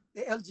about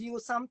the LGU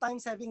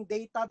sometimes having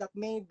data that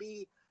may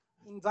be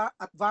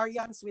at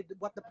variance with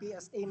what the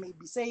PSA may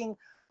be saying,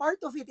 part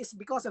of it is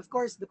because, of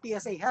course, the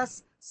PSA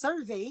has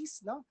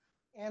surveys, no,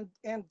 and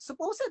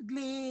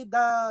supposedly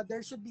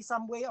there should be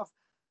some way of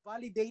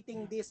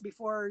validating this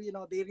before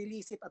they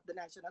release it at the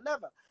national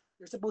level.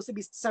 There's supposed to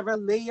be several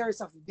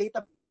layers of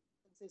data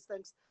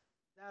systems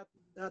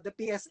that the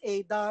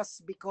PSA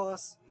does,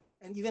 because,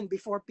 and even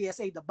before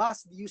PSA, the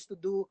BUS used to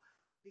do,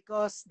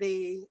 because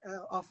they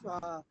of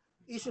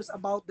issues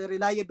about the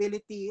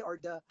reliability or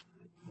the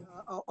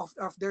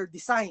of their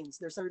designs,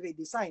 their survey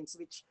designs,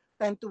 which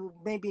tend to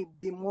maybe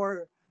be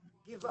more,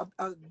 give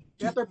a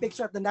better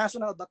picture at the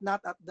national but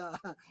not at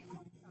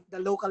the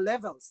local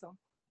levels. So,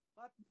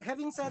 but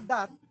having said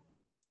that,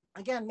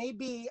 again,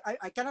 maybe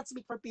I cannot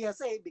speak for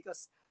PSA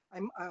because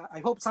I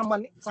hope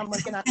someone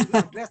can actually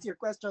address your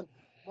question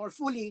more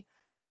fully.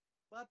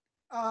 But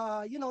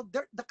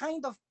the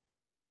kind of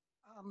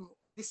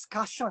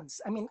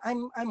discussions. I mean,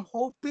 I'm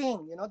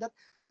hoping that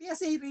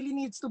PSA really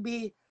needs to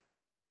be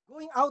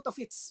going out of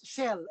its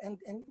shell, and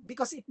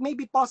because it may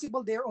be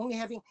possible they're only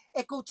having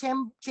echo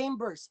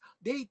chambers.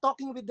 They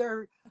talking with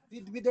their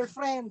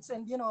friends,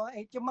 and yung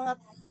mga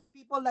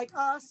people like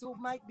us who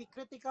might be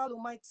critical,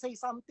 who might say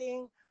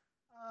something,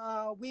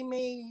 we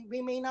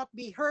may not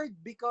be heard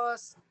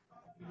because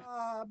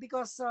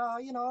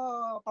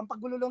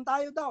pampagulo lang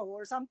tayo daw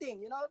or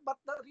something, but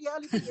the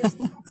reality is,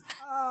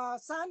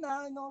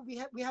 sana, we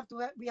have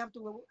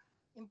to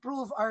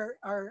improve our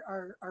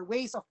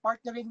ways of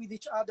partnering with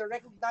each other,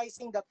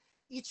 recognizing that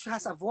each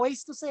has a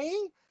voice to say,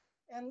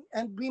 and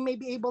we may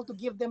be able to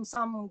give them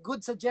some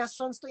good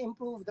suggestions to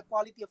improve the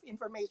quality of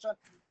information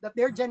that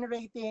they're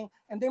generating.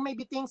 And there may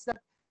be things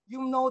that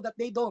that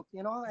they don't,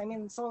 I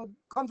mean, so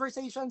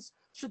conversations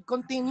should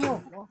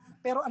continue,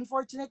 pero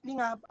unfortunately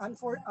nga,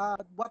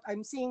 what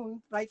I'm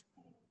seeing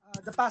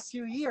the past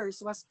few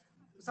years was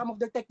some of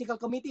their technical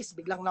committees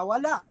biglang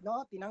nawala,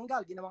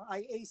 tinanggal, ginawang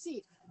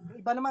IAC. Yung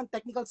iba naman,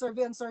 technical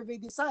survey and survey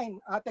design,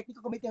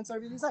 technical committee and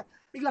survey design,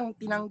 biglang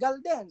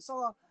tinanggal din.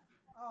 So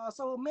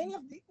many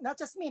of not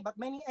just me, but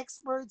many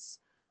experts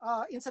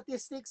in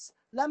statistics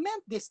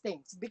lament these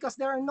things because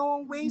there are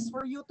no ways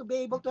for you to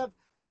be able to have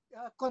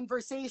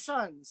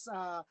conversations,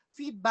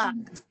 feedback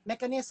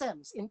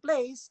mechanisms in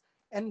place.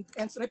 And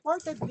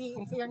reportedly,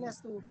 in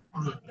fairness to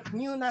the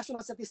new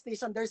national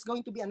statistician, there's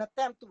going to be an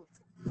attempt to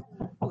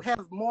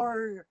have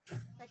more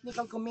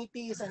technical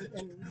committees and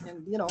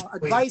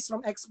advice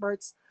from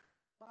experts.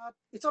 But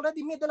it's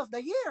already middle of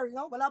the year,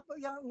 wala pa,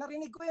 yung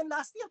narinig ko yan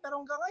last year, pero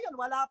hanggang ngayon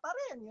wala pa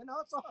rin,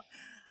 So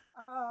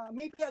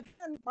maybe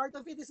again, part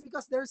of it is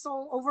because they're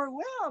so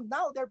overwhelmed.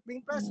 Now they're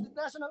being pressed with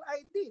national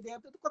ID. They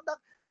have to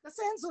conduct the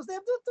census. They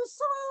have to do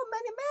so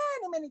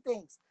many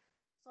things.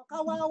 So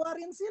kawawa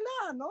rin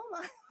sila, no?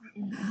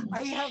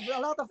 I have a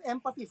lot of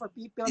empathy for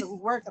people who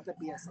work at the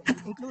PSA,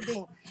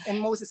 including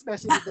and most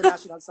especially the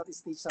national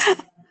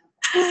statistician.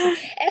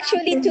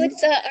 Actually,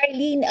 Toots,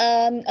 Arlene,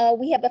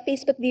 we have a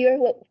Facebook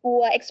viewer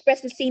who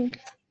expressed the same.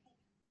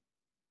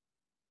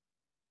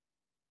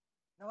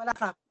 Nawala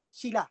ka,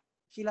 Sheila.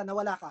 Sheila,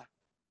 nawala ka.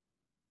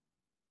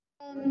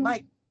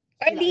 Mike,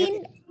 Sheila,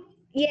 Arlene,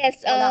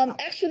 yes.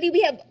 Actually, we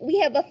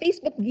have a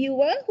Facebook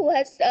viewer who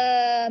has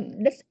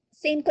the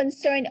same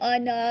concern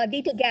on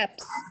data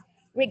gaps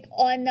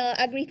on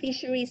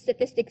agri-fishery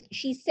statistics.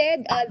 She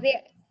said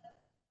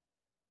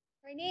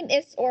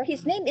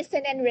his name is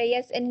Senan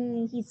Reyes,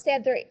 and he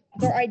said there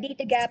are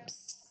data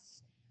gaps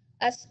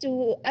as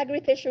to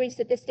agri-fishery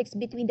statistics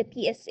between the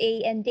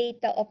PSA and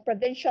data of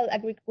provincial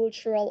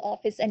agricultural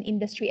office and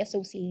industry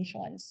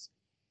associations.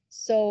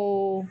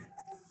 So,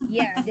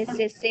 yeah, this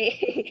is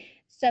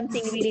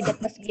something really that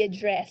must be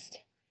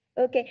addressed.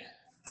 Okay.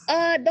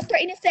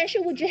 Dr.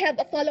 Inocencio, would you have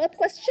a follow-up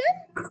question?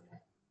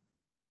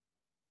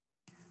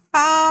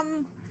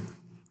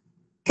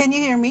 Can you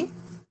hear me?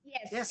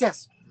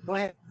 Yes. Go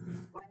ahead.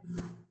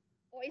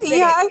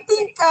 Yeah, I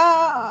think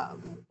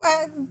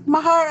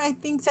Mahar, I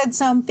think, said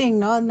something,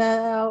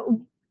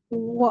 no?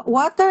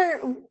 What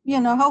are,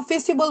 how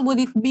feasible would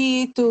it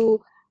be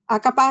to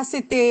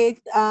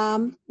capacitate,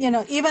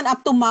 even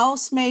up to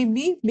mouse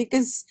maybe,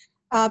 because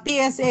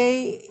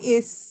PSA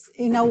is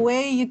in a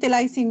way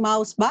utilizing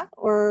mouse ba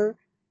or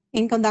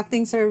in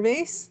conducting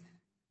surveys?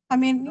 I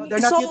mean, no, they're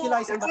not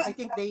utilizing, but I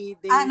think they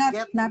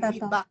get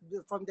feedback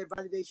from their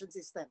validation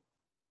system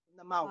in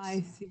the mouse. I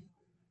see.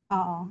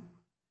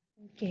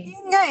 Okay.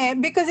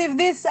 Because if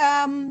this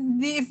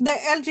if the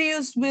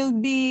LGUs will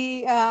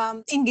be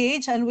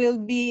engaged and will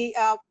be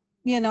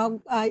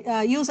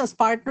used as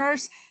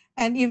partners,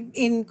 and if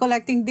in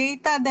collecting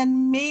data,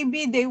 then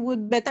maybe they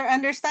would better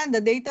understand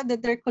the data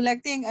that they're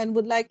collecting and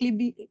would likely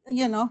be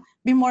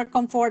be more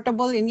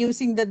comfortable in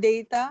using the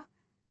data.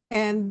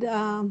 And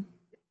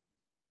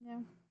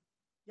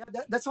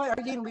Yeah, that's why,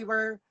 Arlene,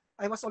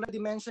 I was already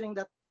mentioning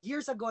that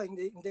years ago in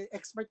the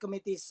expert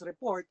committee's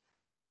report,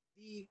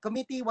 the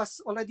committee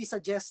was already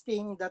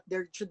suggesting that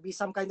there should be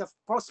some kind of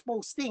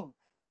cross-posting.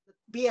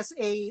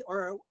 PSA,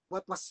 or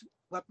what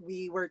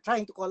we were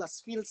trying to call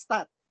as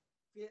PhilStat,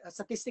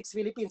 Statistics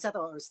Philippines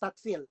or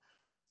StatPhil.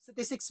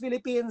 Statistics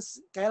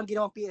Philippines, kaya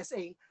ginawang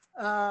PSA,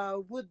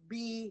 would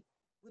be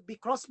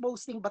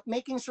cross-posting, but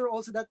making sure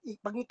also that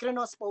pag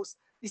cross-post,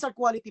 these are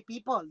quality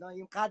people, no?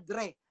 Yung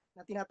cadre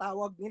na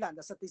tinatawag nila,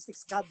 the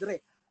statistics cadre,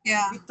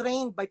 Yeah. be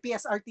trained by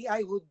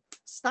PSRTI, would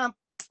stamp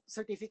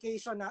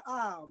certification na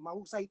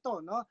mahusay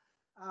ito, no?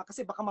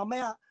 Kasi baka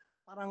mamaya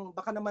parang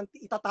baka naman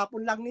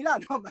itatapon lang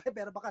nila, no?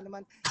 Pero baka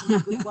naman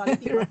hindi good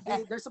quality, but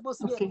there's supposed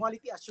to be a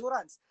quality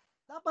assurance.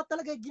 Dapat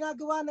talaga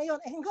ginagawa na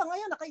yon. Hanggang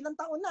ngayon nakailang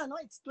taon na, no?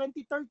 It's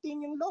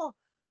 2013 yung law.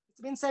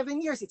 It's been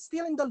 7 years. It's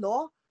still in the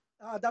law.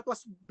 That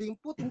was being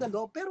put in the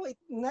law, pero it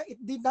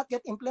did not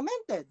get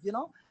implemented, you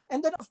know.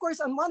 And then of course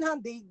on one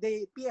hand,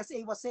 the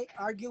PSA was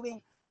arguing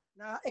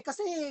na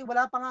kasi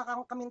wala pa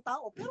nga kaming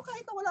tao, pero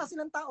kahit na wala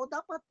silang tao,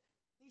 dapat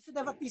they should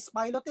have at least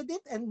piloted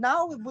it, and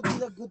now it would be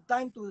a good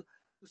time to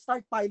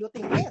start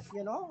piloting it,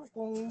 you know.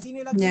 Kung hindi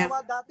nila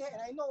ginawa dati,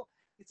 and I know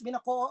it's been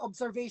a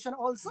co-observation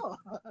also.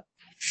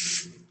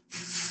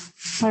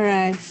 All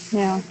right.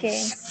 Yeah.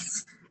 Okay.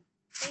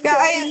 Thank Yeah,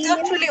 you, I Arlene.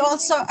 actually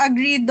also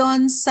agree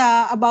on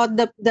about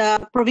the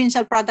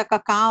provincial product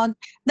account.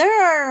 There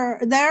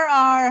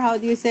are how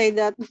do you say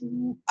that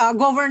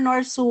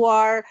governors who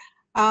are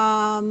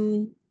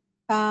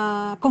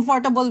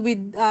comfortable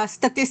with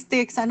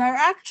statistics and are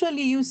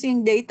actually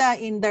using data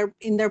in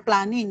their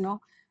planning. No,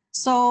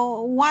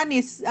 so one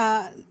is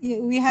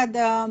we had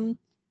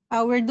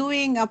we're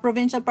doing a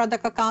provincial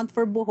product account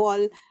for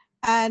Bohol,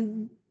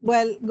 and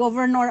well,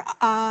 Governor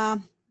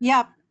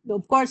yeah,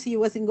 of course he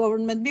was in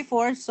government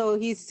before, so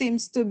he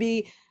seems to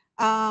be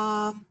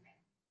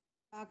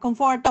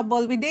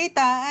comfortable with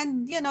data,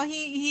 and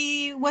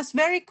he was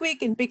very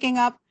quick in picking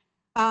up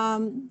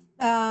from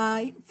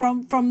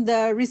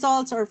the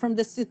results or from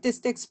the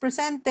statistics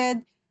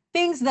presented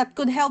things that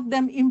could help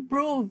them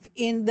improve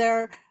in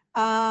their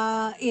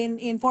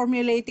in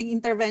formulating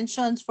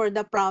interventions for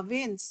the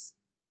province.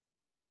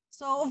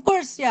 So of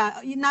course,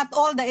 yeah, not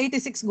all the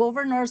 86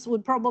 governors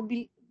would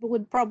probably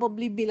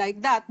be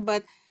like that,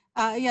 but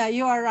yeah,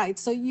 you are right.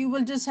 So you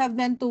will just have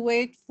then to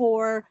wait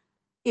for,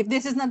 if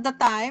this is not the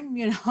time,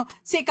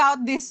 seek out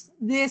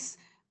this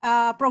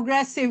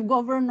progressive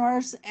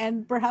governors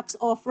and perhaps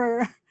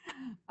offer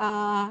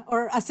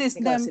or assist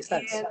them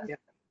assistance. in,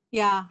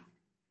 yeah,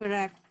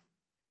 correct.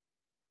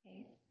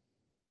 Okay.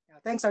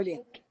 Thanks,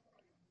 Arlene.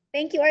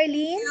 Thank you,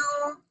 Arlene.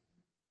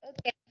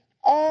 Okay.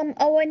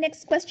 Our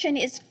next question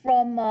is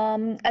from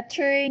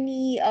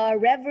Attorney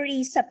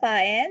Reverie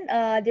Sapaen,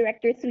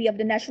 Director 3 of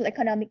the National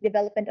Economic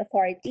Development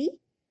Authority.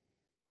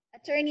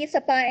 Attorney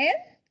Sapaen?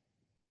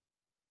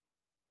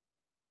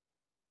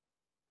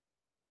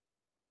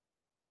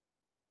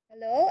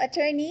 Hello,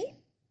 Attorney?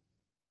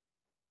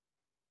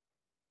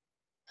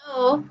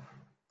 Hello.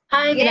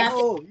 Hi, good Yes.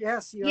 afternoon. Oh,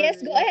 yes.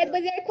 Yes, go ahead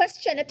with your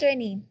question,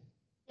 Attorney.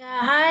 Yeah,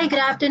 hi, good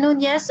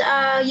afternoon. Yes,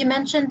 you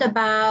mentioned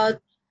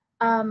about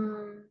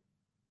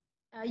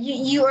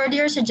you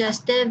earlier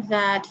suggested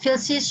that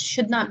PhilSys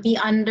should not be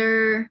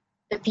under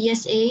the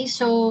PSA.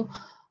 So,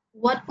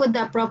 what would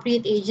the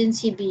appropriate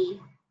agency be?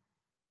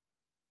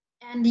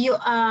 And you,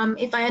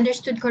 if I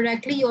understood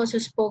correctly, you also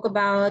spoke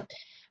about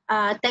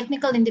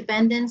technical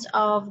independence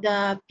of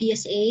the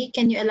PSA.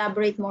 Can you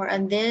elaborate more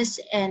on this?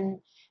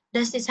 And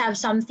does this have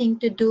something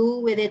to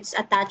do with its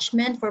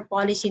attachment for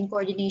policy and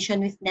coordination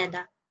with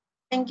NEDA?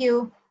 Thank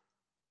you.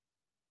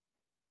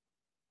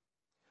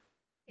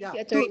 Thank Yeah,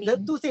 you, Attorney.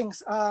 the two things.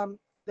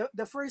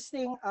 The first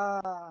thing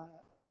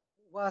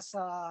was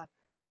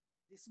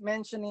this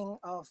mentioning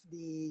of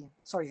the,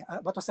 sorry,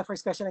 what was the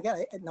first question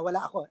again?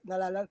 Nawala ako.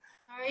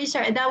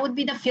 Sorry, that would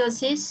be the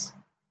PhilSys.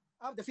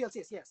 The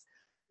PhilSys, yes.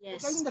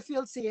 Yes. Regarding the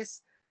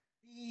PhilSys,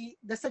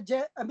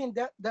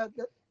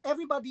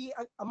 everybody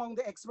among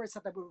the experts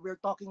that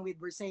we're talking with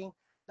were saying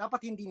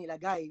dapat hindi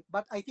nilagay.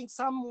 But I think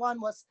someone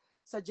was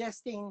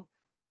suggesting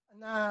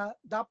na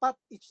dapat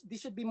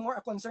this should be more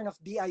a concern of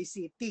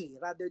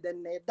DICT rather than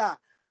NEDA,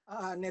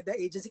 NEDA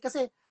agency,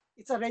 kasi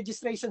it's a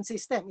registration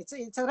system.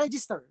 It's a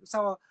register.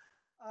 So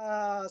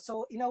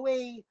in a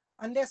way,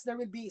 unless there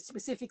will be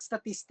specific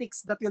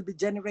statistics that will be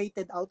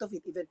generated out of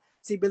it, even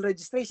civil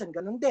registration,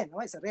 ganun din,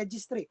 no? It's a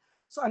registry.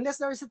 So unless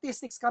there are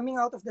statistics coming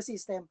out of the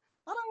system,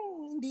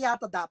 parang hindi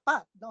yata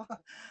dapat, no?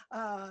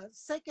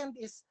 Second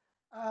is,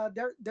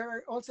 there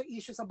are also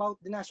issues about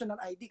the national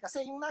ID.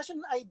 Kasi yung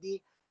national ID,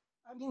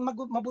 I mean,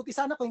 mabuti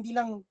sana kung hindi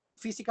lang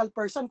physical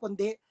person,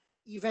 kundi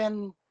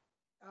even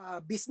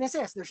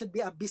businesses. There should be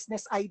a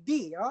business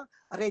ID, a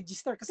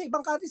register. Kasi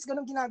ibang countries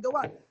ganun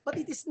ginagawa. But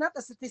it is not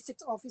a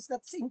statistics office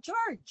that's in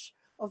charge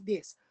of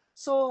this.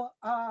 So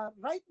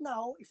right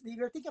now, if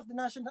you're thinking of the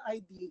national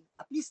ID,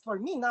 at least for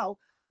me now,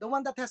 the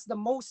one that has the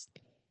most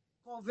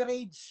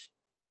coverage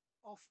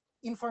of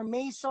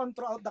information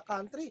throughout the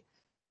country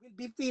will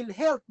be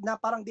PhilHealth, na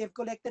parang they've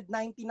collected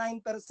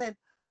 99%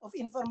 of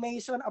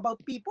information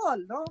about people,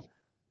 no?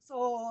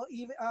 So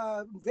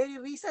very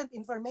recent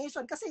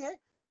information kasi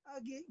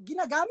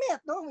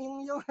ginagamit, no,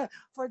 yung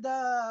for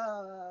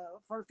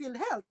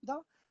PhilHealth,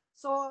 no?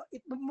 So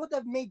it would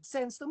have made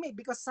sense to me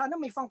because sana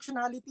may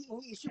functionality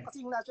in issue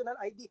kasi yung national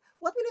ID.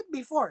 What will it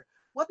be for?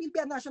 What will be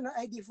a national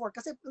ID for?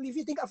 Kasi if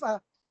you think of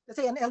let's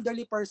say an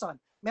elderly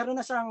person, meron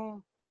na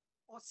siyang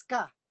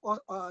OSCA o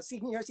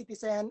senior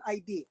citizen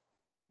ID.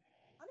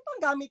 Ano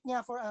bang gamit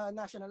niya for a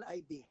national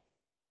ID?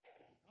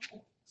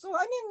 So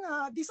I mean,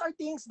 these are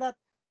things that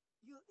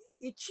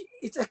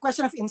it's a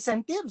question of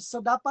incentives.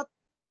 So dapat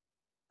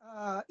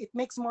it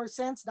makes more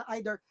sense na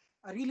either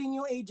a really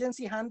new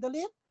agency handle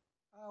it.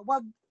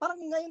 Wag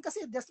parang ngayon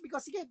kasi just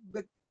because sige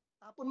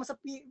tapon mo sa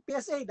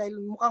PSA dahil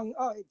mukhang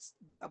it's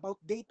about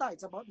data,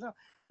 it's about no,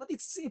 but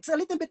it's a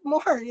little bit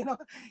more, you know.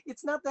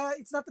 It's not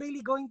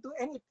really going to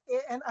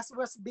and as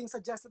was being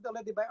suggested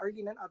already by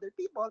Arlene and other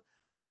people,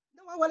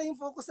 nawawala yung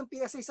focus ng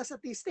PSA sa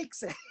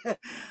statistics.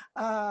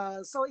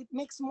 So it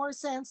makes more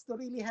sense to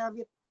really have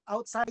it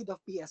outside of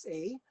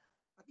PSA.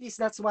 At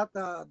least that's what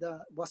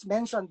was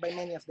mentioned by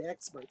many of the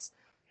experts.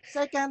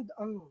 Second,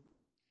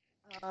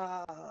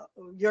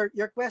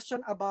 your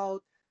question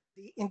about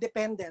the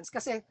independence,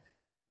 kasi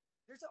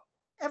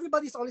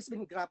everybody's always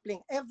been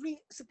grappling.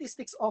 Every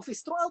statistics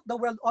office throughout the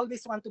world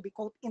always want to be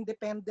quote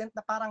independent,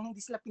 na parang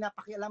hindi sila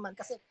pinapakialaman.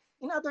 Kasi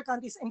in other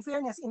countries, in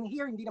fairness, in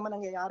here hindi naman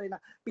nangyayari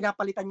na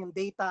pinapalitan yung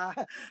data.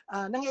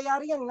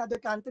 Nangyayari yan in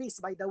other countries,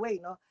 by the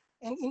way, no?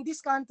 And in this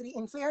country,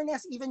 in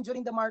fairness, even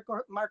during the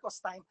Marcos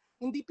time,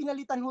 hindi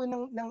pinalitan ho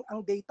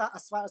ang data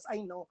as far as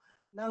I know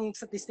ng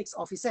statistics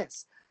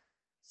offices.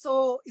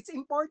 So it's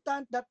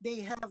important that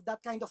they have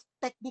that kind of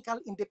technical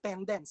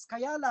independence.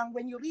 Kaya lang,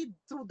 when you read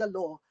through the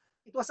law,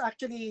 it was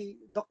actually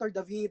Dr.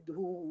 David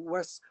who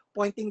was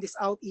pointing this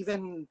out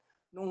even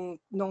nung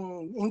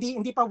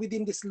hindi pa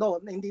within this law,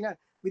 hindi na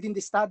within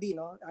this study,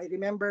 no. I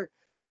remember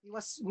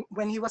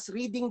when he was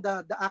reading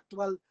the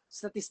actual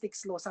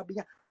statistics law, sabi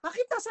niya,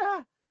 bakit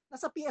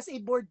nasa PSA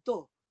board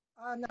to?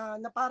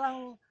 Na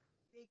parang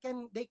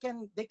they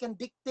can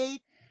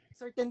dictate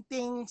certain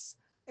things,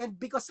 and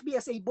because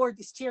PSA board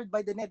is chaired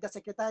by the NEDA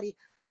secretary,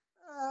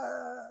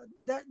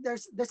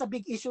 there's a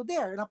big issue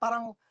there na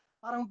parang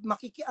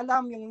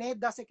makikialam yung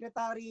NEDA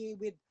secretary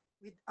with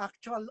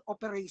actual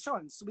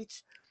operations,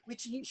 which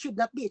should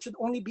not be. It should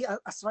only be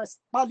as far as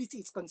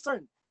policy is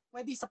concerned.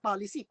 Pwede sa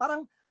policy.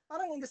 Parang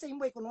in the same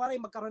way, kunwari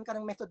magkaroon ka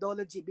ng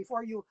methodology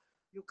before you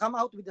come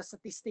out with the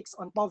statistics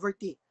on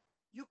poverty.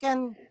 You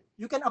can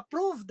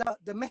approve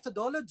the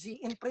methodology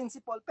in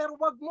principle, pero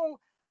wag mong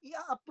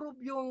i-approve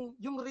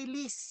yung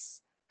release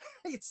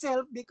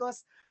itself,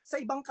 because sa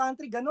ibang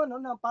country gano'n,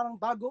 no, na parang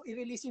bago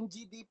i-release yung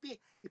GDP,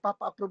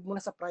 ipapa-approve mo na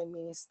sa Prime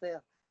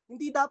Minister.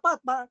 Hindi dapat.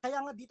 Kaya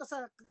nga dito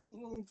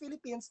in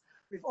Philippines,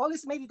 we've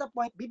always made it a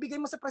point, bibigay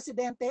mo sa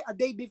presidente a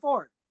day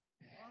before.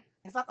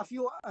 In fact, a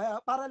few,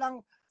 para lang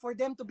for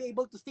them to be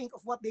able to think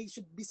of what they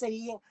should be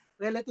saying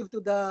relative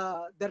to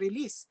the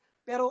release.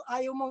 Pero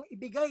ayaw mong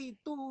ibigay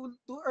too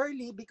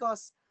early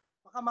because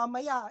baka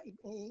mamaya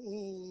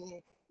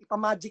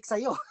ipamagic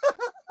sa'yo.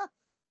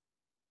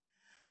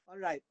 All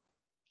right.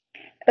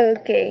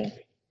 Okay.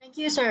 Thank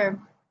you, sir.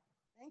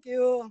 Thank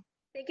you.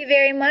 Thank you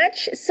very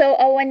much. So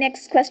our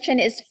next question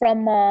is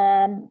from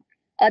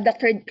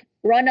Dr.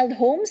 Ronald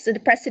Holmes, the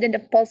president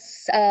of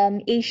Pulse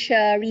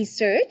Asia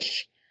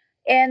Research.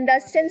 And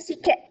since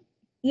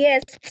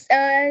yes,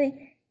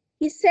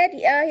 he said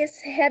he's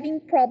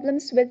having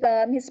problems with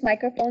his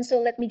microphone,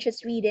 so let me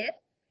just read it.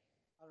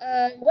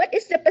 What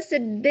is the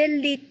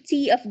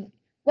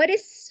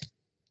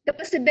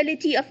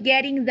possibility of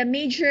getting the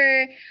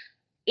major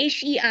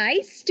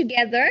HEIs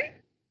together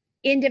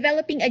in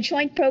developing a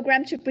joint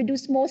program to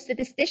produce more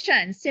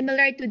statisticians,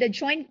 similar to the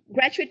joint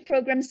graduate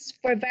programs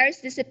for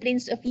various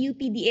disciplines of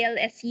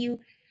UPDLSU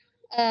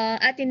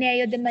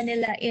Ateneo de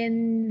Manila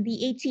in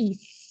the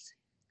 80s?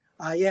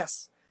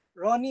 Yes.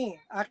 Ronnie,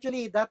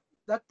 actually that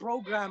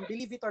program,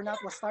 believe it or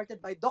not, was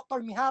started by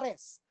Dr.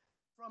 Mijares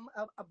from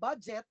a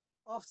budget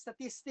of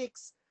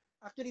statistics.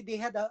 Actually, they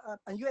had a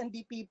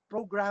UNDP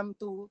program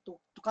to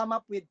come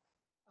up with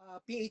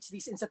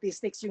PhDs in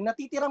statistics. Yung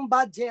natitirang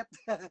budget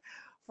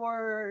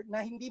for na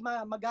hindi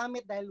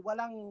magamit dahil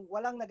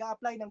walang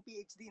nag-a-apply ng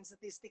PhD in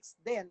statistics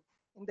then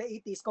in the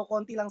 80s,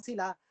 konti lang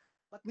sila.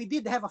 But we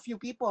did have a few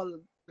people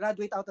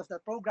graduate out of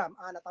that program.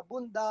 Ana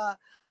Tabunda,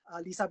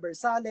 Lisa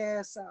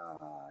Bersales,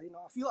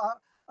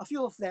 a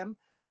few of them.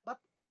 But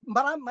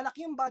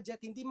malaki yung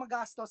budget, hindi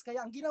magastos.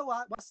 Kaya ang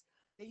ginawa was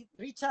they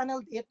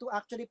rechanneled it to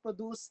actually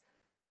produce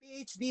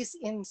PhDs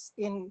in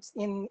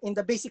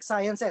the basic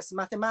sciences,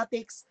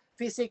 mathematics,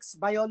 physics,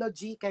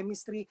 biology,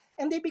 chemistry,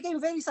 and they became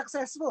very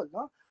successful,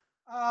 no?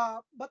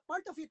 But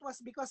part of it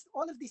was because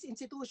all of these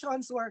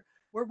institutions were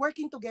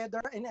working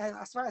together, and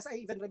as far as I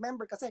even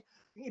remember, kasi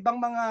yung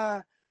ibang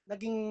mga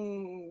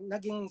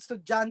naging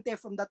estudyante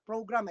from that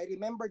program, I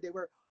remember they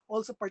were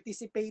also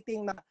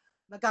participating na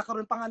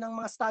nagkakaroon pa nga ng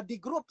mga study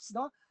groups,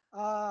 no?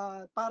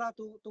 Para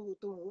to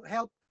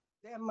help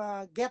them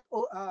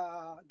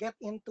get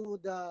into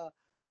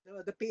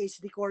the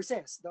PhD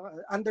courses,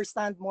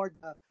 understand more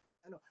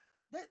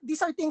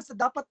these are things that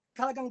dapat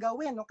talagang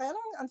gawin, no? Kaya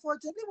lang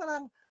unfortunately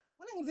walang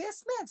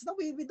investments, no?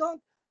 We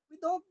don't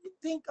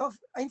think of,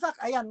 in fact,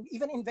 ayan,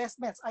 even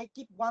investments, I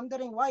keep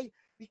wondering why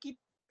we keep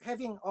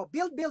having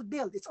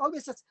build. It's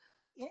always just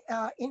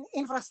in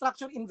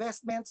infrastructure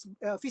investments,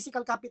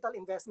 physical capital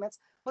investments,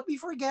 but we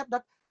forget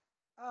that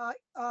uh,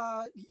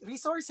 uh,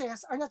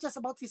 resources are not just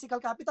about physical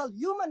capital.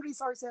 Human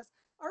resources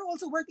are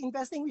also worth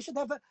investing. We should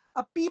have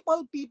a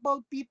people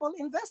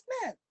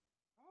investment.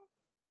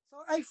 So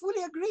I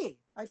fully agree.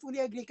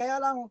 Kaya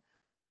lang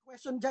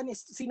question dyan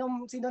is sino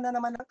na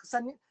naman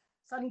saan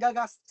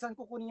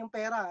kukunin yung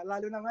pera,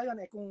 lalo na ngayon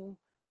kung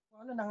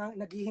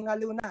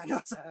naghihingalo na, no?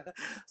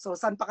 So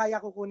saan pa kaya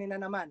kukunin na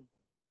naman?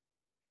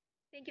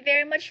 Thank you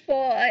very much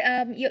for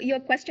your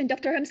question,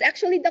 Dr. Holmes.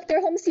 Actually,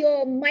 Dr. Holmes,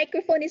 your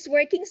microphone is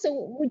working, so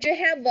would you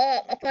have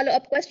a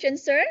follow-up question,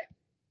 sir?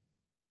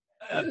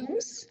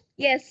 Holmes?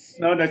 Yes.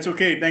 No, that's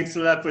okay. Thanks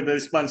a lot for the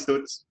response,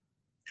 Toots.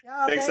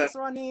 Yeah, thanks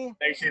Ronnie.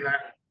 Thanks, Sheila.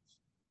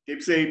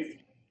 Keep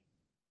safe.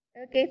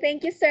 Okay,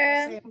 thank you,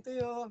 sir. Same to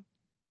you.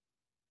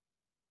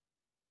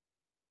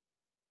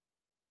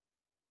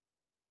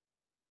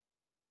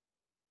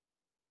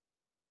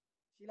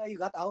 Sheila, you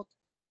got out?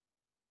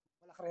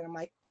 Wala ka rin ng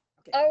mic?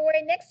 Okay. Our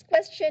next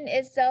question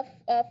is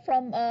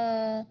from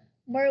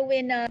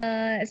Merwin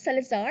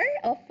Salazar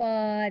of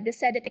the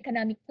Senate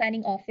Economic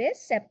Planning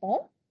Office,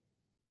 SEPO.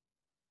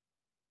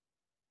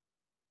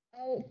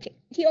 Okay,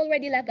 he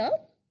already left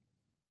out?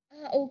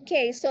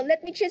 Okay, so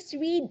let me just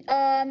read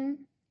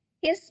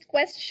his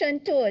question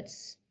to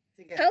us.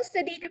 How's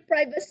the data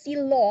privacy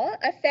law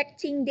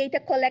affecting data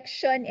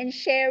collection and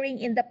sharing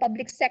in the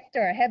public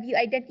sector? Have you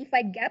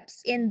identified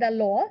gaps in the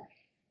law?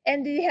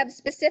 And do you have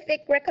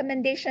specific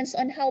recommendations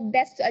on how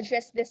best to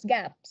address these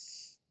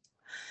gaps?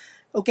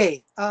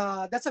 Okay,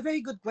 that's a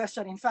very good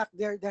question. In fact,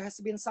 there has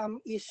been some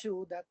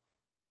issue that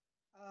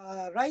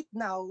right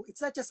now,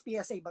 it's not just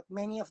PSA, but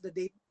many of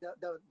the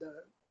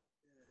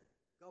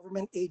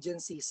government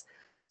agencies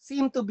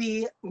seem to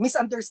be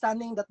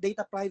misunderstanding that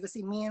data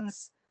privacy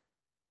means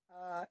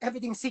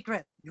everything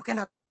secret. You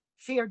cannot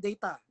share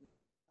data.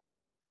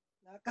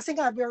 Kasi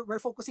nga, we're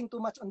focusing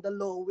too much on the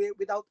law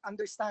without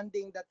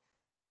understanding that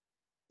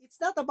it's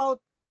not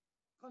about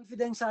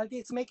confidentiality.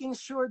 It's making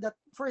sure that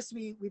first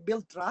we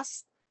build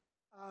trust.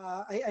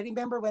 I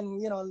remember when,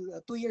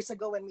 2 years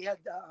ago when we had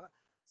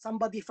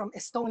somebody from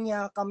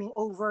Estonia coming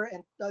over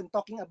and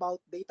talking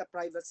about data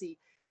privacy.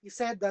 He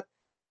said that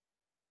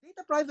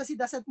data privacy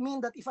doesn't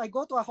mean that if I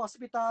go to a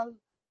hospital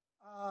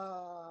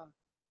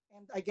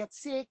and I get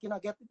sick,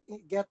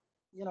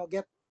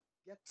 get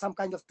some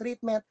kind of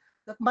treatment,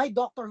 that my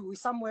doctor who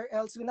is somewhere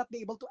else will not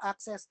be able to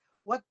access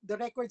what the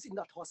records in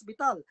that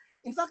hospital.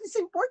 In fact, it's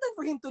important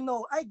for him to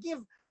know. I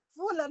give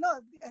full,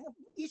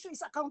 issue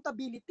is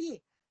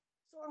accountability.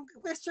 So ang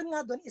question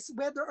nga doon is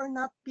whether or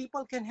not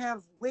people can have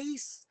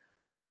ways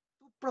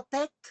to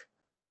protect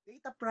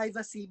data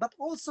privacy, but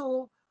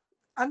also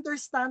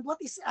understand what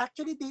is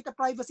actually data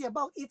privacy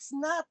about. It's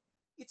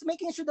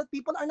making sure that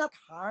people are not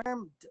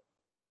harmed.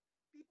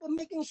 People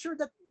making sure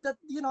that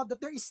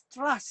there is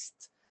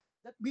trust,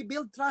 that we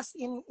build trust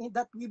in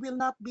that we will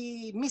not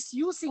be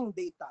misusing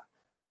data.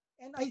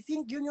 And I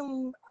think yun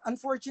yung,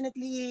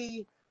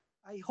 unfortunately,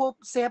 I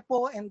hope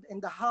SEPO and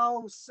the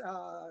House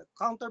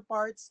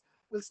counterparts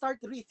will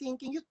start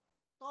rethinking. You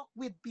talk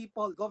with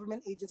people,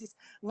 government agencies.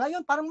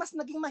 Ngayon, parang mas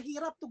naging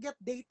mahirap to get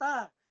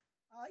data.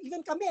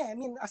 Even kami, I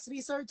mean, as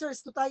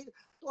researchers, to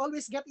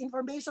always get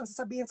information,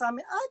 sasabihin sa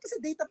amin, kasi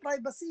data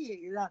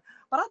privacy.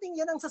 Parating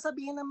yan ang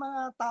sasabihin ng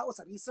mga tao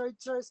sa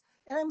researchers,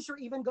 and I'm sure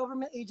even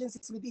government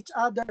agencies with each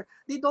other,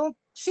 they don't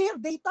share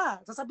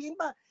data. Sasabihin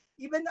pa,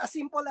 even as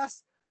simple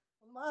as,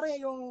 kumare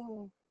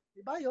yung,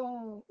 di ba,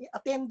 yung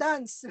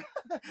attendance,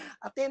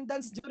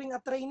 attendance during a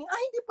training,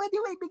 hindi pwede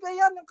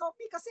ibigay yan ng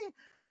copy kasi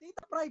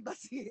data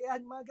privacy.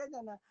 Yan, mga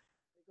ganyan na.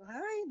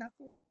 Ay,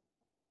 naku.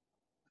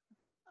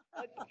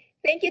 Okay.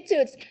 Thank you,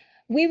 Toots.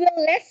 We will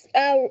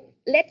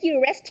let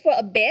you rest for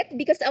a bit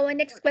because our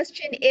next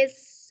question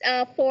is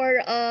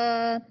for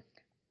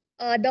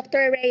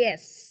Dr.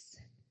 Reyes.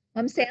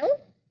 Mamsel?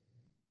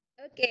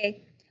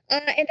 Okay.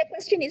 And the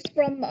question is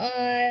from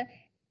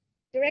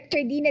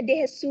Director Dina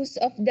De Jesus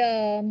of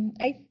the,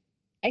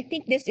 I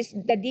think this is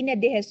the Dina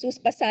De Jesus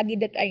Pasagi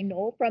that I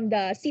know from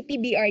the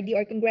CPBRD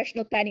or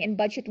Congressional Planning and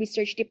Budget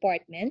Research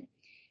Department.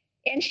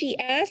 And she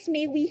asked,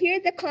 may we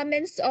hear the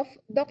comments of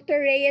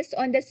Dr. Reyes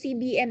on the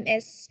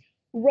CBMS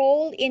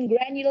role in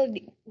granular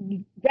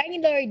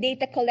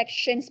data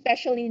collection,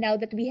 especially now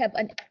that we have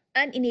an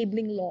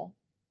enabling law?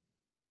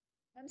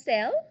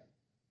 Mamsel?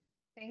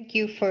 Thank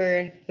you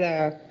for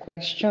the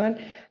question.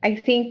 I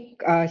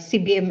think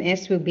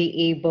CBMS will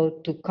be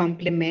able to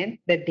complement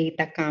the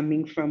data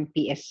coming from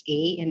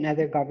PSA and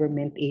other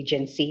government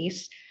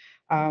agencies.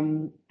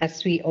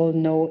 As we all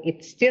know,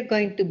 it's still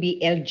going to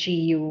be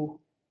LGU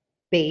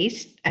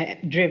based,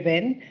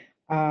 driven,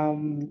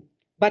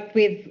 but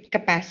with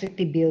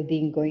capacity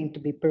building going to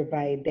be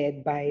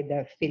provided by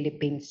the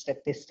Philippine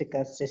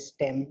Statistical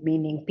System,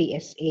 meaning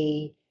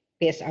PSA,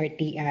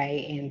 PSRTI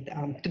and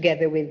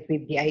together with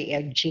the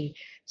ILG.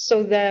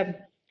 So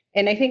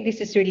and I think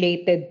this is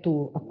related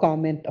to a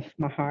comment of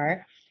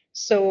Mahar.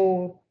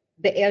 So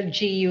the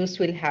LGUs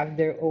will have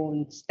their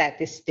own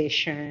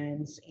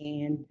statisticians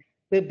and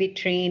will be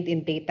trained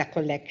in data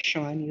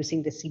collection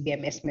using the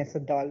CBMS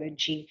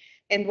methodology.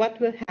 And what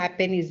will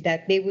happen is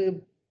that they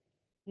will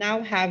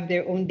now have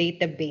their own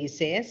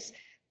databases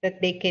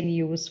that they can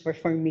use for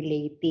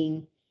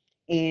formulating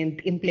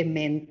and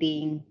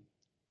implementing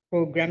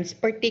programs,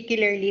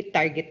 particularly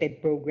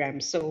targeted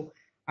programs. So,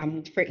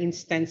 for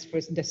instance,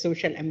 for the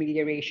social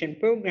amelioration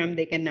program,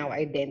 they can now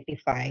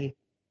identify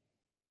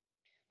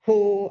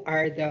who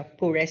are the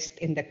poorest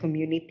in the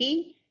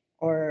community,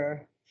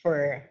 or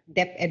for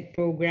dep ed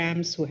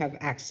programs who have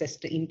access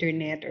to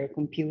internet or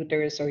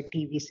computers or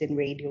TVs and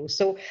radio.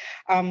 So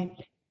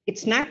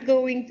it's not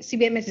going,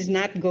 CBMS is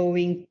not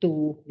going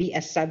to be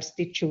a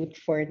substitute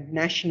for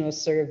national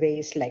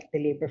surveys like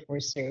the labor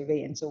force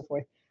survey and so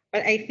forth.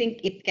 But I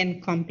think it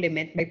can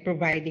complement by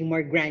providing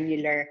more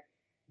granular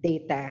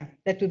data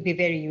that would be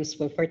very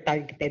useful for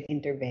targeted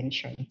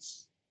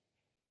interventions.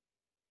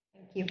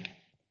 Thank you.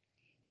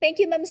 Thank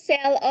you, Ma'am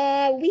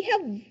Sel. We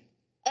have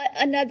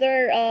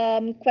another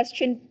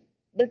question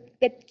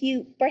that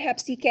you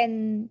perhaps you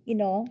can,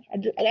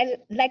 I'd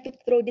like to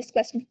throw this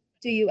question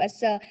to you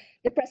as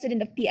the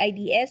president of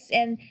PIDS.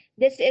 And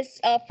this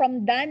is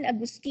from Dan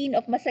Agustin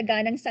of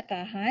Masaganang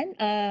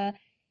Sakahan.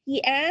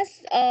 He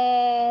asked,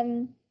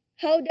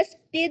 how does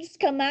PIDS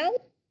come out,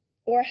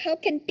 or how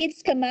can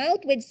PIDS come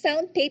out with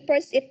sound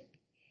papers if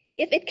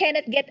it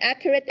cannot get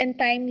accurate and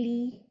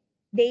timely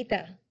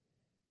data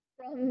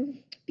from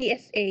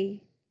PSA?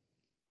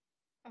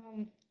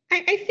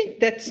 I think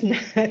that's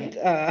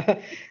not.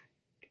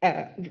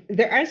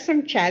 There are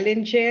some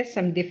challenges,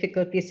 some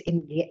difficulties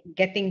in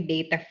getting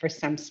data for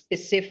some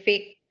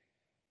specific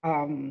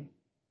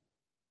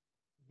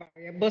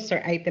variables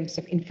or items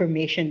of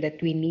information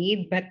that we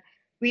need, but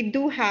we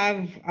do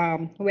have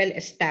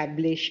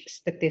well-established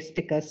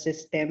statistical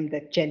system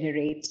that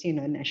generates,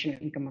 national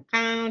income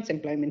accounts,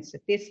 employment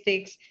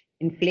statistics,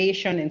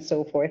 inflation, and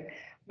so forth.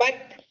 But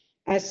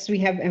as we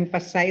have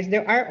emphasized,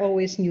 there are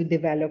always new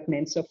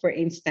developments. So, for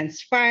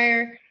instance,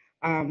 fire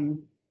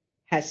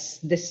has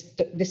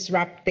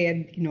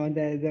disrupted,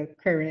 the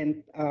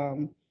current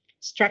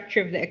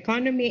structure of the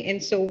economy,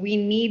 and so we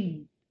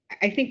need.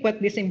 I think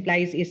what this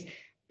implies is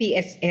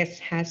PSS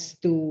has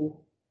to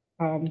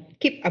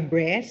keep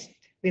abreast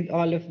with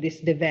all of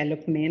these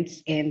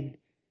developments and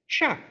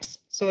shocks.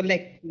 So,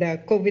 like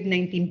the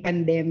COVID-19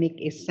 pandemic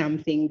is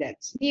something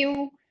that's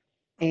new,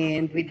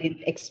 and we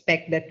didn't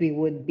expect that we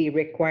would be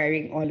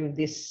requiring all of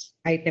these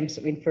items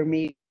of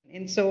information.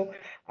 And so,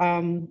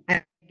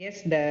 I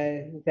guess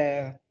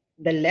the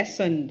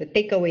lesson, the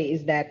takeaway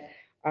is that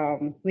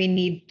we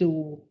need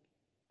to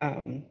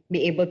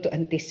be able to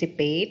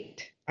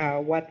anticipate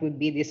what would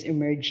be this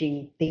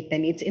emerging data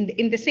needs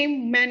in the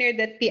same manner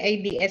that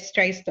PIDS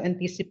tries to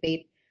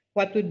anticipate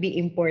what would be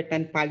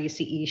important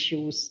policy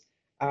issues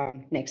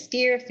next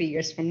year, 3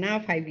 years from now,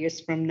 5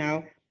 years from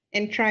now,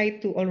 and try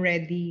to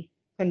already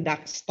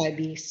conduct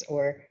studies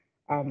or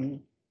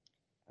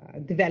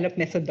develop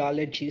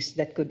methodologies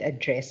that could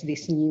address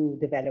these new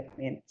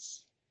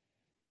developments.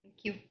 Thank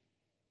you.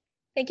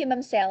 Thank you,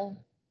 Ma'am Sel.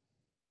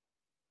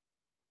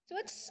 So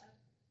what's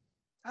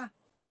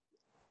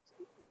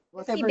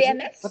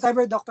CBMS?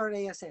 Whatever Dr.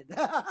 Reyes said.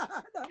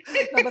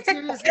 no, but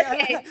seriously,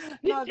 Okay.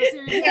 no, but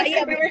seriously,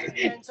 Yeah, we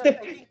mentioned, I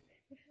think,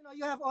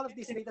 you have all of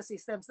these data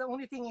systems. The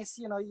only thing is,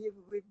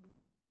 we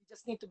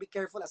just need to be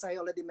careful, as I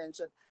already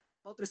mentioned,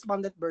 about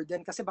respondent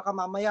burden. Kasi baka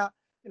mamaya,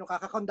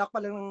 kaka-conduct pa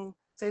lang ng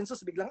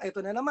census, biglang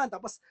ito na naman.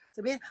 Tapos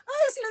sabihin,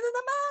 ay, sila na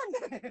naman!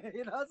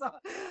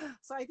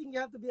 So I think you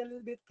have to be a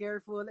little bit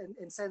careful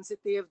and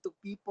sensitive to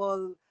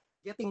people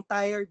getting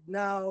tired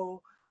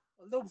now.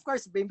 Although, of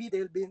course, maybe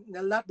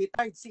they'll not be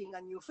tired seeing a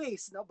new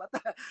face, no? But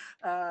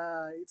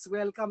it's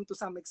welcome to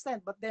some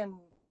extent. But then,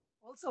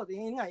 also,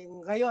 yung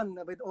ngayon,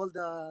 with all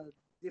the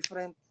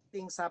different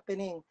things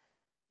happening,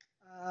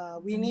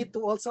 we need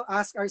to also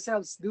ask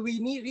ourselves, do we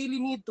really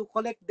need to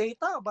collect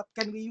data? But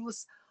can we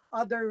use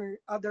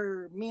other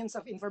means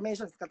of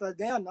information?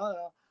 Katulad ngayon,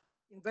 no?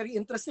 Very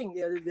interesting.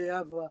 They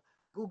have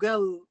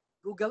Google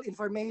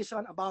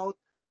information about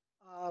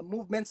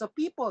movements of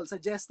people,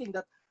 suggesting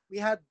that we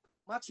had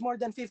much more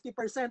than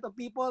 50% of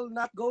people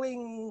not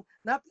really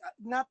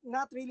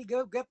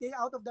getting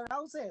out of their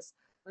houses.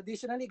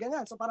 Traditionally,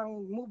 ganyan. So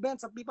parang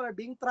movements of people are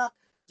being tracked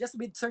just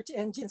with search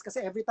engines.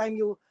 Kasi every time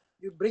you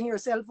bring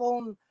your cell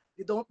phone,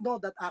 you don't know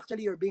that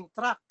actually you're being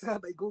tracked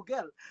by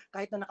Google.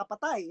 Kahit na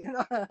nakapatay.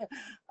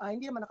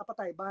 Hindi naman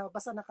nakapatay.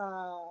 Basta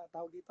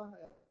tawag dito.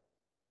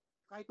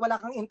 Kahit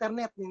wala kang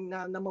internet,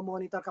 na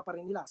monitor ka pa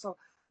rin nila. So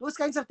those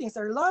kinds of things.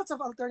 There are lots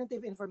of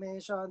alternative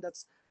information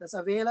that's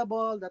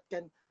available that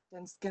can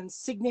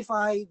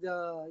signify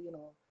the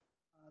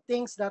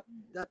things that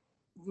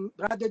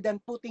rather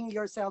than putting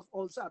yourself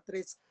also at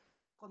risk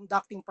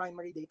conducting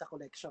primary data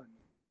collection.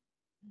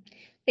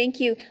 Thank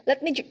you.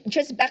 Let me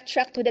just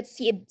backtrack to that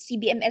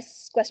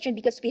CBMS question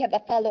because we have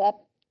a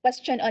follow-up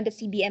question on the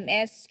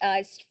CBMS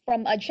is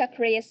from Jack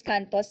Reyes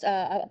Cantos,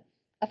 a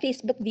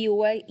Facebook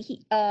viewer.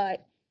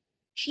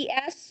 She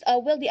asks,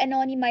 will the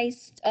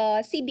anonymized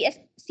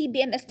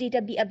CBMS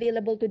data be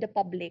available to the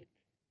public?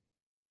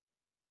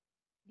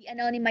 The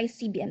anonymized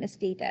CBMS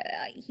data.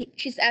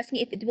 She's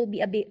asking if it will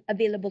be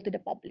available to the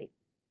public.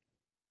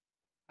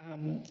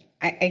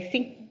 I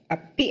think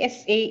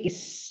PSA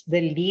is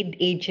the lead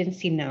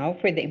agency now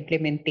for the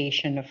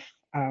implementation of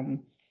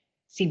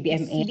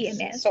CBMS.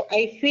 CBMS. So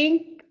I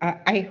think,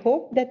 I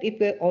hope that it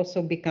will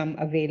also become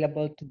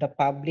available to the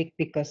public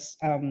because,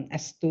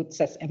 as Toots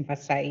has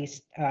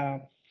emphasized,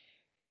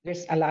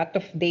 there's a lot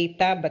of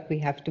data, but we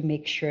have to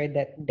make sure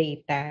that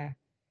data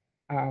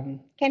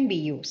can be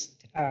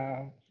used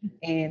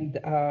and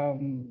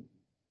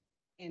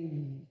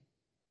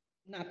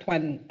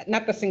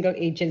not a single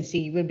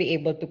agency will be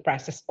able to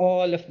process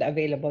all of the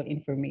available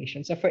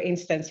information. So for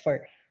instance,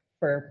 for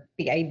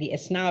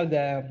PIDS now,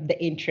 the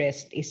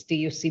interest is to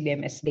use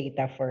CBMS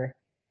data for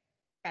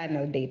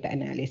panel data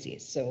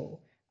analysis. So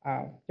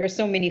there's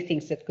so many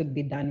things that could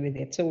be done with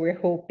it. So we're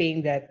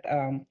hoping that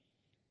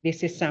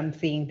this is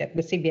something that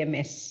the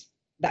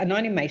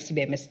anonymized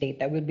CBMS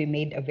data will be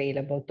made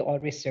available to all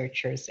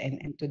researchers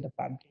and to the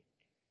public.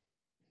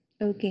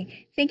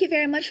 Okay, thank you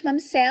very much, Ma'am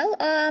Sel.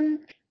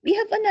 We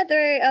have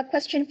another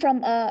question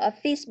from a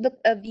Facebook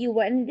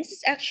viewer, and this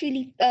is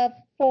actually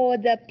for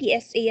the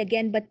PSA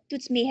again, but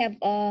Toots may have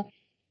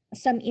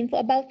some info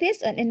about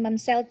this, and Ma'am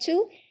Sel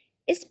too.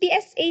 Is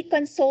PSA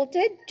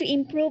consulted to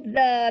improve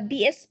the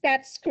BS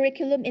Stats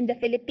curriculum in the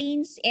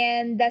Philippines,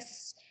 and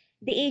does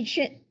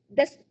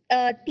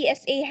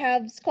PSA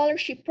have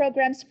scholarship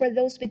programs for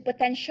those with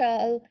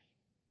potential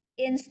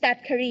in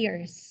stat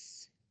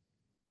careers?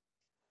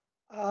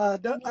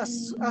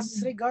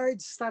 As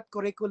regards stat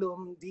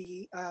curriculum,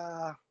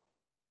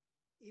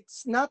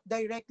 it's not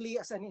directly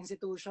as an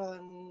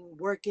institution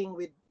working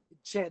with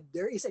CHED.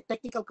 There is a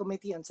technical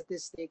committee on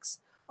statistics,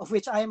 of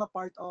which I am a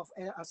part of,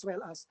 as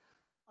well as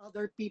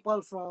other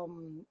people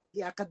from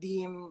the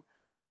academe,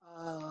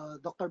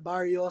 Dr.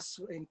 Barrios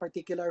in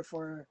particular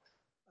from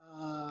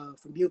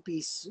UP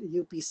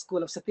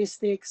School of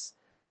Statistics.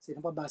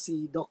 Sino pa ba?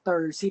 Si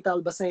Dr. Sita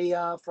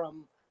Albacea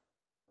from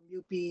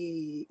UP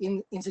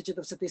Institute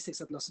of Statistics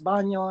at Los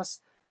Baños,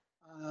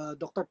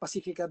 Dr.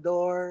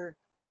 Pacificador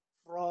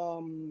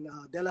from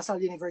De La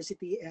Salle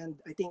University, and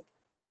I think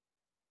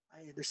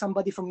there's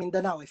somebody from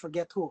Mindanao, I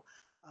forget who.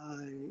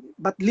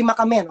 But lima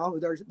kami, no?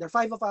 There are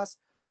five of us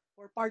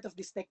who are part of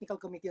this technical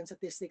committee on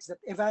statistics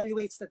that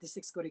evaluates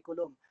statistics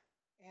curriculum.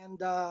 And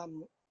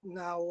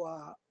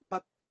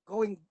but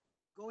going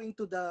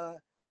to the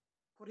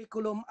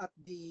curriculum at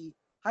the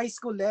high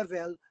school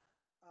level,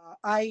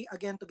 I,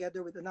 again,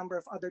 together with a number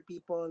of other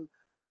people,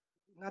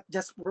 not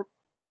just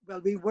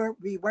we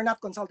were not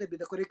consulted with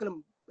the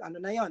curriculum, ano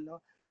na yon,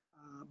 no?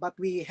 But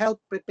we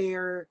help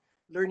prepare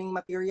learning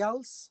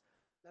materials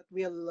that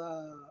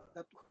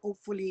that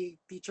hopefully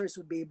teachers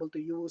would be able to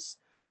use,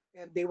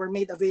 and they were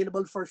made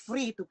available for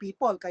free to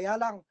people. Kaya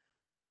lang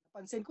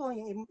napansin ko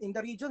in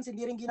the regions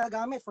hindi rin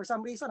ginagamit for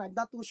some reason. I'm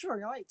not too sure.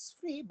 No? It's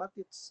free, but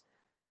it's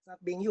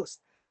not being used.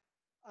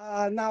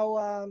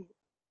 Now,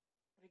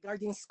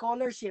 regarding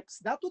scholarships,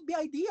 that would be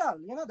ideal.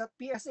 That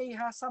PSA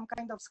has some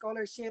kind of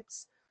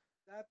scholarships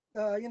that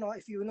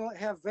if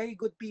have very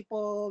good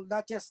people,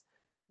 not just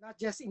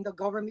in the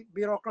government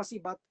bureaucracy,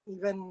 but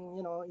even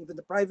even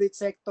the private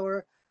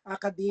sector,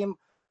 academe,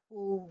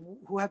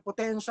 who have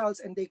potentials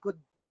and they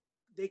could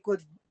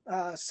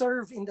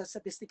serve in the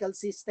statistical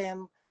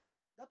system.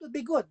 That would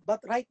be good. But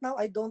right now,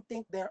 I don't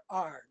think there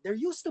are. There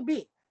used to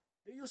be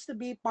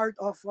part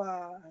of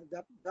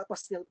that was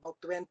still about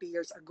 20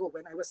 years ago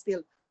when I was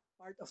still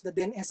part of the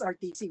then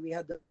SRTC. We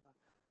had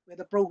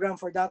a program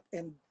for that,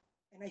 and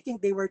I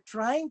think they were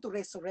trying to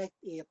resurrect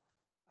it,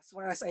 as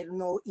far as I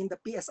know, in the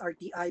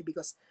PSRTI,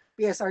 because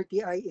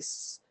PSRTI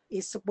is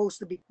supposed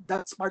to be,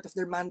 that's part of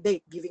their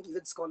mandate, giving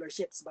even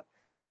scholarships. But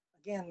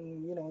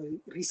again,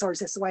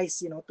 resources wise,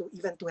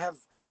 to have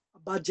a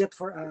budget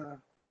for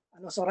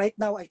so right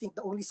now, I think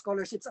the only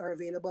scholarships are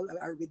available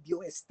are with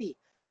UST.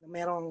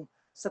 Merong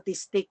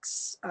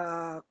statistics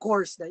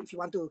course that if you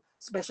want to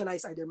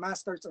specialize either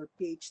master's or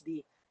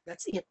PhD,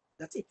 that's it.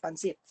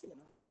 Pansit.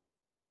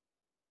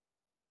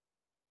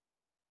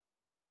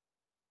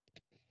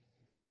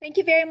 Thank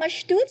you very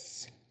much,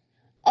 Toots.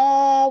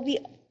 We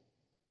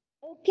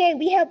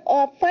have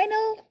a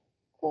final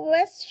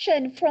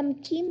question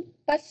from Kim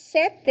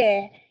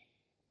Pasete.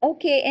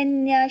 Okay,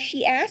 and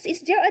she asks, is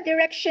there a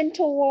direction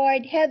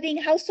toward having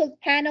household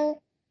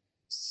panel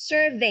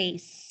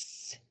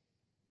surveys?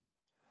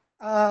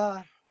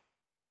 Well,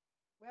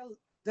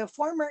 the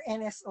former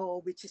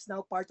NSO, which is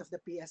now part of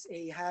the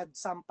PSA, had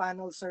some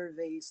panel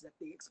surveys that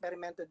they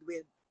experimented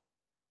with.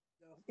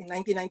 In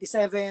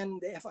 1997,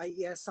 the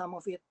FIES, some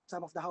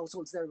of the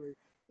households there were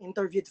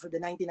interviewed for the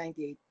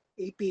 1998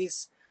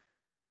 APs.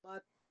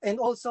 And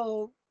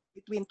also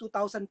between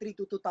 2003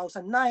 to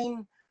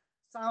 2009,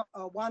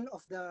 one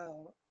of the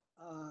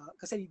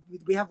kasi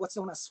we have what's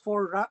known as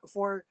four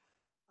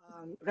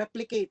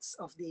replicates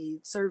of the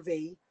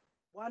survey.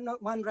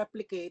 one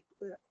replicate,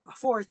 a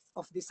fourth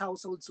of these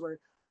households were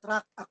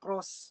tracked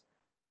across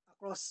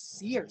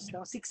years,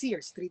 6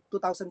 years,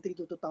 2003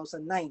 to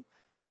 2009.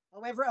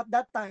 However, at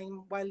that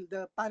time, while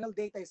the panel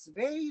data is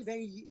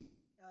very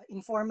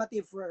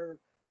informative for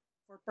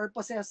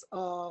purposes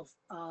of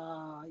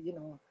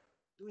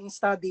doing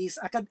studies,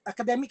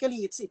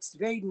 academically, it's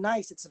very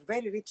nice. It's a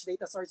very rich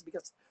data source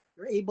because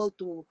you're able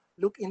to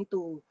look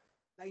into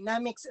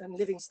dynamics and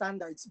living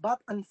standards.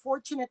 But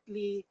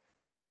unfortunately,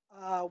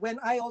 when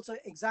I also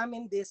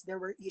examined this, there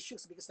were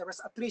issues because there was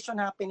attrition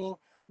happening,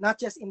 not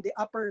just in the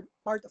upper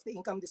part of the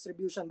income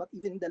distribution, but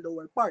even the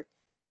lower part.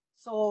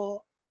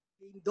 So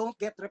they don't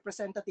get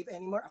representative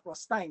anymore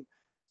across time.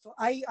 So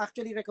I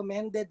actually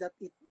recommended that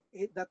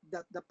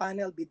that the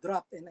panel be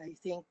dropped, and I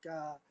think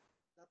that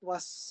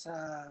was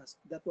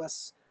that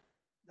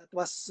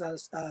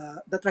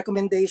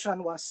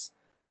recommendation was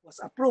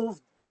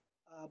approved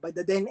by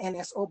the then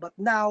NSO. But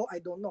now I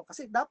don't know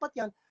kasi dapat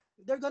yan,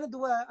 if they're gonna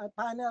do a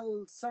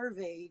panel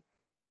survey,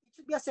 it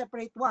should be a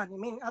separate one. I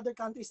mean, other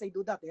countries, they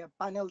do that. They have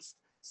panels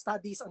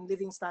studies on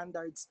living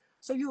standards.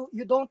 So you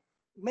don't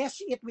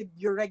mesh it with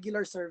your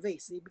regular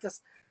surveys,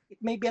 because it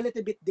may be a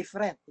little bit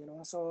different,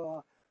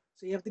 So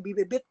you have to be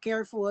a bit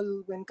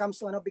careful when it comes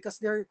to because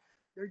there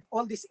are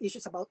all these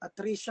issues about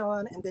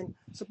attrition, and then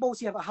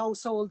suppose you have a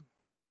household,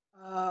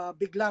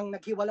 biglang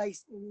naghiwalay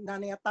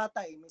nanay at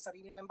tatay, may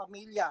sarili ng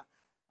pamilya,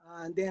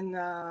 and then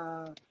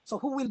so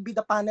who will be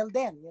the panel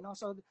then?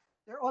 So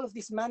there are all of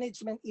these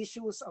management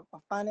issues of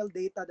panel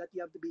data that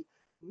you have to be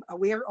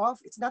aware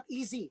of. It's not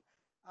easy.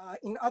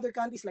 In other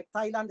countries like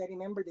Thailand, I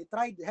remember they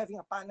tried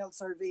having a panel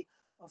survey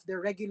of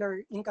their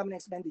regular income and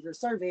expenditure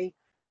survey.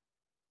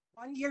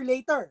 1 year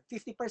later,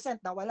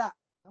 50% nawala.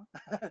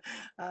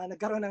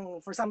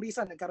 Nagkaroon for some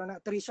reason, nagkaroon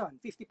ng attrition.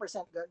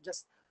 50%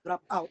 just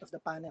dropped out of the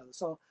panel.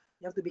 So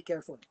you have to be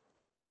careful.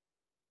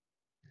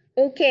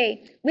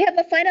 Okay, we have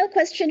a final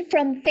question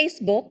from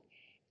Facebook.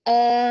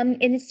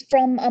 And it's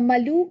from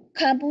Malu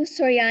Cabu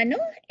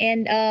Soriano,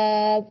 and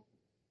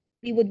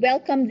we would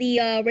welcome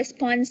the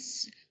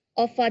response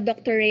of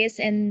Dr. Reyes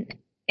and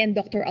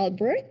Dr.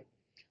 Albert.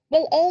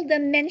 Well, all the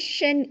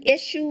mentioned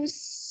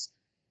issues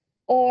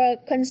or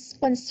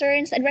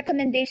concerns and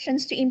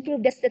recommendations to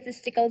improve the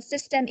statistical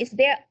system, is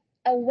there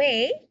a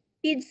way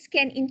PIDS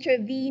can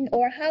intervene,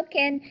 or how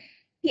can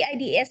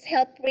PIDS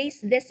help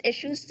raise these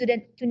issues to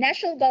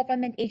national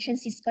government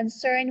agencies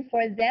concerned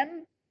for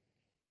them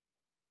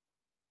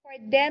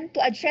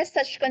to address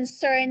such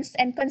concerns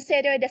and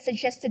consider the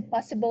suggested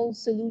possible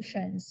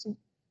solutions?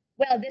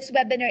 Well, this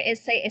webinar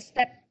is a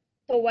step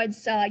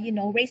towards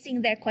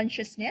raising their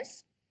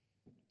consciousness.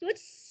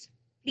 Toots,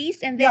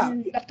 please, and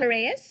then Dr.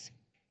 Reyes.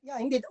 Yeah,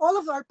 indeed. All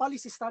of our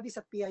policy studies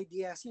at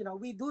PIDS,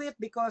 we do it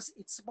because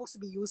it's supposed to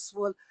be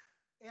useful,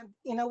 and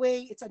in a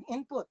way, it's an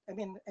input. I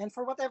mean, and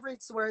for whatever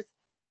it's worth,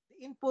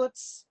 the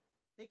inputs,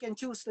 they can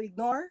choose to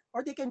ignore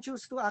or they can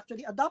choose to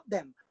actually adopt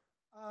them.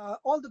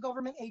 All the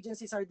government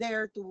agencies are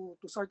there to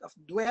sort of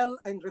dwell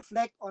and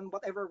reflect on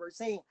whatever we're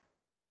saying.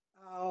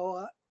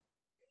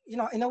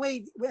 In a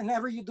way,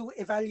 whenever you do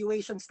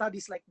evaluation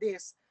studies like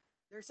this,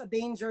 there's a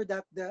danger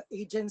that the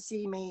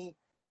agency may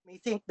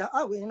think that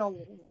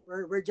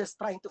we're just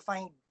trying to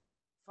find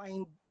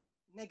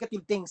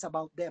negative things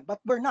about them, but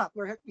we're not.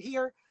 We're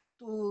here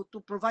to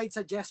provide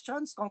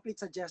suggestions, concrete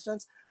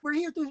suggestions. We're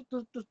here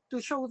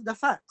to show the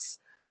facts,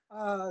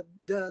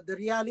 the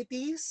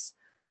realities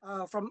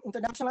from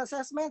international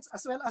assessments,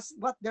 as well as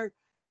what the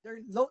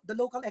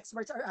local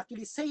experts are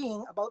actually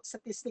saying about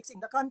statistics in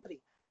the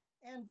country.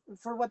 And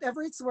for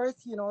whatever it's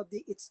worth,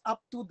 it's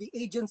up to the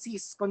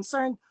agencies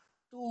concerned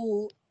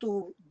to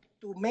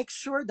make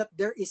sure that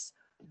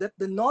that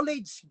the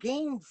knowledge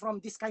gained from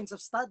these kinds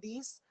of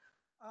studies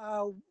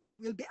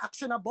will be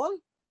actionable.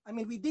 I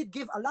mean, we did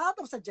give a lot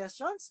of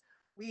suggestions.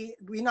 We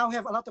now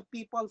have a lot of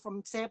people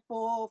from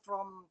CEPO,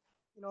 from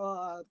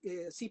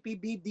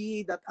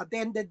CPBD that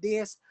attended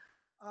this.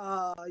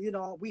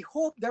 We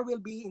hope there will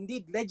be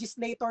indeed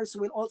legislators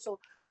who will also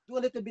do a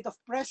little bit of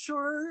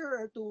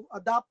pressure to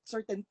adopt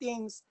certain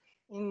things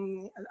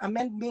in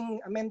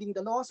amending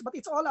the laws. But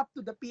it's all up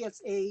to the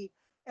PSA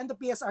and the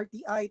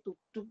PSRTI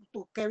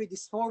to carry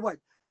this forward.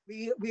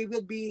 We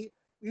will be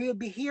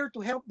here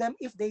to help them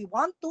if they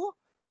want to,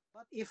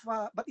 but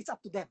it's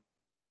up to them.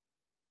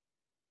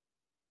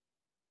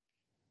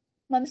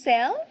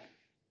 Mamsel?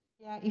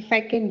 Yeah, if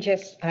I can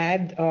just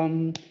add,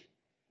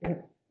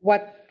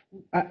 what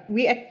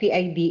we at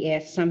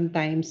PIDS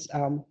sometimes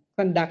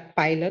conduct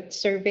pilot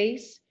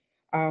surveys.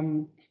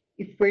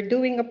 If we're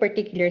doing a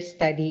particular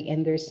study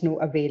and there's no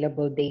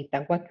available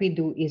data, what we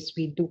do is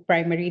we do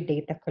primary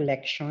data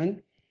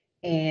collection,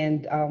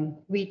 and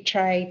we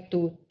try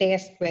to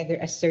test whether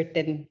a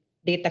certain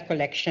data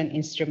collection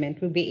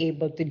instrument will be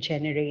able to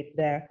generate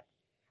the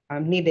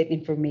needed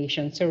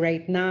information. So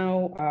right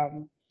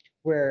now,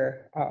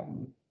 we're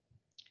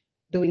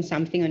doing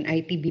something on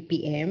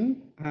ITBPM.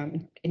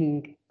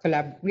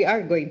 We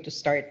are going to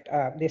start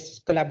this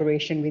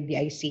collaboration with the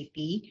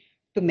ICT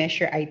to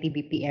measure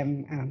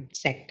ITBPM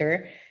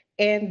sector.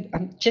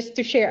 And just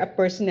to share a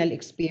personal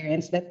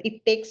experience, that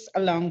it takes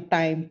a long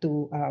time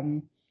to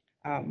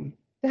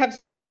have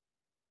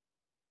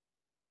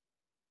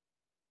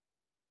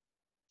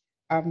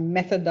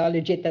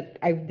methodology that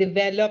I've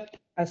developed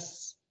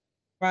as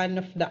one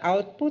of the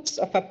outputs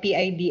of a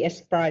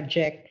PIDS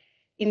project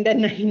in the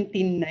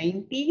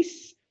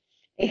 1990s.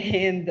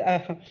 And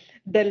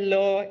the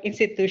law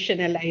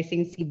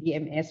institutionalizing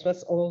CBMS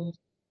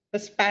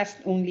was passed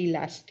only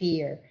last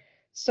year.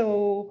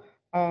 So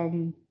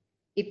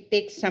it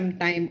takes some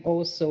time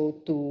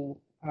also to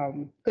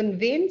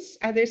convince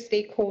other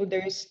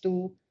stakeholders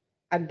to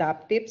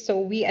adopt it. So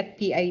we at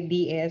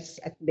PIDS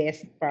at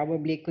best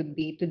probably could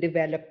be to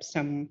develop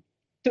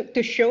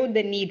to show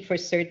the need for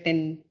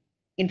certain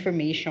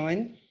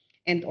information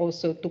and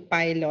also to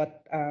pilot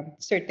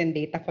certain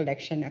data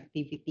collection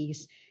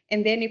activities.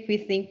 And then if we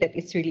think that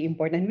it's really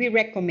important, we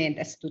recommend,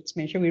 as Toots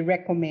mentioned, we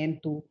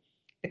recommend to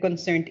the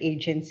concerned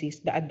agencies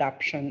the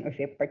adoption of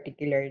a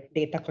particular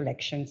data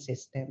collection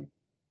system.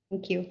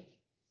 Thank you.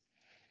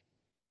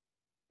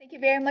 Thank you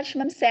very much,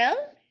 Ma'am Sel.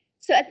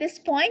 So at this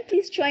point,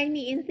 please join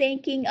me in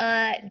thanking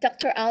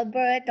Dr.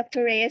 Albert,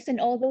 Dr. Reyes, and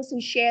all those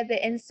who shared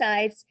the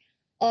insights,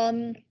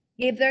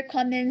 gave their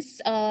comments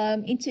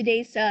in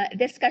today's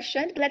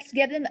discussion. Let's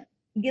give them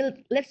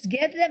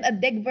a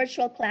big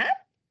virtual clap.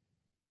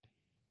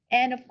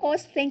 And of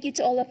course, thank you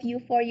to all of you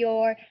for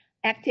your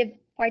active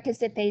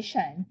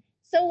participation.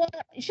 So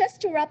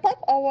just to wrap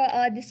up,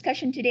 our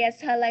discussion today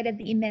has highlighted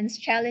the immense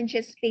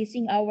challenges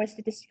facing our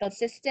statistical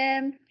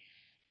system.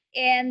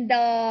 And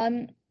our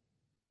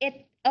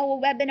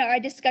webinar,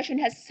 our discussion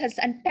has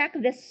unpacked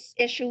these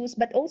issues,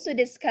 but also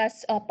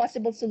discussed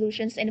possible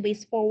solutions and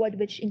ways forward,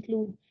 which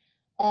include,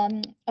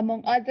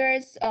 among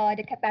others,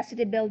 the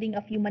capacity building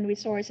of human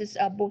resources,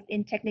 both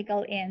in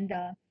technical and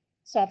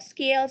soft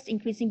skills,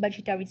 increasing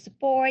budgetary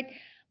support,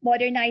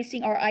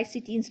 modernizing our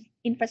ICT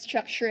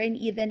infrastructure, and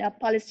even a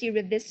policy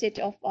revisit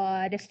of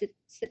the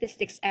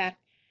Statistics Act.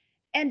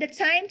 And the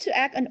time to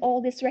act on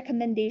all these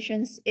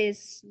recommendations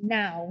is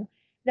now.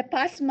 The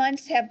past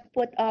months have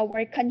put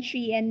our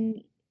country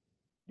and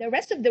the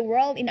rest of the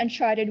world in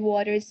uncharted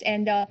waters.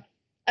 And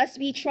as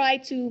we try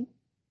to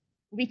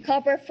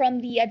recover from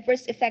the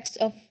adverse effects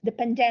of the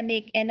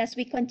pandemic, and as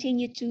we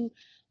continue to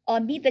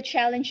meet the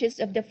challenges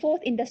of the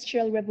fourth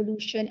industrial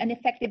revolution, an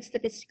effective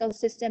statistical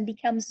system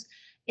becomes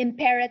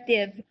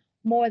imperative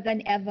more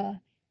than ever.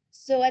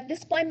 So at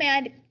this point,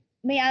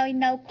 may I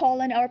now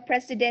call on our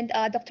president,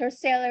 Dr.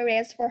 Celia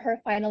Reyes, for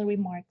her final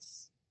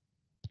remarks.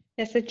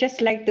 Yes, I'd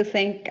just like to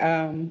thank,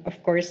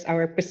 of course,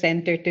 our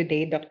presenter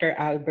today, Dr.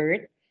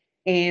 Albert,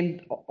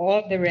 and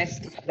all the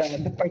rest of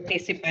the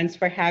participants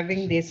for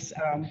having this,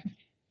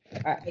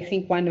 I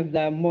think, one of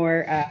the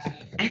more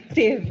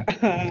active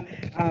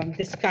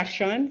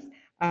discussions.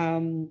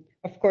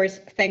 Of course,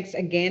 thanks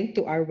again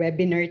to our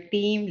webinar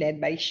team led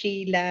by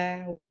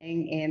Sheila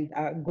and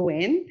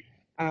Gwen.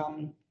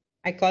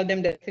 I call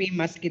them the three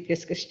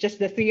musketeers because just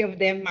the three of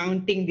them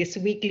mounting these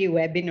weekly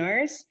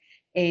webinars.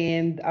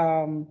 And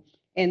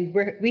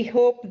we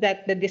hope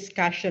that the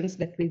discussions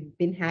that we've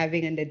been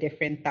having on the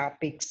different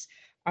topics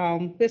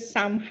will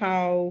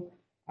somehow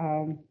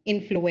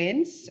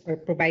influence or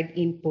provide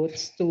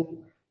inputs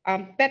to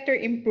better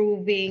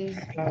improving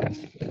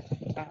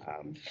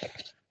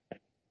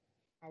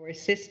our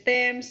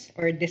systems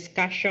or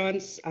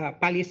discussions,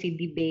 policy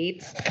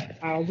debates.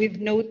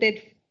 We've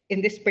noted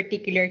in this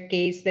particular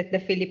case that the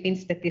Philippine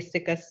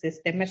Statistical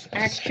System has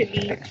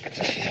actually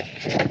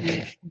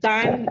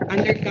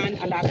undergone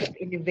a lot of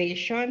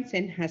innovations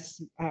and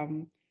has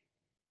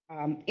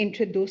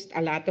introduced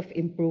a lot of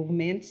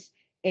improvements.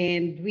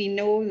 And we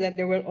know that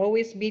there will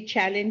always be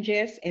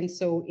challenges. And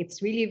so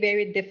it's really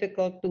very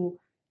difficult to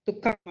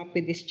come up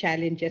with these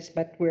challenges,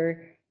 but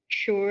we're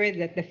sure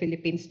that the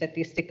Philippine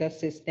Statistical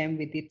System,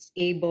 with its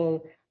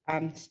able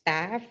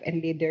staff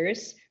and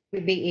leaders,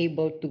 will be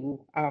able to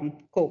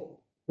cope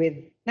with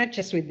not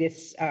just with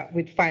this,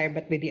 with fire,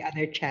 but with the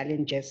other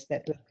challenges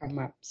that will come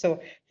up.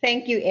 So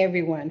thank you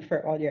everyone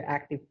for all your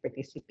active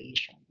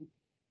participation.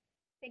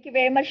 Thank you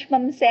very much,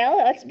 Ma'am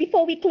Sel.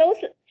 Before we close,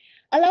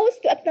 allow us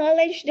to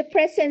acknowledge the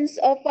presence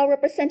of our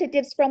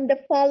representatives from the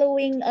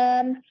following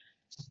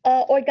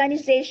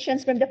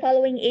organizations, from the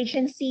following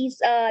agencies: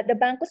 the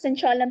Bangko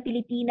Sentral ng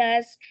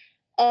Pilipinas,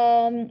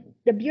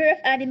 the Bureau of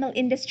Animal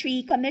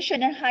Industry,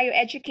 Commission on Higher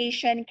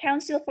Education,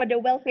 Council for the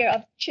Welfare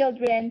of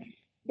Children,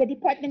 the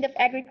Department of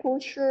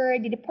Agriculture,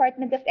 the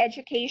Department of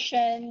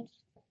Education,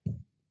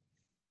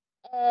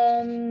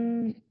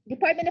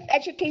 Department of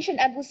Education,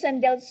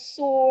 Agusan del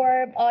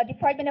Sur,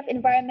 Department of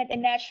Environment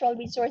and Natural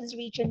Resources,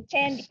 Region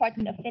 10,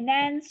 Department of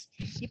Finance,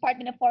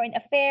 Department of Foreign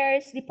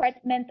Affairs,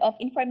 Department of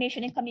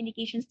Information and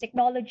Communications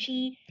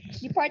Technology,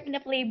 Department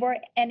of Labor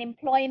and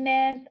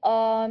Employment,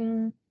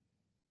 DOLE,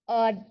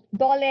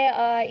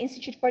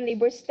 Institute for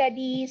Labor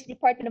Studies,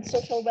 Department of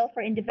Social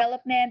Welfare and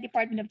Development,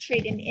 Department of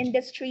Trade and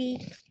Industry,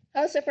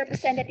 House of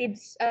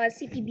Representatives,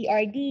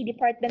 CPBRD,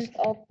 Department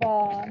of,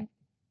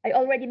 I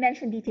already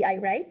mentioned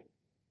DTI, right?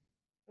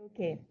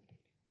 Okay.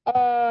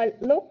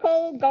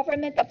 Local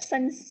Government of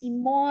San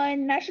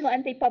Simon, National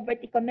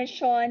Anti-Poverty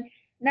Commission,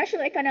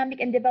 National Economic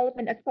and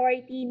Development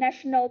Authority,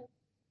 National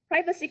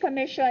Privacy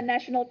Commission,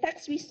 National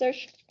Tax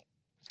Research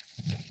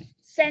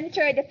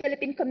Center, the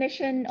Philippine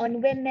Commission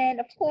on Women,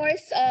 of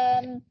course,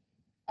 the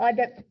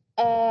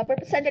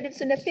representatives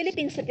from the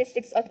Philippine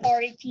Statistics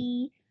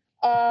Authority,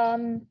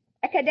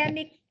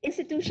 academic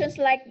institutions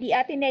like the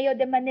Ateneo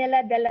de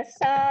Manila, de La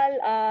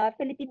Salle,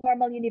 Philippine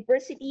Normal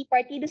University,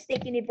 Partido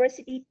State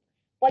University,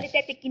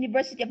 Polytechnic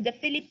University of the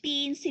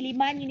Philippines,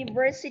 Siliman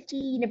University,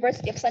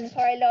 University of San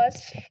Carlos,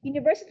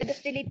 University of the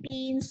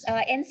Philippines,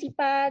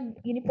 NCPAG,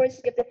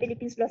 University of the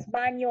Philippines Los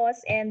Baños,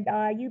 and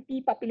UP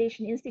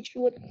Population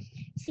Institute,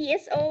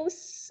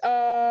 CSOs,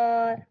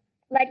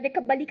 like the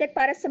Kabalikat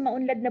para sa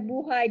Maunlad na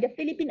Buhay, the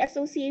Philippine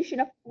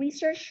Association of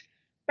Research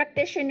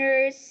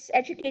Practitioners,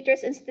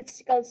 Educators, and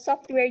Statistical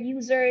Software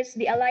Users,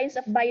 the Alliance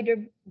of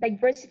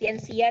Biodiversity, and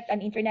CF,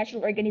 an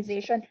international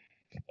organization,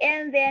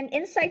 and then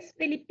Insights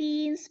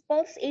Philippines,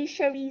 Pulse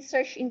Asia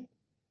Research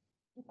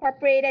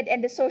Incorporated,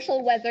 and the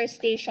Social Weather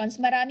Stations.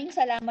 Maraming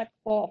salamat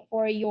po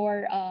for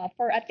your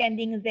for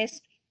attending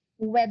this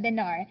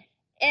webinar.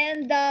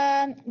 And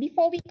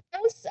before we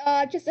close,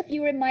 just a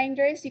few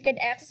reminders. You can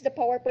access the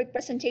PowerPoint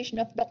presentation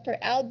of Dr.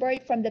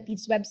 Albert from the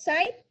PIDS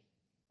website.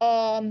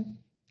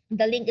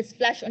 The link is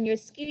flashed on your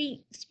screen.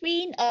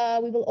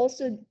 We will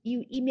also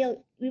email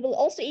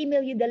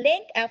you the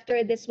link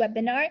after this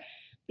webinar.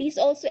 Please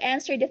also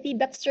answer the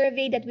feedback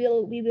survey that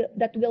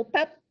will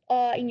pop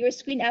in your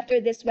screen after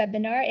this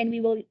webinar, and we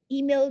will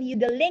email you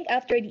the link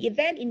after the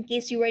event in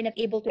case you were not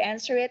able to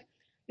answer it.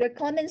 Your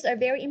comments are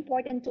very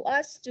important to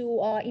us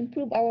to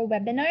improve our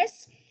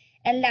webinars.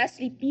 And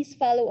lastly, please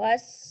follow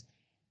us.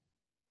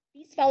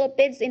 Please follow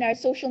PIDS in our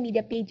social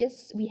media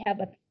pages. We have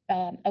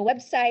a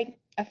website,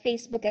 a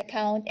Facebook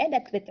account, and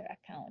a Twitter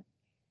account.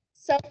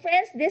 So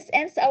friends, this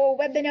ends our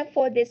webinar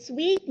for this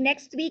week.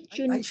 Next week,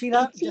 June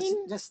Sheila,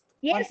 18. just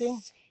Yes.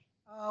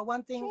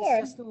 one thing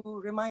Sure. is just to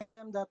remind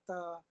them that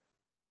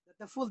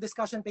the full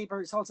discussion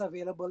paper is also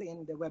available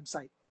in the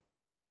website.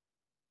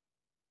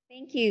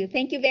 Thank you.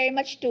 Thank you very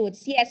much,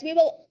 Toots. Yes, we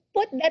will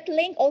put that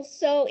link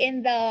also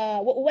in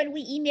the when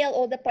we email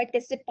all the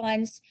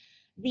participants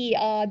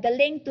the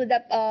link to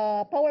the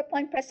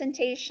PowerPoint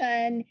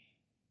presentation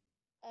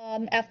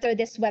after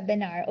this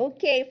webinar.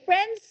 Okay,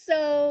 friends,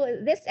 so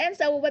this ends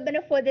our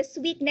webinar for this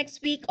week.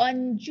 Next week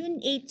on June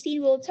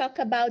 18, we'll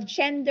talk about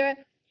gender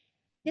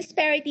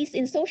disparities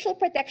in social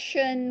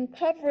protection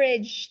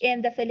coverage in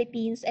the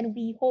Philippines, and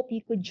we hope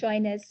you could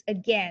join us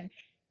again.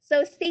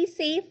 So stay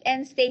safe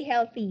and stay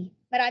healthy.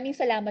 Maraming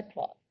salamat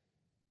po.